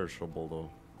all perishable,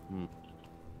 though.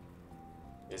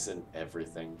 Isn't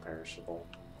everything perishable?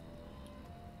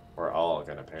 We're all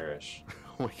gonna perish.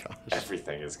 Oh my gosh.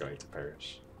 Everything is going to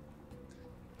perish.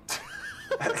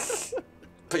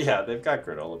 But yeah, they've got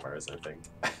granola bars, I think.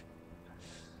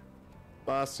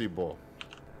 Possible.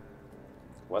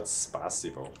 What's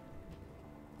spasibo?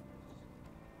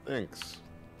 Thanks.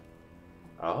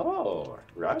 Oh,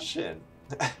 Russian.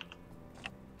 And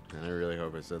I really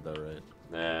hope I said that right.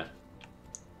 Nah.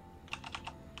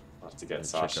 I'll have to get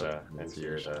Check out Sasha the in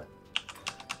here to...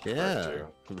 Yeah.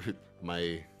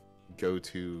 My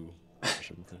go-to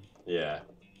Russian thing. Yeah.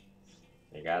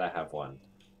 You gotta have one.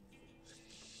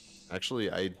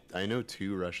 Actually, I know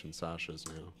 2 Russian Sashas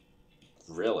now.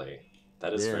 Really?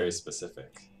 That is Yeah. very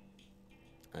specific.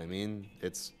 I mean,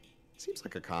 seems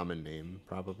like a common name,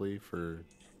 probably, for...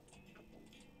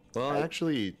 Well,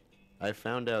 actually, I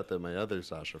found out that my other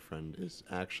Sasha friend is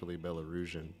actually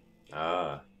Belarusian.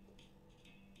 Ah,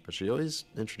 But she always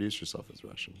introduced herself as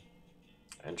Russian.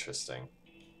 interesting.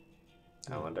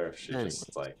 I wonder if she Anyways.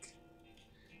 just, like...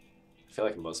 I feel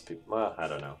like most people... Well, I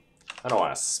don't know. I don't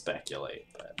want to speculate,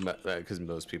 but... Because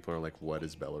most people are like, what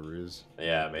is Belarus?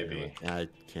 Yeah, And they're maybe. like, I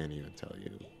can't even tell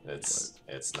you.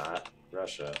 It's not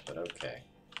Russia, but okay.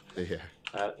 Yeah.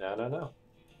 I don't know.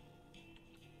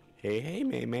 Hey,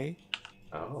 May May.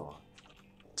 Oh.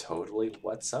 Totally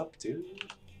what's up, dude?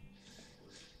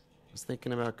 I was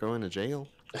thinking about going to jail.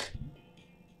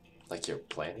 Like you're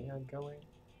planning on going?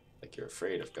 Like you're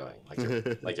afraid of going?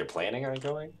 Like you're planning on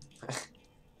going?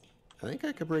 I think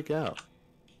I could break out.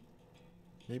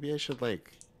 Maybe I should,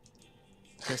 like,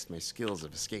 test my skills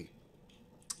of escape.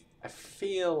 I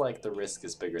feel like the risk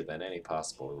is bigger than any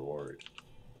possible reward.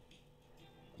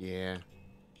 Yeah.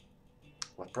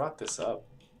 What brought this up?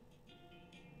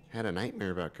 Had a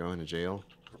nightmare about going to jail.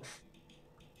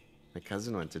 My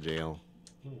cousin went to jail.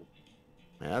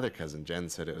 My other cousin, Jen,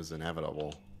 said it was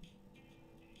inevitable.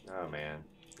 Oh man,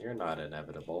 you're not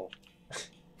inevitable.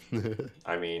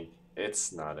 I mean,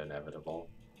 it's not inevitable.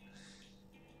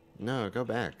 No, go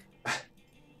back.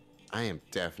 I am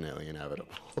definitely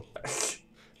inevitable.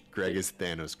 Greg is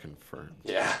Thanos confirmed.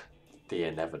 Yeah, the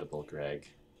inevitable Greg.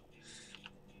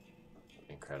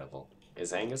 Incredible.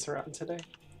 Is Angus around today?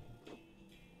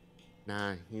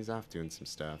 Nah, he's off doing some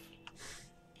stuff.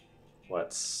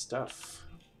 What stuff?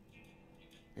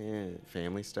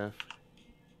 Family stuff.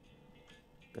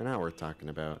 They're not worth talking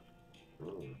about.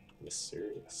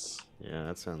 Mysterious. Yeah,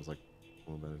 that sounds like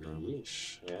a little bit of drama.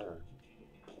 Yeesh, yeah.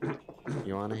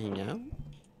 You want to hang out?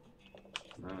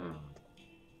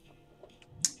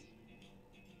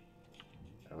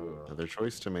 Ooh. Another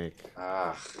choice to make.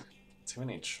 Too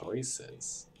many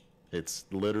choices. It's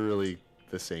literally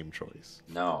the same choice.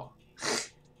 No.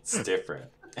 It's different.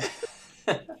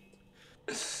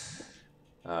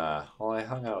 Well, I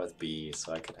hung out with B,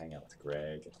 so I could hang out with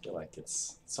Greg. I feel like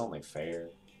it's only fair.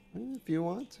 If you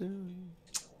want to.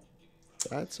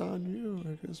 That's on you.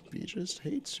 I guess B just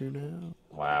hates you now.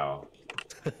 Wow.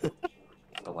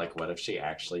 But, like, what if she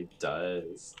actually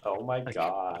does? Oh my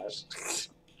gosh.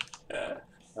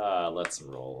 Let's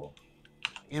roll.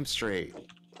 I'm straight.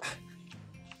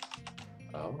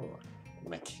 Oh,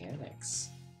 mechanics.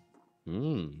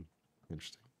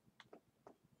 Interesting.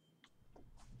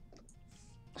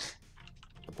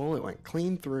 The bullet went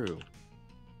clean through.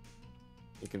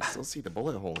 You can still see the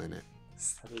bullet hole in it.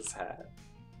 Is that his hat?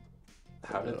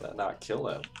 How did that not kill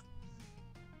him?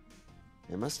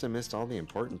 It must have missed all the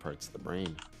important parts of the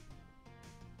brain.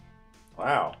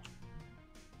 Wow.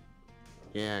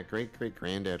 Yeah,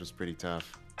 great-great-granddad was pretty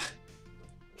tough.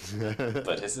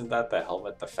 But isn't that the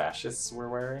helmet the fascists were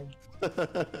wearing?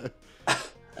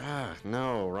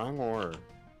 No, wrong war.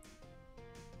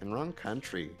 And wrong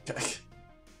country.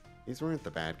 These weren't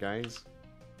the bad guys.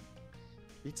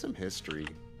 Read some history.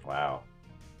 Wow.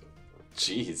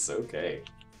 Jeez, okay.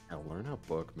 Hell, learn a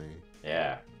book, man.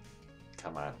 Yeah.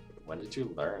 Come on. When did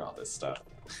you learn all this stuff?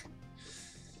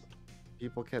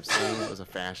 People kept saying it was a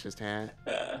fascist hat.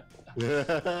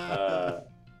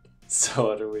 So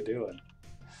what are we doing?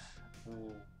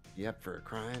 You up for a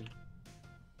crime?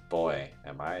 Boy,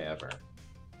 am I ever.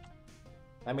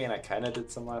 I mean, I kind of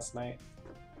did some last night.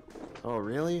 Oh,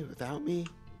 really? Without me?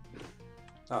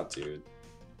 Oh, dude.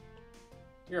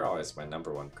 You're always my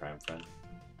number one crime friend.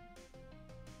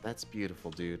 That's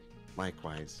beautiful, dude.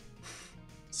 Likewise.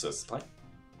 So it's the plan?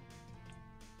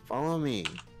 Follow me.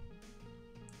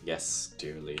 Yes,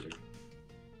 dear leader.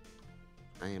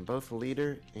 I am both a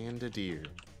leader and a deer.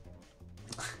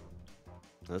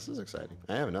 This is exciting.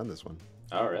 I haven't done this one.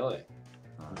 Oh, really?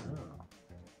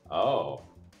 Oh.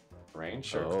 Rain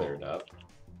sure cleared up.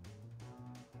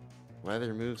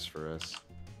 Weather moves for us.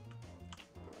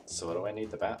 So what do I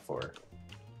need the bat for?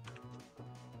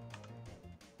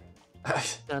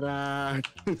 Ta-da!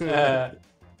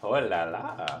 Oh la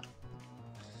la.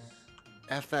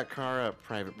 F that car up,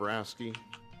 Private Browski.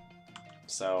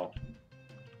 So,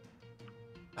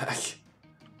 you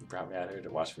brought me out here to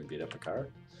watch me beat up a car?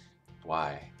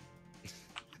 Why?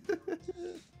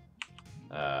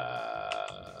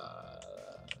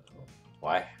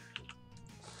 Why?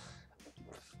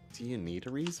 Do you need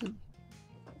a reason?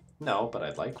 No, but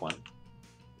I'd like one.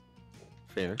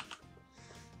 Fair.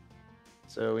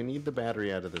 So we need the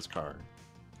battery out of this car.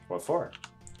 What for?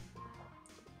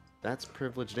 That's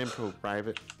privileged info,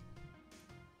 Private.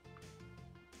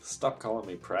 Stop calling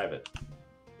me private.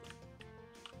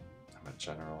 I'm a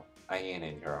general. I ain't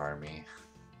in your army.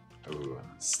 Ooh,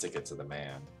 stick it to the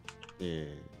man. Yeah.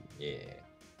 Yeah.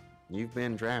 You've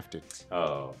been drafted.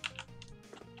 Oh.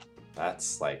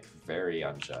 That's, like, very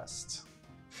unjust.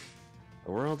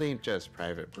 The world ain't just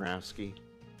Private Browski.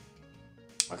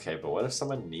 Okay, but what if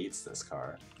someone needs this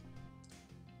car?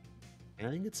 I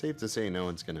think it's safe to say no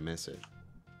one's gonna miss it.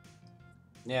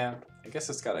 Yeah, I guess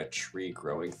it's got a tree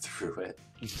growing through it.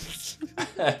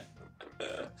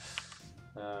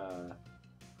 Why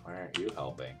aren't you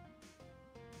helping?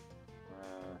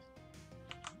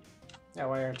 Yeah,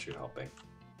 why aren't you helping?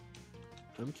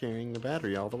 I'm carrying the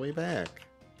battery all the way back.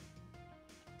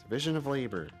 Division of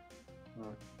labor.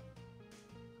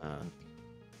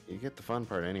 You get the fun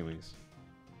part anyways.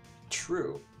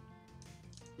 True.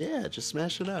 Yeah, just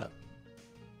smash it up.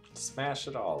 Smash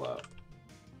it all up.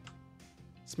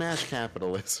 Smash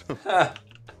capitalism.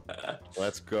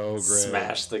 Let's go, Greg.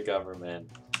 Smash the government.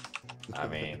 I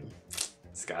mean,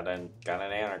 he's got an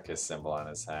anarchist symbol on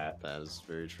his hat. That is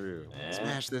very true. Eh?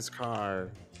 Smash this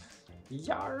car.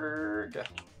 Yarg.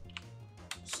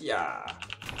 Yeah.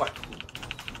 Fuck.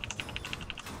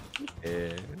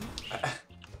 Yeah.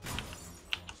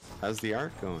 How's the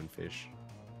arc going, Fish?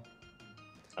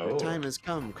 Oh, The time has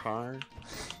come, car.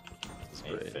 This is hey,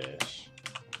 great. fish.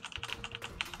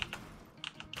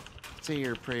 Say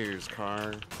your prayers,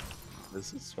 Car.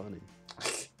 This is funny.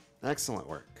 Excellent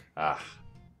work. Ah,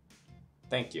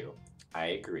 thank you. I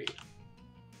agree.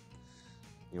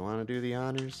 You want to do the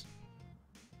honors?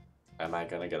 Am I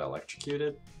gonna get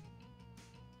electrocuted?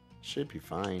 Should be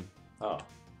fine. Oh,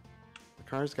 The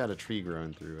car's got a tree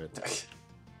growing through it.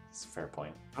 it's a fair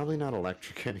point. Probably not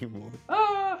electric anymore.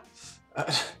 Ah! I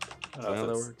Is don't that how know if that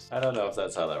that's- works? I don't know if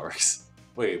that's how that works.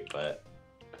 Wait, but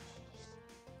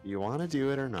You want to do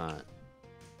it or not?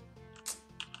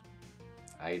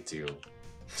 I do.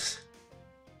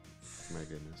 My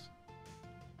goodness.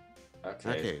 Okay.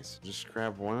 Okay, so just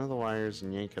grab one of the wires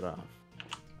and yank it off.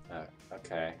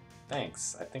 Okay.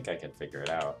 Thanks. I think I can figure it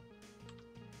out.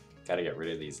 Gotta get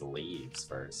rid of these leaves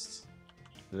first.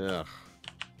 Ugh,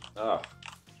 Ugh.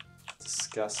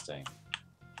 Disgusting.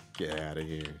 get out of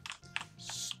here.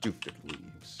 Stupid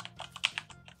leaves.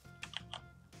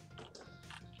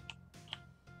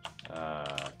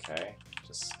 Okay.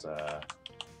 Just,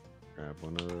 Grab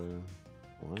one of the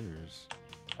wires.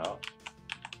 oh.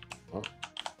 Oh.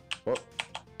 Oh.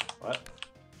 What?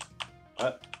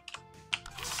 What?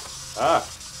 Ah!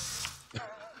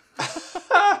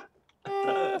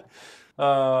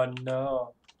 Oh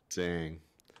no. Dang.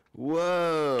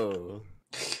 Whoa.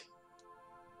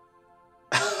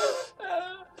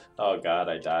 Oh god,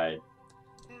 I died.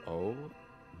 Oh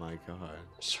my god.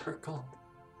 Sharkle.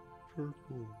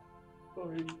 Purple.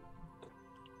 Sorry.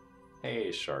 Hey,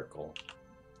 Sharkle.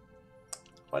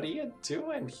 What are you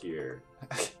doing here?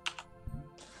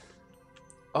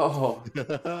 Oh.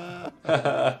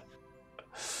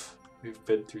 We've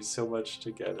been through so much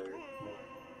together.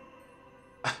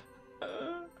 Oh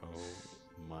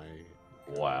my.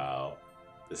 Wow.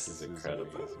 This is This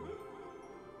incredible. amazing.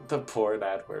 The poor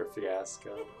Adware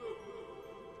fiasco.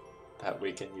 That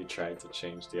weekend you tried to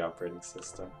change the operating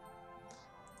system.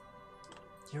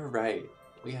 You're right.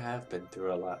 We have been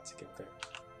through a lot together.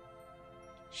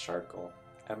 Sharkle,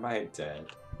 am I dead?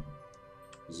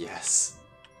 Yes.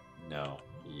 No.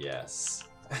 Yes.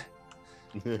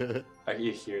 Are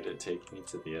you here to take me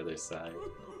to the other side?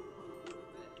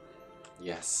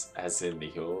 Yes, as in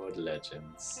the old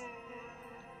legends.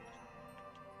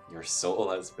 Your soul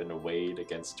has been weighed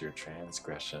against your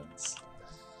transgressions.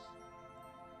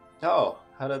 Oh,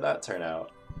 how did that turn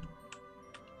out?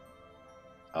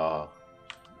 Oh.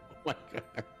 Oh my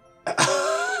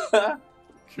god.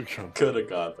 Could have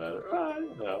got better. I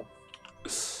don't know.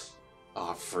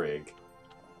 Oh, frig.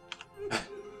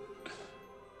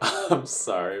 I'm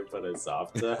sorry, but it's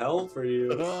off to hell for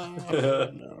you. Oh,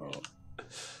 no.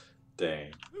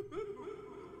 Dang.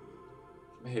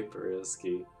 Hey,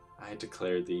 Bariski, I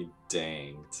declare thee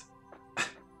danged.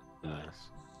 Nice.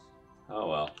 Oh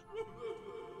well.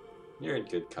 You're in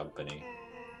good company.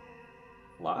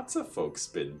 Lots of folks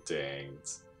been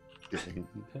danged.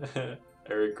 I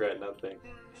regret nothing.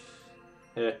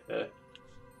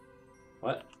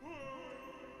 What?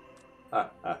 Ha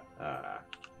ha ha.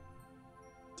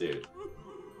 Dude.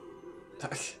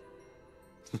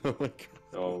 Oh my god.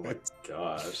 Oh my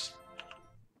gosh.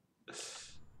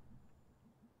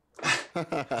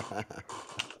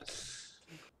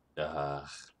 Ugh.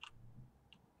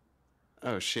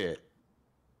 Oh shit.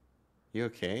 You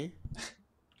okay?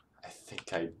 I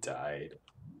think I died.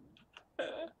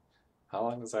 How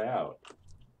long was I out?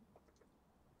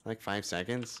 Like 5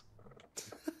 seconds?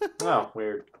 Oh,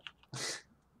 weird.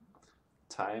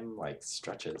 Time, like,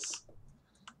 stretches.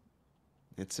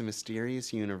 It's a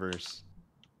mysterious universe.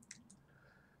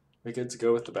 We good to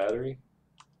go with the battery?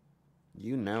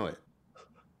 You know it.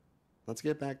 Let's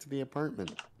get back to the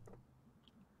apartment.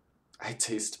 I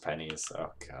taste pennies.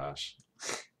 Oh gosh.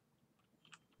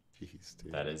 Jeez,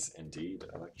 dude. That is indeed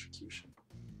electrocution.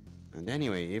 And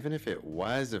anyway, even if it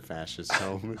was a fascist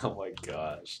home, Oh my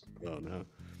gosh. oh no,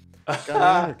 got an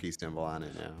anarchy symbol on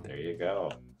it now. There you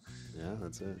go. Yeah,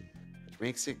 that's it. Which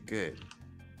makes it good.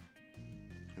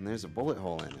 And there's a bullet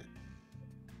hole in it.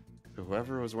 So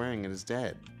whoever was wearing it is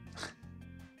dead.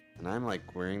 And I'm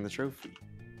like wearing the trophy.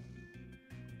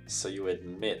 So you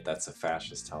admit that's a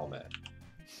fascist helmet?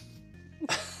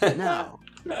 No,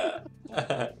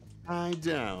 I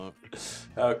don't.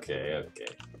 Okay.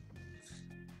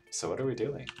 So what are we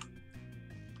doing?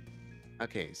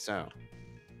 Okay, so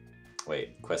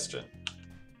Wait, question.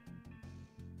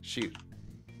 shoot.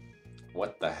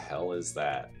 What the hell is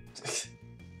that?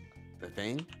 The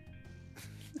thing?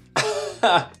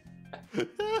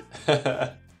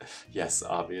 Yes,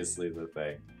 obviously the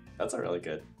thing. That's a really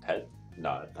good head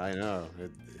nod. I know.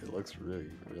 It looks really,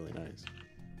 really nice.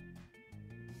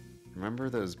 Remember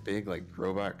those big, like,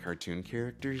 robot cartoon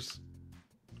characters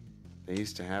they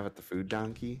used to have at the food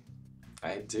donkey?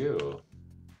 I do.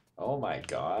 Oh my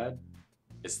god.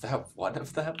 Is that one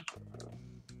of them?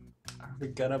 Are we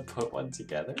gonna put one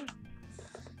together?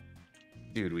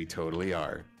 Dude, we totally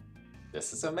are.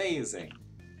 This is amazing.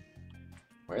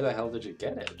 Where the hell did you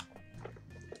get it?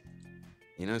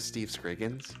 You know Steve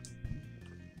Scriggins?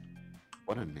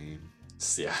 What a name.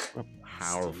 Yeah. What a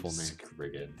powerful Steve name.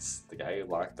 Scriggins. The guy who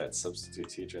locked that substitute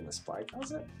teacher in the spy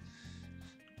closet?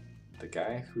 The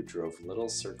guy who drove little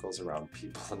circles around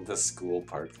people in the school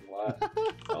parking lot?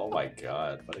 Oh my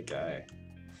god, what a guy.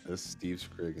 That's Steve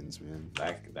Scriggins, man.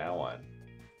 That one.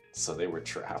 So they were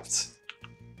trapped.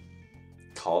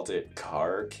 Called it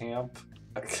car camp?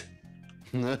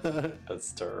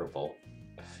 That's terrible.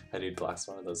 And he blasts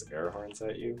one of those air horns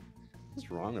at you?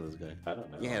 What's wrong with this guy? I don't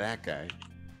know. Yeah, that guy.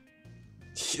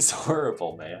 He's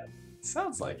horrible, man.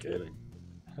 Sounds like it.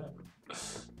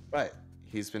 But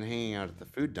he's been hanging out at the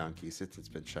food donkey since it's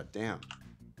been shut down.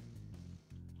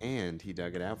 And he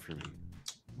dug it out for me.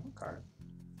 Okay.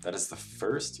 That is the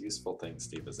first useful thing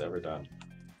Steve has ever done.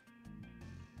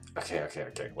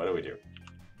 Okay. What do we do?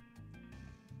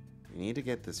 We need to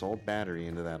get this old battery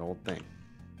into that old thing.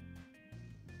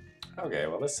 Okay,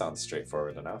 well this sounds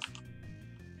straightforward enough.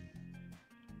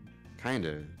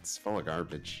 Kinda. It's full of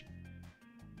garbage.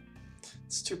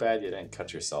 It's too bad you didn't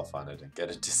cut yourself on it and get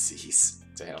a disease.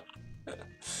 Damn.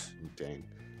 Dang.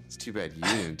 It's too bad you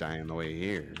didn't die on the way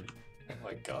here. Oh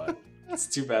my god. It's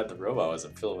too bad the robot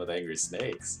wasn't filled with angry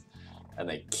snakes. And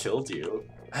they killed you.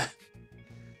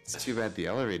 It's too bad the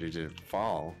elevator didn't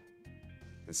fall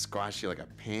and squash you like a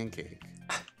pancake.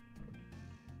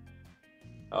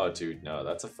 Oh dude, no,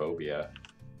 that's a phobia.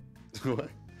 What?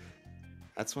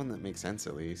 That's one that makes sense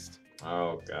at least.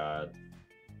 Oh god.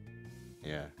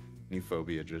 Yeah. New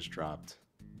phobia just dropped.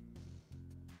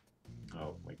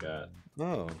 Oh my god.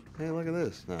 Oh, hey, look at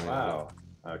this. No, Wow.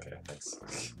 Okay, thanks.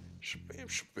 Shabam,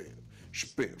 shabam,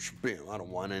 shabam, shabam. I don't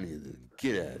want any of this.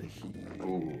 Get out of here.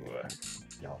 Ooh.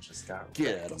 Y'all just got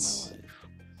Get out of wrecked.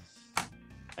 my life.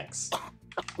 Thanks.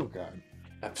 Oh, God.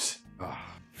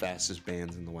 Ah, fastest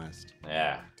bands in the West.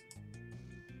 Yeah.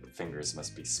 Fingers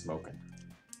must be smoking.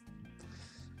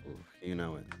 Ooh, you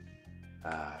know it.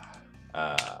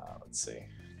 Let's see.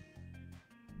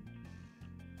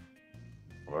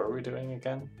 What were we doing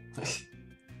again?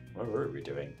 What were we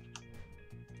doing?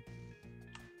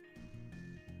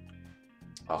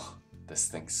 Oh, this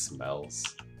thing smells.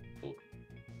 Ooh.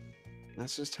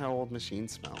 That's just how old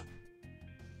machines smell.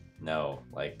 No,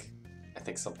 like, I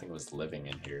think something was living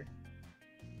in here.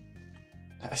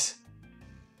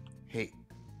 Hey.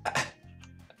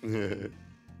 I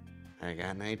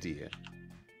got an idea.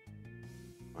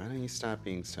 Why don't you stop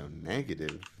being so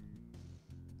negative?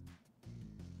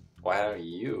 Why don't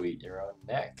you eat your own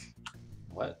neck?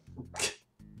 What?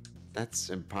 That's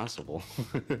impossible.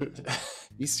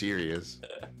 Be serious.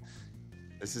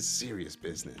 This is serious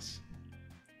business.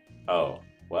 Oh,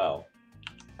 well.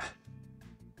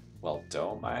 Well,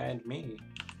 don't mind me.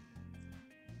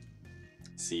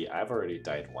 See, I've already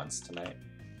died once tonight.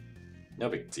 No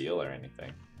big deal or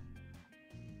anything.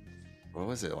 What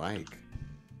was it like?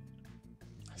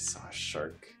 I saw a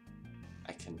shark.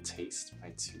 I can taste my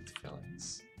tooth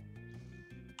fillings.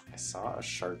 I saw a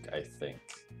shark, I think.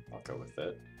 I'll go with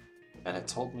it. And it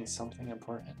told me something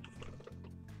important.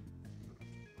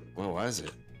 What was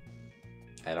it?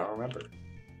 I don't remember.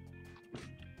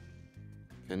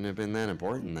 Couldn't have been that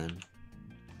important then.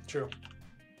 True.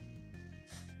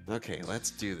 Okay,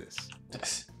 let's do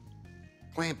this.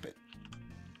 Clamp it.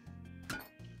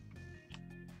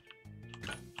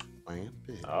 Clamp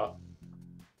it. Oh.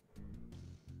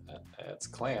 It's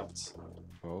clamped.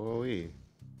 Oh,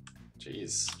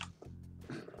 Jeez.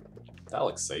 That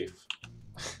looks safe.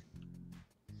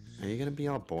 Are you gonna be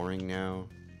all boring now?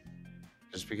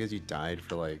 Just because you died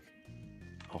for like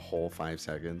a whole 5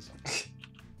 seconds?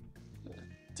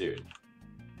 Dude.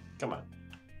 Come on.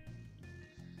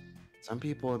 Some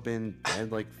people have been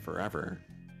dead like forever.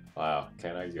 Wow,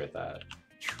 can't argue with that.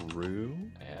 True?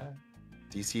 Yeah.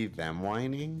 Do you see them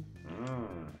whining?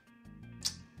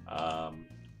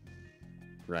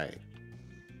 Right.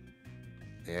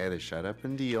 They either shut up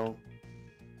and deal,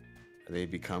 or they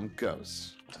become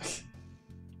ghosts.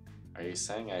 Are you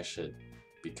saying I should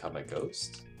become a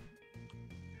ghost?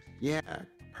 Yeah,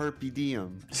 Carpe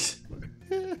diem.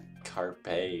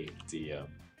 Carpe diem.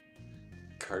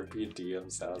 Carpe diem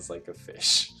sounds like a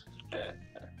fish.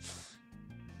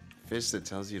 Fish that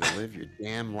tells you to live your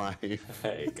damn life.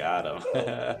 Hey, got him.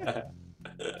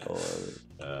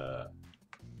 Oh.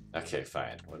 Okay,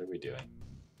 fine. What are we doing?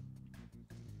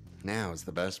 Now is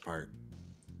the best part.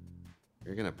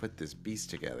 You're gonna put this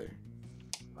beast together.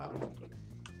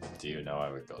 Do you know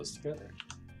how it goes together?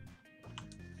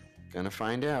 Gonna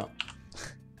find out.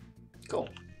 Cool.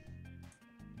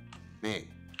 Me.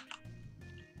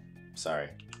 Sorry.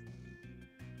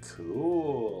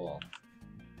 Cool.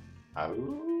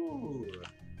 Ooh.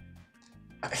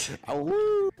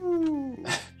 Woo!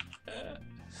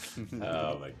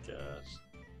 Oh my gosh.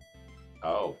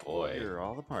 Oh boy. Here are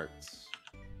all the parts.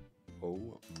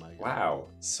 Oh my god. Wow,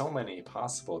 so many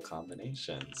possible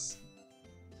combinations.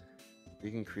 We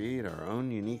can create our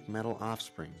own unique metal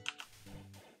offspring.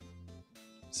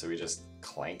 So we just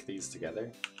clank these together?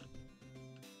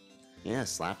 Yeah,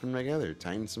 slap them together,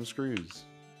 tighten some screws.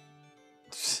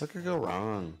 What could go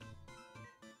wrong?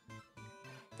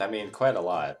 I mean, quite a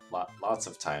lot. Lots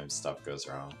of times stuff goes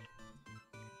wrong.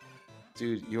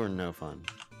 Dude, you're no fun.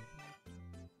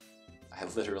 I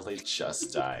literally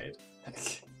just died.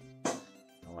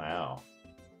 Wow.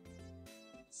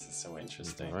 This is so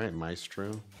interesting. Alright,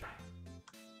 maestro.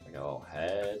 I got a little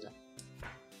head.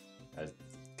 I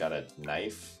got a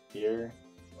knife here.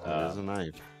 There's a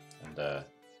knife. And a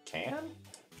can?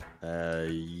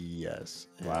 Yes.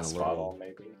 And Glass a little- bottle,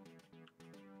 maybe?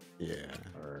 Yeah,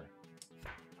 Or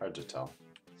hard to tell.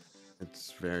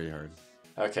 it's very hard.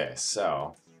 Okay,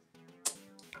 so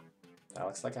that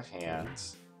looks like a hand.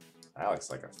 That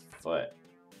looks like a foot.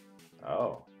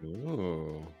 Oh,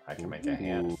 Ooh. I can make a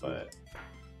hand foot.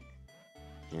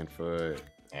 Hand foot.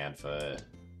 Hand foot.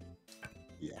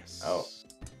 Yes. Oh.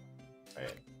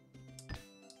 Wait.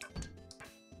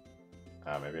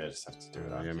 Maybe I just have to do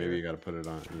it on yeah, here. maybe you gotta put it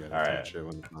on. You gotta Alright. touch it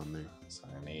when it's on there. So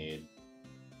I need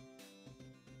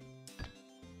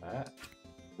that.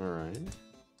 Alright.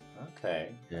 Okay,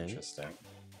 Okay. interesting.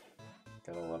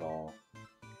 Got a little.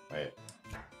 Wait.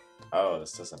 Oh,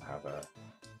 this doesn't have a.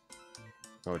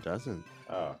 Oh, it doesn't.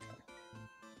 Oh, okay.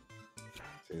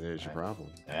 See, there's your Right. problem.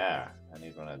 Yeah, I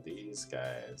need one of these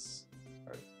guys.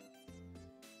 Or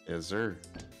Yes, sir.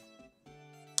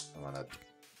 one of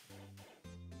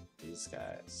these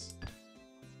guys.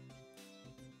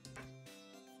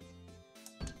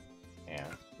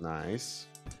 And Nice.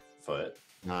 foot.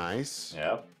 Nice.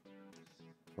 Yep.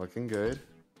 Looking good.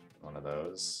 One of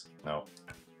those. Nope.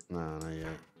 No, not yet.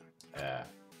 Yeah.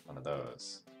 One of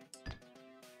those.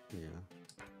 Yeah.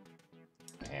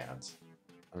 Hands.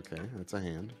 Okay, that's a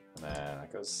hand. And then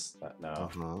that goes. No,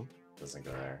 Uh-huh. doesn't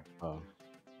go there. Oh.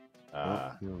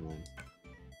 Uh, Never mind.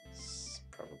 it's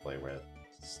probably where.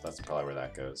 That's probably where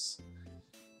that goes.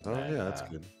 Oh, and, yeah, that's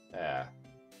good. Yeah.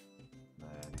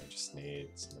 And we just need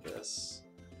some of this.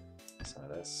 Some of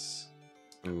this.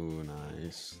 Ooh,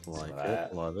 nice. Like of it.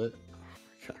 that. Love it. Oh,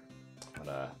 my God. I'm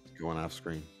gonna. Going off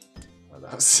screen. One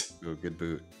of those. Oh, good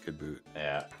boot. Good boot.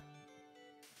 Yeah.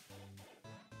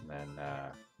 And then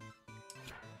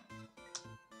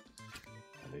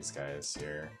and these guys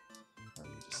here. And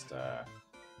just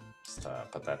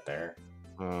put that there.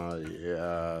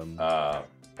 Yeah.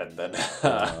 And then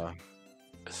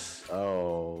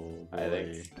Oh, boy. I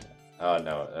think. Oh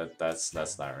no, that's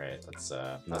not right. That's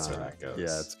where Nah, that goes.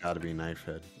 Yeah, it's got to be knife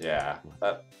head. Yeah,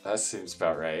 that seems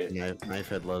about right. Knife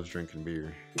head loves drinking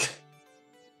beer.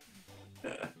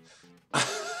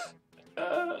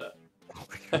 Oh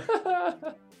my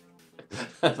God.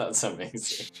 That's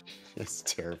amazing. It's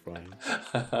terrifying.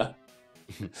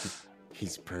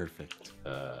 He's perfect.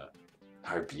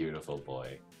 Our beautiful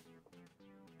boy.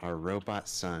 Our robot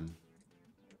son.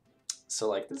 So,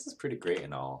 like, this is pretty great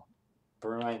and all, but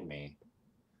remind me,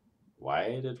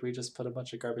 why did we just put a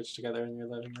bunch of garbage together in your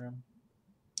living room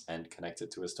and connect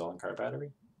it to a stolen car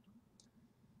battery?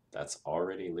 That's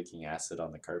already leaking acid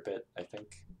on the carpet, I think.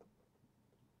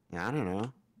 Yeah, I don't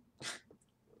know.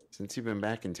 Since you've been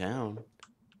back in town,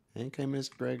 I think I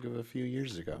missed Greg of a few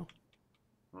years ago.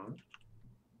 Hmm?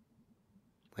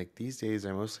 Like these days,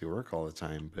 I mostly work all the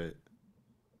time, but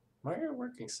Why are you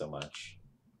working so much?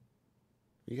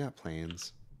 we got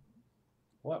plans.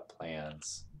 What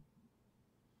plans?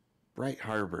 Bright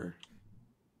Harbor.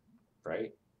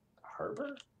 Bright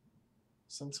Harbor?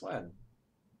 Since when?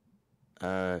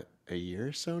 A year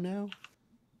or so now?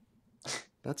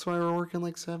 That's why we're working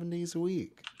like 7 days a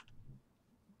week.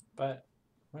 But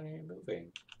when are you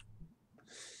moving?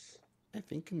 I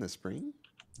think in the spring?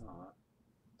 Aw,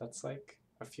 that's like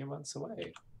a few months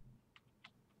away.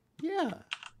 Yeah.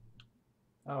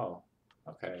 Oh,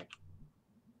 okay.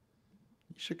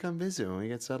 You should come visit when we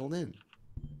get settled in.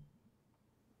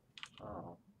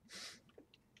 Oh.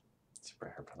 Is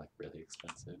Bright Harbor like really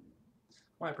expensive?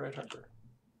 Why Bright Harbor?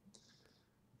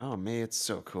 Oh, May, it's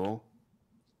so cool.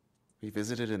 We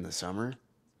visited in the summer.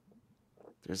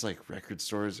 There's like record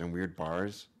stores and weird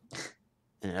bars.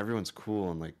 And everyone's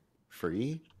cool and like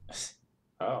free.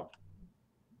 Oh,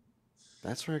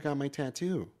 That's where I got my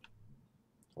tattoo.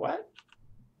 what?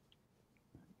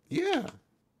 Yeah.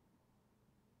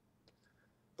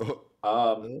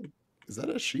 Oh, is that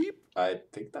a sheep? I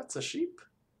think that's a sheep.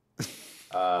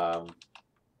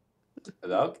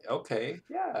 Okay,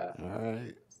 yeah. All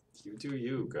right. You do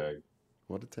you, Greg.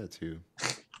 What a tattoo.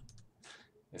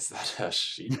 Is that a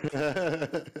sheep?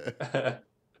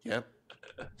 Yep.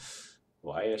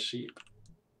 Why a sheep?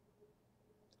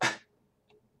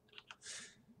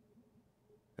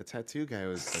 The tattoo guy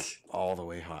was like all the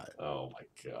way hot. Oh my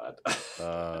god.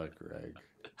 Greg.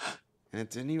 And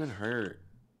it didn't even hurt.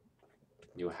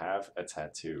 You have a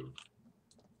tattoo.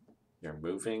 You're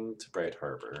moving to Bright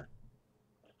Harbor.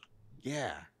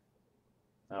 Yeah.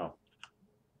 Oh.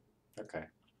 Okay.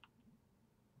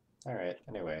 Alright,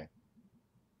 anyway.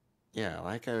 Yeah,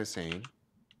 like I was saying,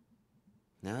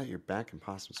 now that you're back in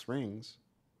Possum Springs,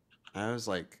 I was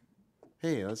like,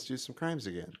 hey, let's do some crimes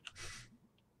again.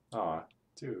 Aw,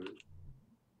 dude.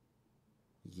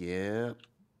 Yep.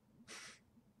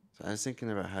 So I was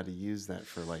thinking about how to use that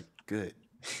for, like, good.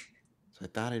 So I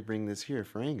thought I'd bring this here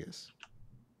for Angus.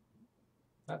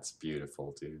 That's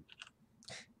beautiful, dude.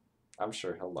 I'm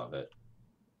sure he'll love it.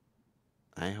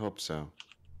 I hope so.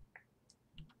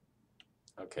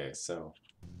 Okay, so.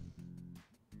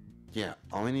 Yeah,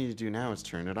 all we need to do now is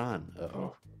turn it on.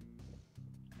 Uh-oh.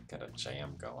 Got a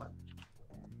jam going.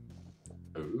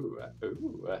 Ooh,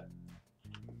 ooh.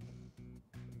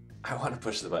 I want to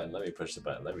push the button. Let me push the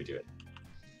button. Let me do it.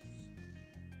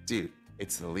 Dude,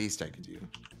 it's the least I could do.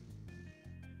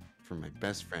 For my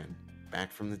best friend,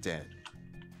 back from the dead.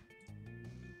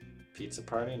 Pizza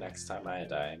party next time I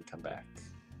die and come back.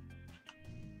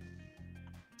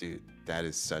 Dude, that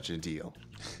is such a deal.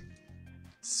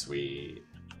 Sweet.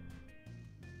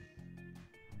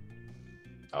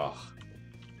 Oh.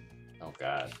 Oh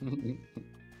god.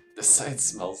 This side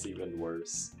smells even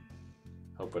worse.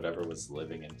 Hope whatever was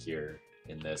living in here,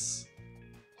 in this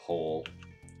hole.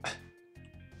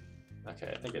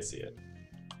 Okay, I think I see it.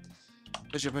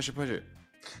 Push it, push it, push it.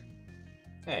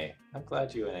 Hey, I'm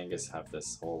glad you and Angus have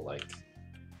this whole, like,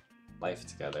 life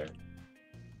together.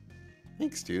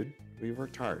 Thanks, dude. We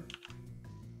worked hard.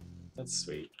 That's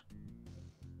sweet.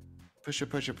 Push it,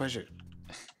 push it, push it.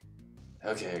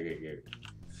 Okay.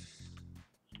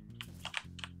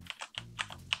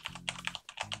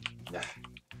 Yeah.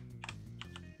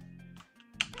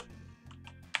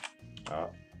 Oh,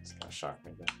 it's gonna shock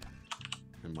me again.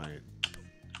 It might.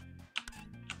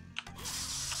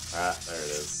 Ah, there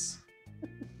it is.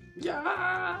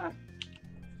 Yeah!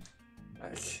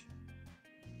 Like...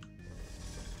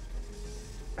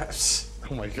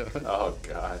 Oh my god. Oh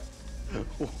god.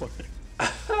 What?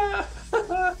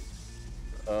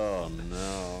 Oh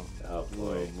no. Oh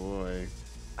boy. Oh boy.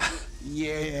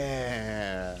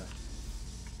 Yeah.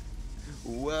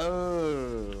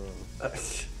 Whoa.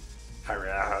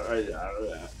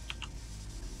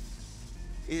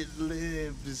 It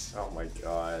lives. Oh my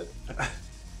god.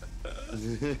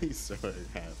 He's so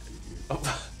happy, dude.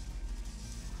 Oh,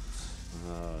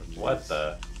 What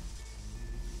the?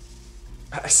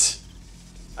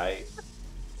 I.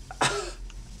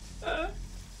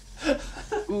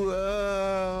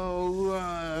 Whoa.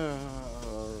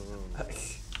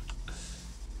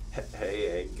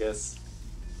 Hey, Angus.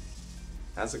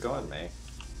 How's it going, May?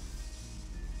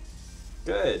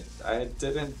 Good. I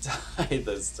didn't die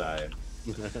this time.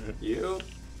 You?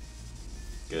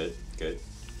 Good.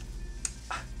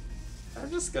 I'm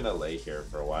just gonna lay here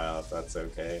for a while if that's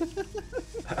okay.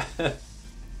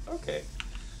 Okay.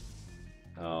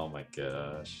 Oh my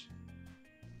gosh.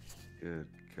 Good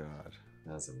God.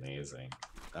 That's amazing.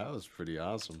 That was pretty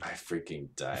awesome. I freaking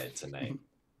died tonight.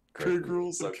 Good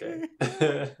rules, It's okay.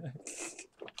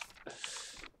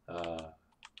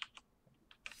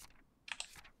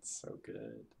 So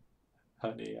good.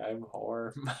 Honey, I'm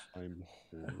Horm. I'm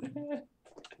horrible.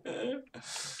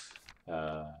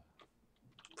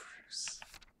 Bruce.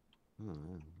 Oh,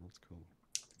 man, that's cool.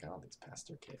 Look at all these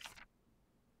pastor kids.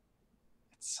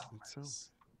 It's so It's so- nice.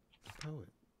 A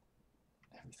poet.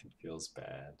 Everything feels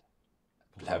bad.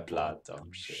 Blah blah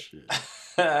dumb shit.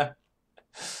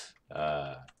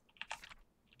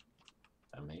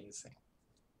 Amazing.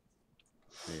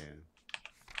 Yeah.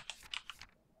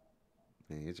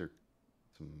 Man, these are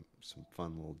some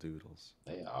fun little doodles.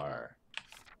 They are.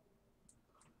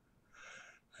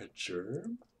 A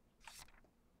germ?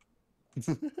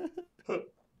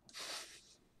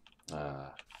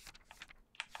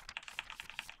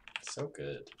 So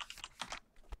good.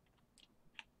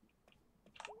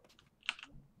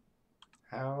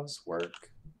 How's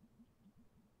work?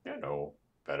 You know,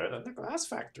 better than the glass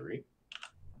factory.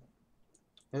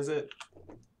 Is it?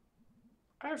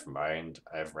 I've mined,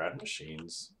 I've ran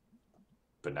machines,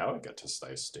 but now I get to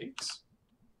slice steaks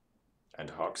and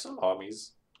hawk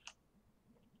salamis.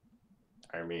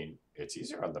 I mean, it's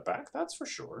easier on the back, that's for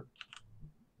sure.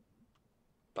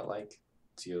 But, like,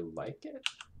 do you like it?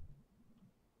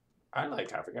 I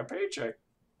like having a paycheck.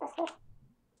 Oh.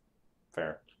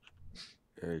 Fair.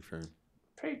 Very fair.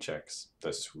 Paychecks,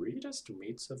 the sweetest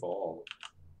meats of all.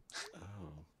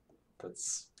 Oh.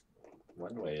 That's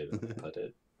one way to put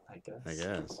it, I guess. I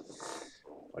guess.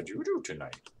 What'd you do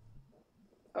tonight?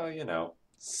 Oh, you know,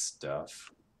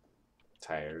 stuff.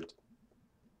 Tired.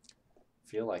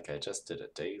 Feel like I just did a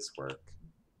day's work.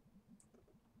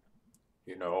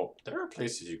 You know, there are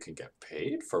places you can get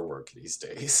paid for work these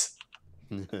days.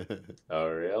 Oh,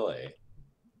 really?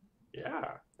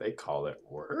 Yeah, they call it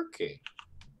working.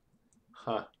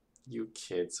 Huh, you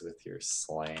kids with your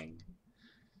slang.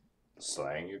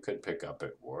 Slang you could pick up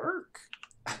at work.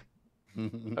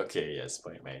 Okay, yes,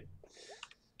 point made.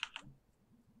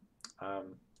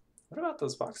 What about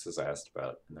those boxes I asked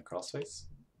about in the crawl space?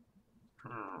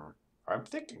 I'm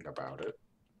thinking about it.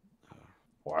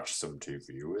 Watch some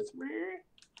TV with me?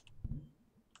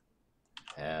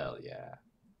 Hell yeah.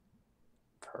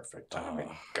 Perfect timing.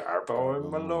 Garbo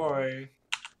and Malloy.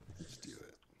 Let's do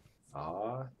it.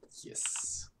 Ah,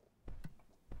 yes.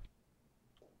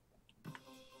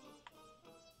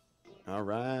 All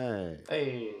right.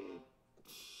 Hey.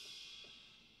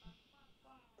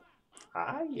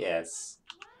 Ah, yes.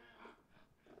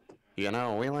 You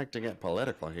know, we like to get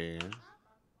political here.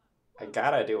 I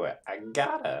gotta do it. I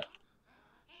gotta.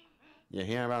 You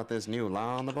hear about this new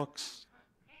law on the books?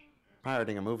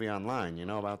 Pirating a movie online, you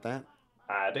know about that?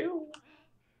 I do.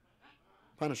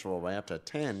 Punishable by up to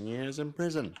 10 years in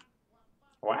prison.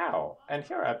 Wow. And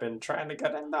here I've been trying to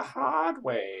get in the hard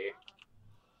way.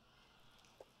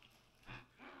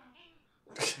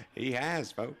 He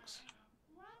has, folks.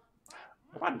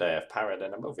 Wonder if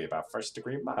pirating a movie about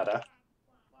first-degree murder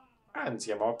earns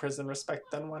you more prison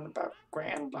respect than one about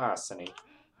grand larceny.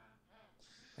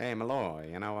 Hey, Malloy,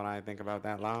 you know what I think about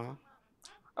that law?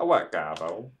 Oh, what,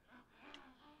 Garbo?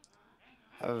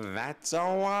 That's a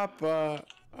whopper.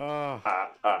 Oh,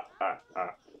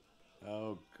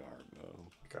 oh,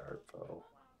 Garbo. Garbo.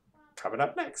 Coming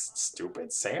up next,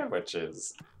 stupid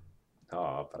sandwiches.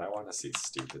 Oh, but I want to see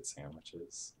stupid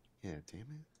sandwiches. Yeah, damn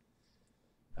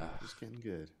it. It's getting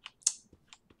good.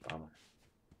 Bummer.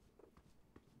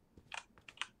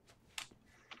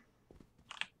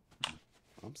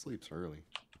 Mom sleeps early.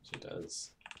 She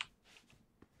does.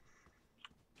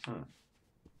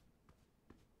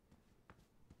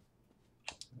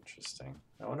 Interesting.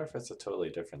 I wonder if it's a totally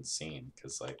different scene,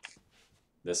 because, like,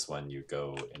 this one you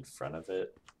go in front of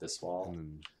it, this wall. And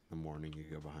then in the morning you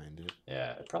go behind it.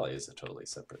 Yeah, it probably is a totally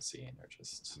separate scene, or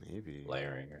just Maybe.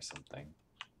 layering or something.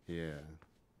 Yeah.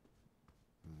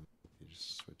 You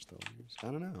just switch the layers. I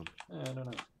don't know. I don't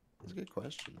know. That's a good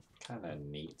question. Kind of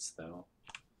neat, though.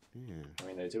 Yeah. I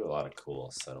mean, they do a lot of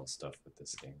cool, subtle stuff with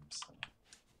this game, so.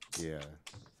 Yeah.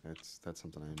 That's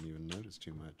something I didn't even notice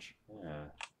too much. Yeah.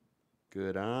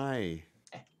 Good eye.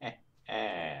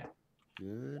 Eh.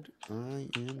 Good eye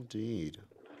indeed.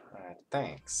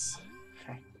 Thanks.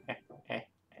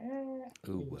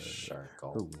 Ooh,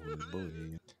 Sharkle. oh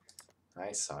boy.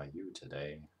 I saw you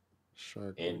today.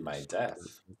 Shark. In my is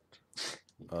death.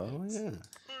 perfect. Oh yeah.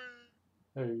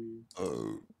 Hey.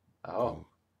 Oh. Oh.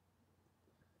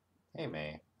 Hey,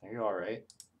 May. Are you alright?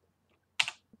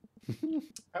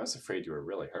 I was afraid you were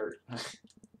really hurt.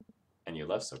 And you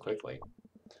left so quickly.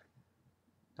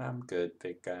 I'm good,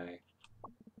 big guy.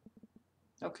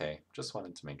 Okay, just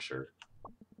wanted to make sure.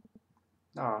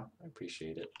 Aw, I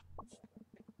appreciate it.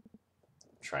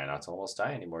 Try not to almost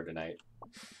die anymore tonight.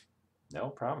 No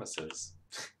promises.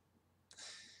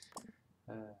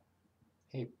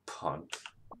 Hey, punk.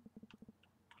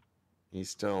 He's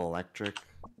still electric.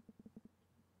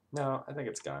 No, I think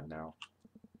it's gone now.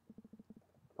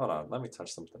 Hold on, let me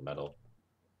touch something metal.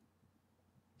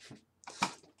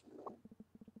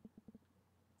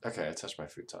 Okay, I touched my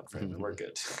futon frame and we're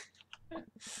good.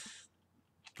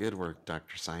 Good work,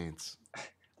 Dr. Science.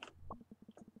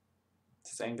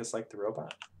 Does Angus like the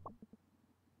robot?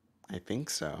 I think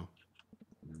so.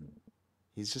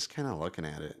 He's just kind of looking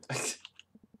at it.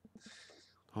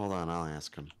 Hold on, I'll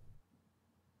ask him.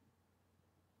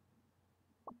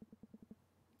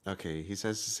 Okay, he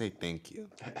says to say thank you.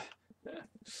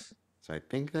 So I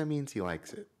think that means he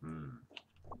likes it.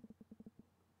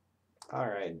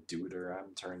 Alright, duder,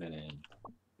 I'm turning in.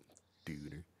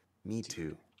 Dude. Me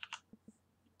too.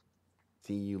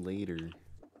 See you later.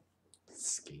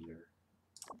 Skater.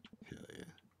 Hell yeah.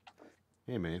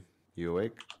 Hey, man. You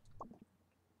awake?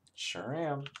 Sure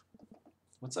am.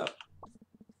 What's up?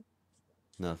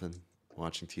 Nothing.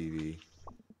 Watching TV.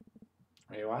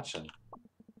 What are you watching?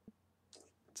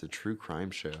 It's a true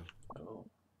crime show. Oh.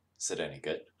 Is it any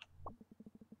good?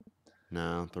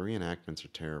 No, the reenactments are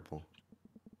terrible.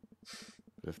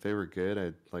 But if they were good,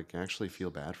 I'd like actually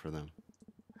feel bad for them.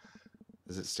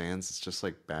 As it stands, it's just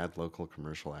like bad local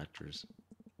commercial actors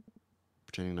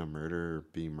pretending to murder or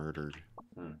be murdered.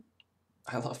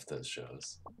 I love those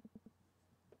shows.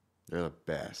 They're the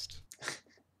best.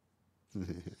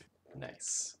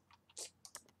 Nice.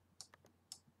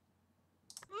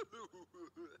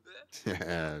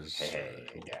 Yes. Hey,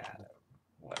 got him.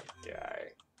 What a guy.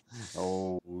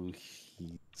 Oh,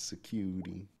 he's a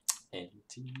cutie.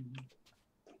 Indeed.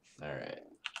 Alright.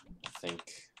 I think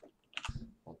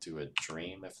we'll do a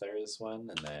dream if there is one,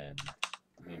 and then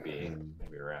maybe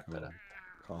wrap it up.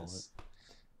 Call it.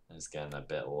 It's getting a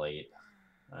bit late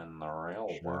in the real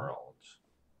world.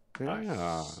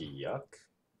 Yeah. Yuck.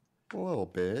 A little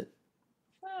bit.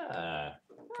 A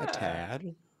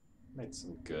tad. Made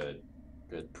some good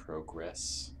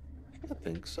progress. I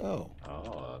think so.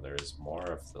 Oh, there's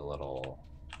more of the little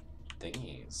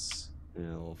thingies. Yeah, a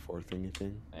little four thingy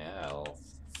thing. Yeah, a little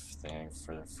thing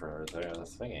for the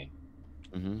thingy.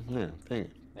 Mm-hmm. Yeah, thingy.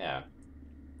 Yeah.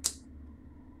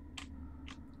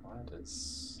 What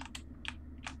is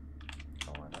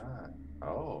going on?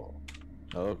 Oh.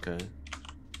 Okay.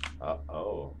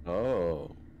 Oh.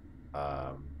 Oh.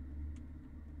 Um.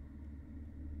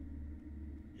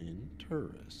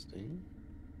 Interesting.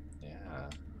 Yeah.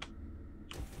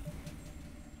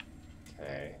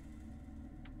 Okay.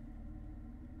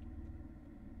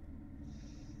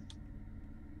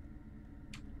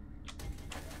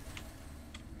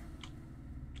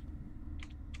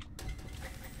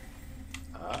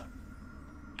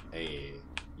 Hey,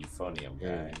 euphonium guy.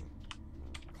 Hey.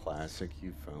 Classic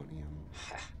euphonium.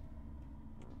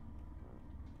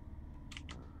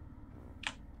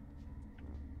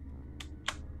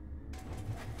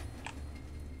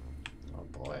 Oh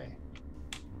boy.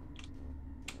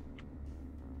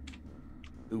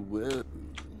 Whoa.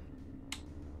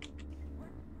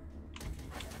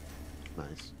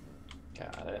 Nice.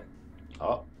 Got it.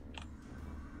 Oh.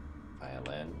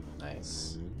 Violin.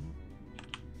 Nice.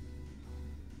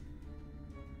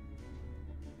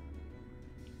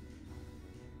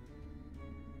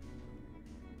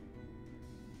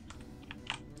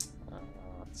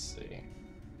 Let's see.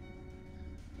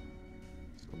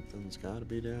 Something's gotta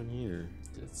be down here.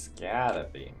 It's gotta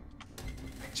be.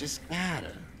 Just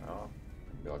gotta. Oh.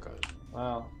 Maybe I'll go.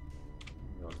 Well.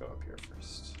 Maybe I'll go up here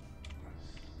first.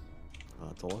 I'll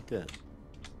have to look at.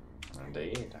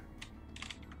 Indeed.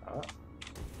 Oh.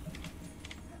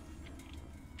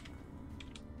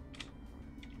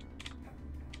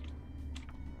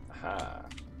 Aha.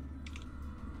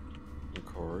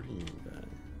 Accordion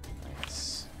guy.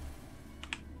 Nice.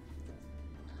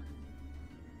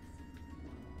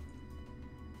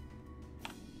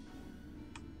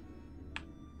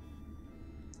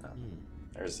 Oh,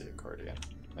 there's the accordion.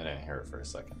 I didn't hear it for a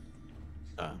second.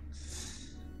 Ah.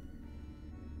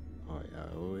 Oh yeah,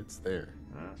 oh it's there.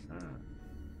 Mm-hmm.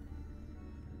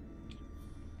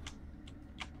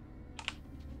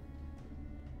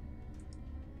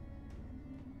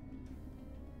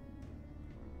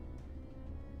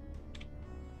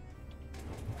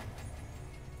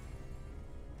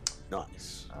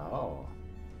 Nice. Oh.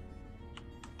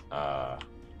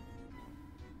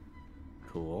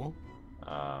 Cool.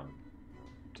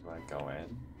 Do I go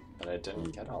in? But I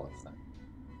didn't get all of them.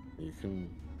 You can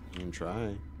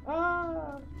try.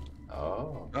 Ah.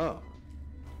 Oh. Oh.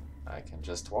 I can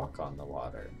just walk on the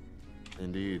water.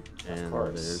 Indeed. Of And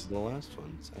course. there's the last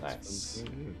one. Nice.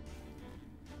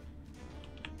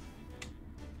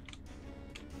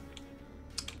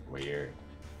 Weird.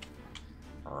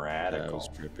 Radical. That was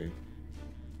trippy.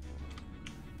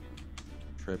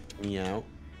 Tripped me out.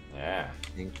 Yeah.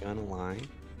 Ain't gonna lie.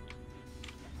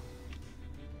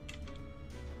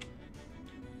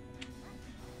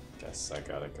 Guess I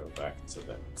gotta go back to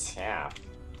the tap.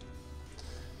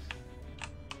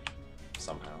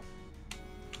 Somehow.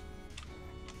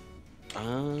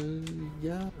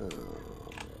 Yeah.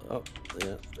 Oh,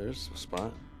 yeah, there's a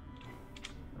spot.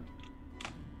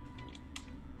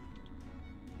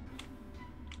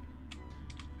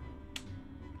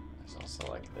 There's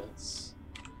also like this.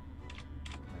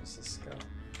 Where's this go?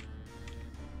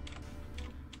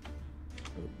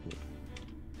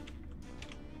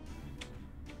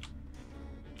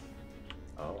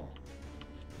 Oh.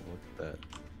 Look at that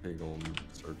big old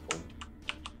circle.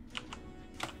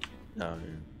 Oh, yeah.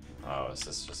 Oh, is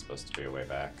this just supposed to be a way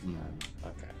back? Mm.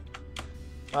 Okay.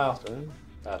 Well, So,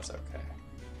 that's okay.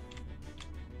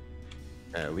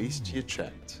 at least you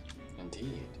checked.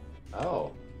 Indeed.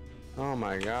 Oh. Oh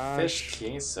my gosh. Fish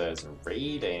Quesa's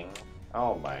raiding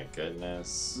Oh my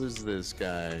goodness. Who's this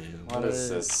guy? What is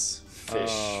this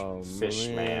fish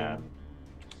man?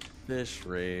 Fish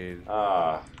raid.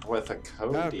 With a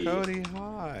Cody. Oh, Cody,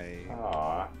 hi.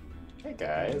 Aw. Hey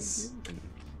guys.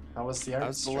 How was the art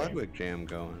How's the stream? Ludwig jam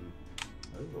going?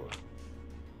 Ooh.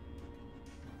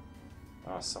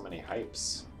 Oh, so many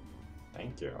hypes.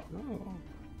 Thank you. Oh,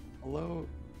 hello.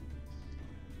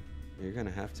 You're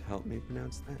gonna have to help me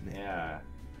pronounce that name. Yeah.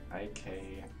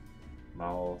 IK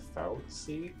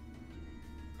Malfauci?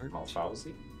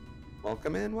 Malfauci?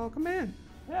 Welcome in, welcome in.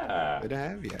 Yeah. Good to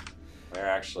have you. We're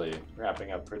actually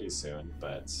wrapping up pretty soon,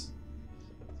 but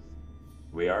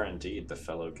we are indeed the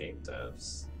fellow game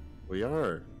devs. We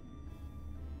are.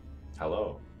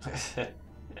 Hello.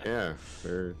 Yeah,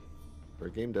 we're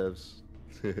game devs.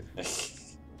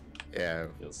 Yeah.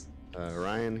 Feels-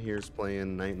 Ryan here's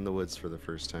playing Night in the Woods for the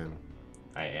first time.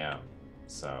 I am.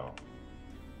 So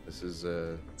This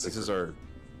is our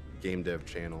game dev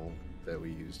channel that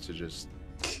we use to just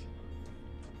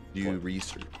do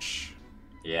research.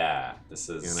 yeah, this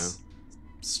is You know?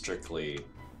 strictly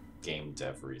game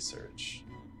dev research.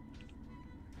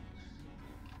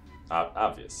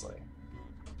 Obviously.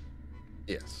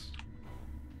 Yes.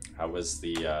 How was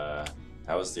the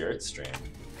art stream?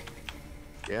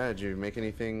 Yeah, did you make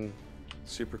anything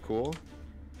super cool?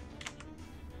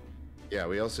 Yeah,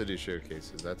 we also do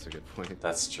showcases. That's a good point.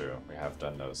 That's true. We have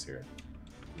done those here.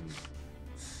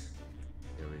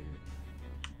 Yeah,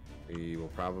 we will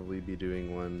probably be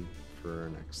doing one for our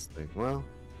next thing. Well,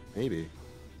 maybe.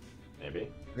 Maybe.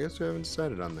 I guess we haven't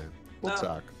decided on that. We'll No.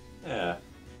 talk. Yeah.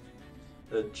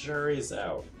 The jury's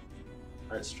out.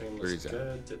 Art stream was Jury's out.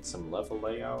 good. Did some level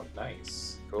layout.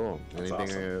 Nice. Cool. That's Anything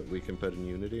awesome. we can put in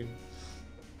Unity?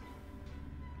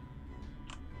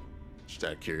 Just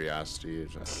out of curiosity.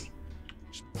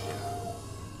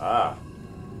 Ah.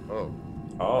 Oh,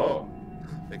 Oh.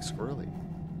 big squirrely.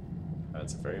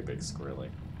 That's a very big squirrely.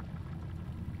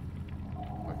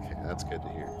 Okay, that's good to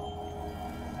hear.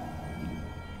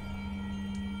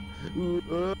 Ooh,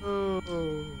 oh.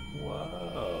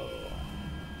 Whoa.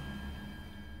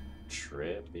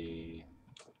 Trippy.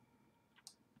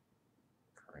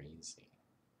 Crazy.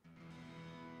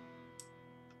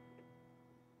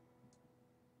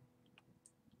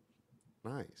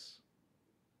 Nice.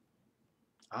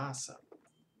 Awesome.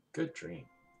 Good dream.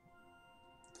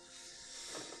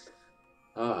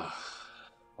 Oh,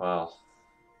 well,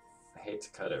 I hate to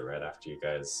cut it right after you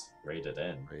guys rated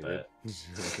in, Rated.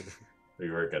 but we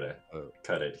were gonna Oh,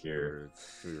 cut it here.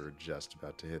 we were just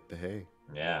about to hit the hay.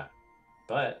 Yeah,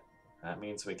 but that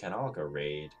means we can all go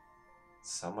raid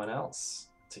someone else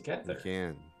We together.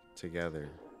 can together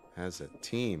as a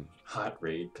team. Hot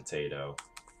raid potato,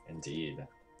 indeed.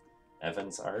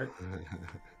 Evan's art.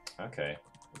 Okay,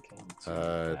 we can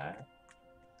do that.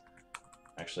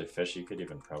 Actually, Fish, you could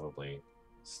even probably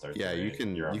start. Yeah, the you raid.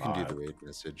 can You're a do the mod, raid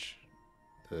message,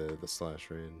 the slash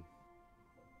raid.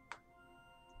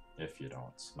 if you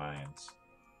don't mind.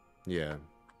 Yeah,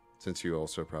 since you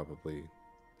also probably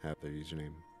have their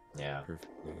username Yeah.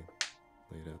 perfectly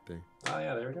laid out there. Oh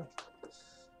yeah, there we go.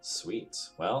 Sweet.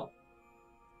 Well,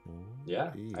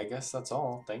 yeah, Alrighty. I guess that's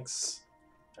all. Thanks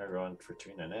everyone for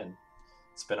tuning in.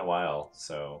 It's been a while,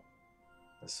 so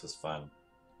this was fun.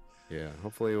 Yeah,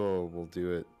 hopefully we'll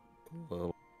do it a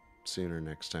little sooner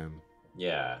next time.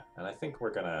 Yeah, and I think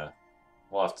we'll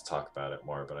have to talk about it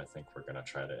more, but I think we're gonna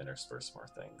try to intersperse more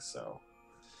things. So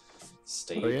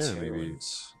stay Oh, yeah, tuned. maybe.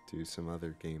 Do some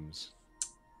other games.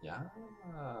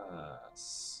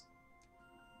 Yes.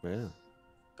 Yeah.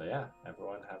 But yeah,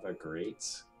 everyone have a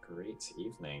great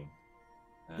evening.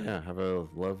 And Yeah, have a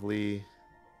lovely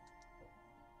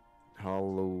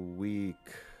Halloween.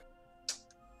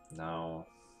 No.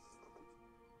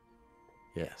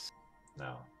 Yes.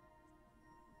 No.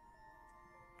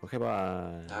 Okay,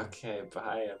 bye. Okay,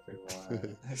 bye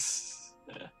everyone.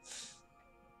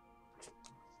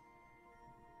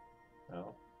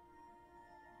 No.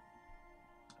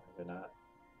 Maybe not.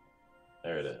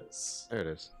 There it is. There it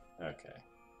is. Okay.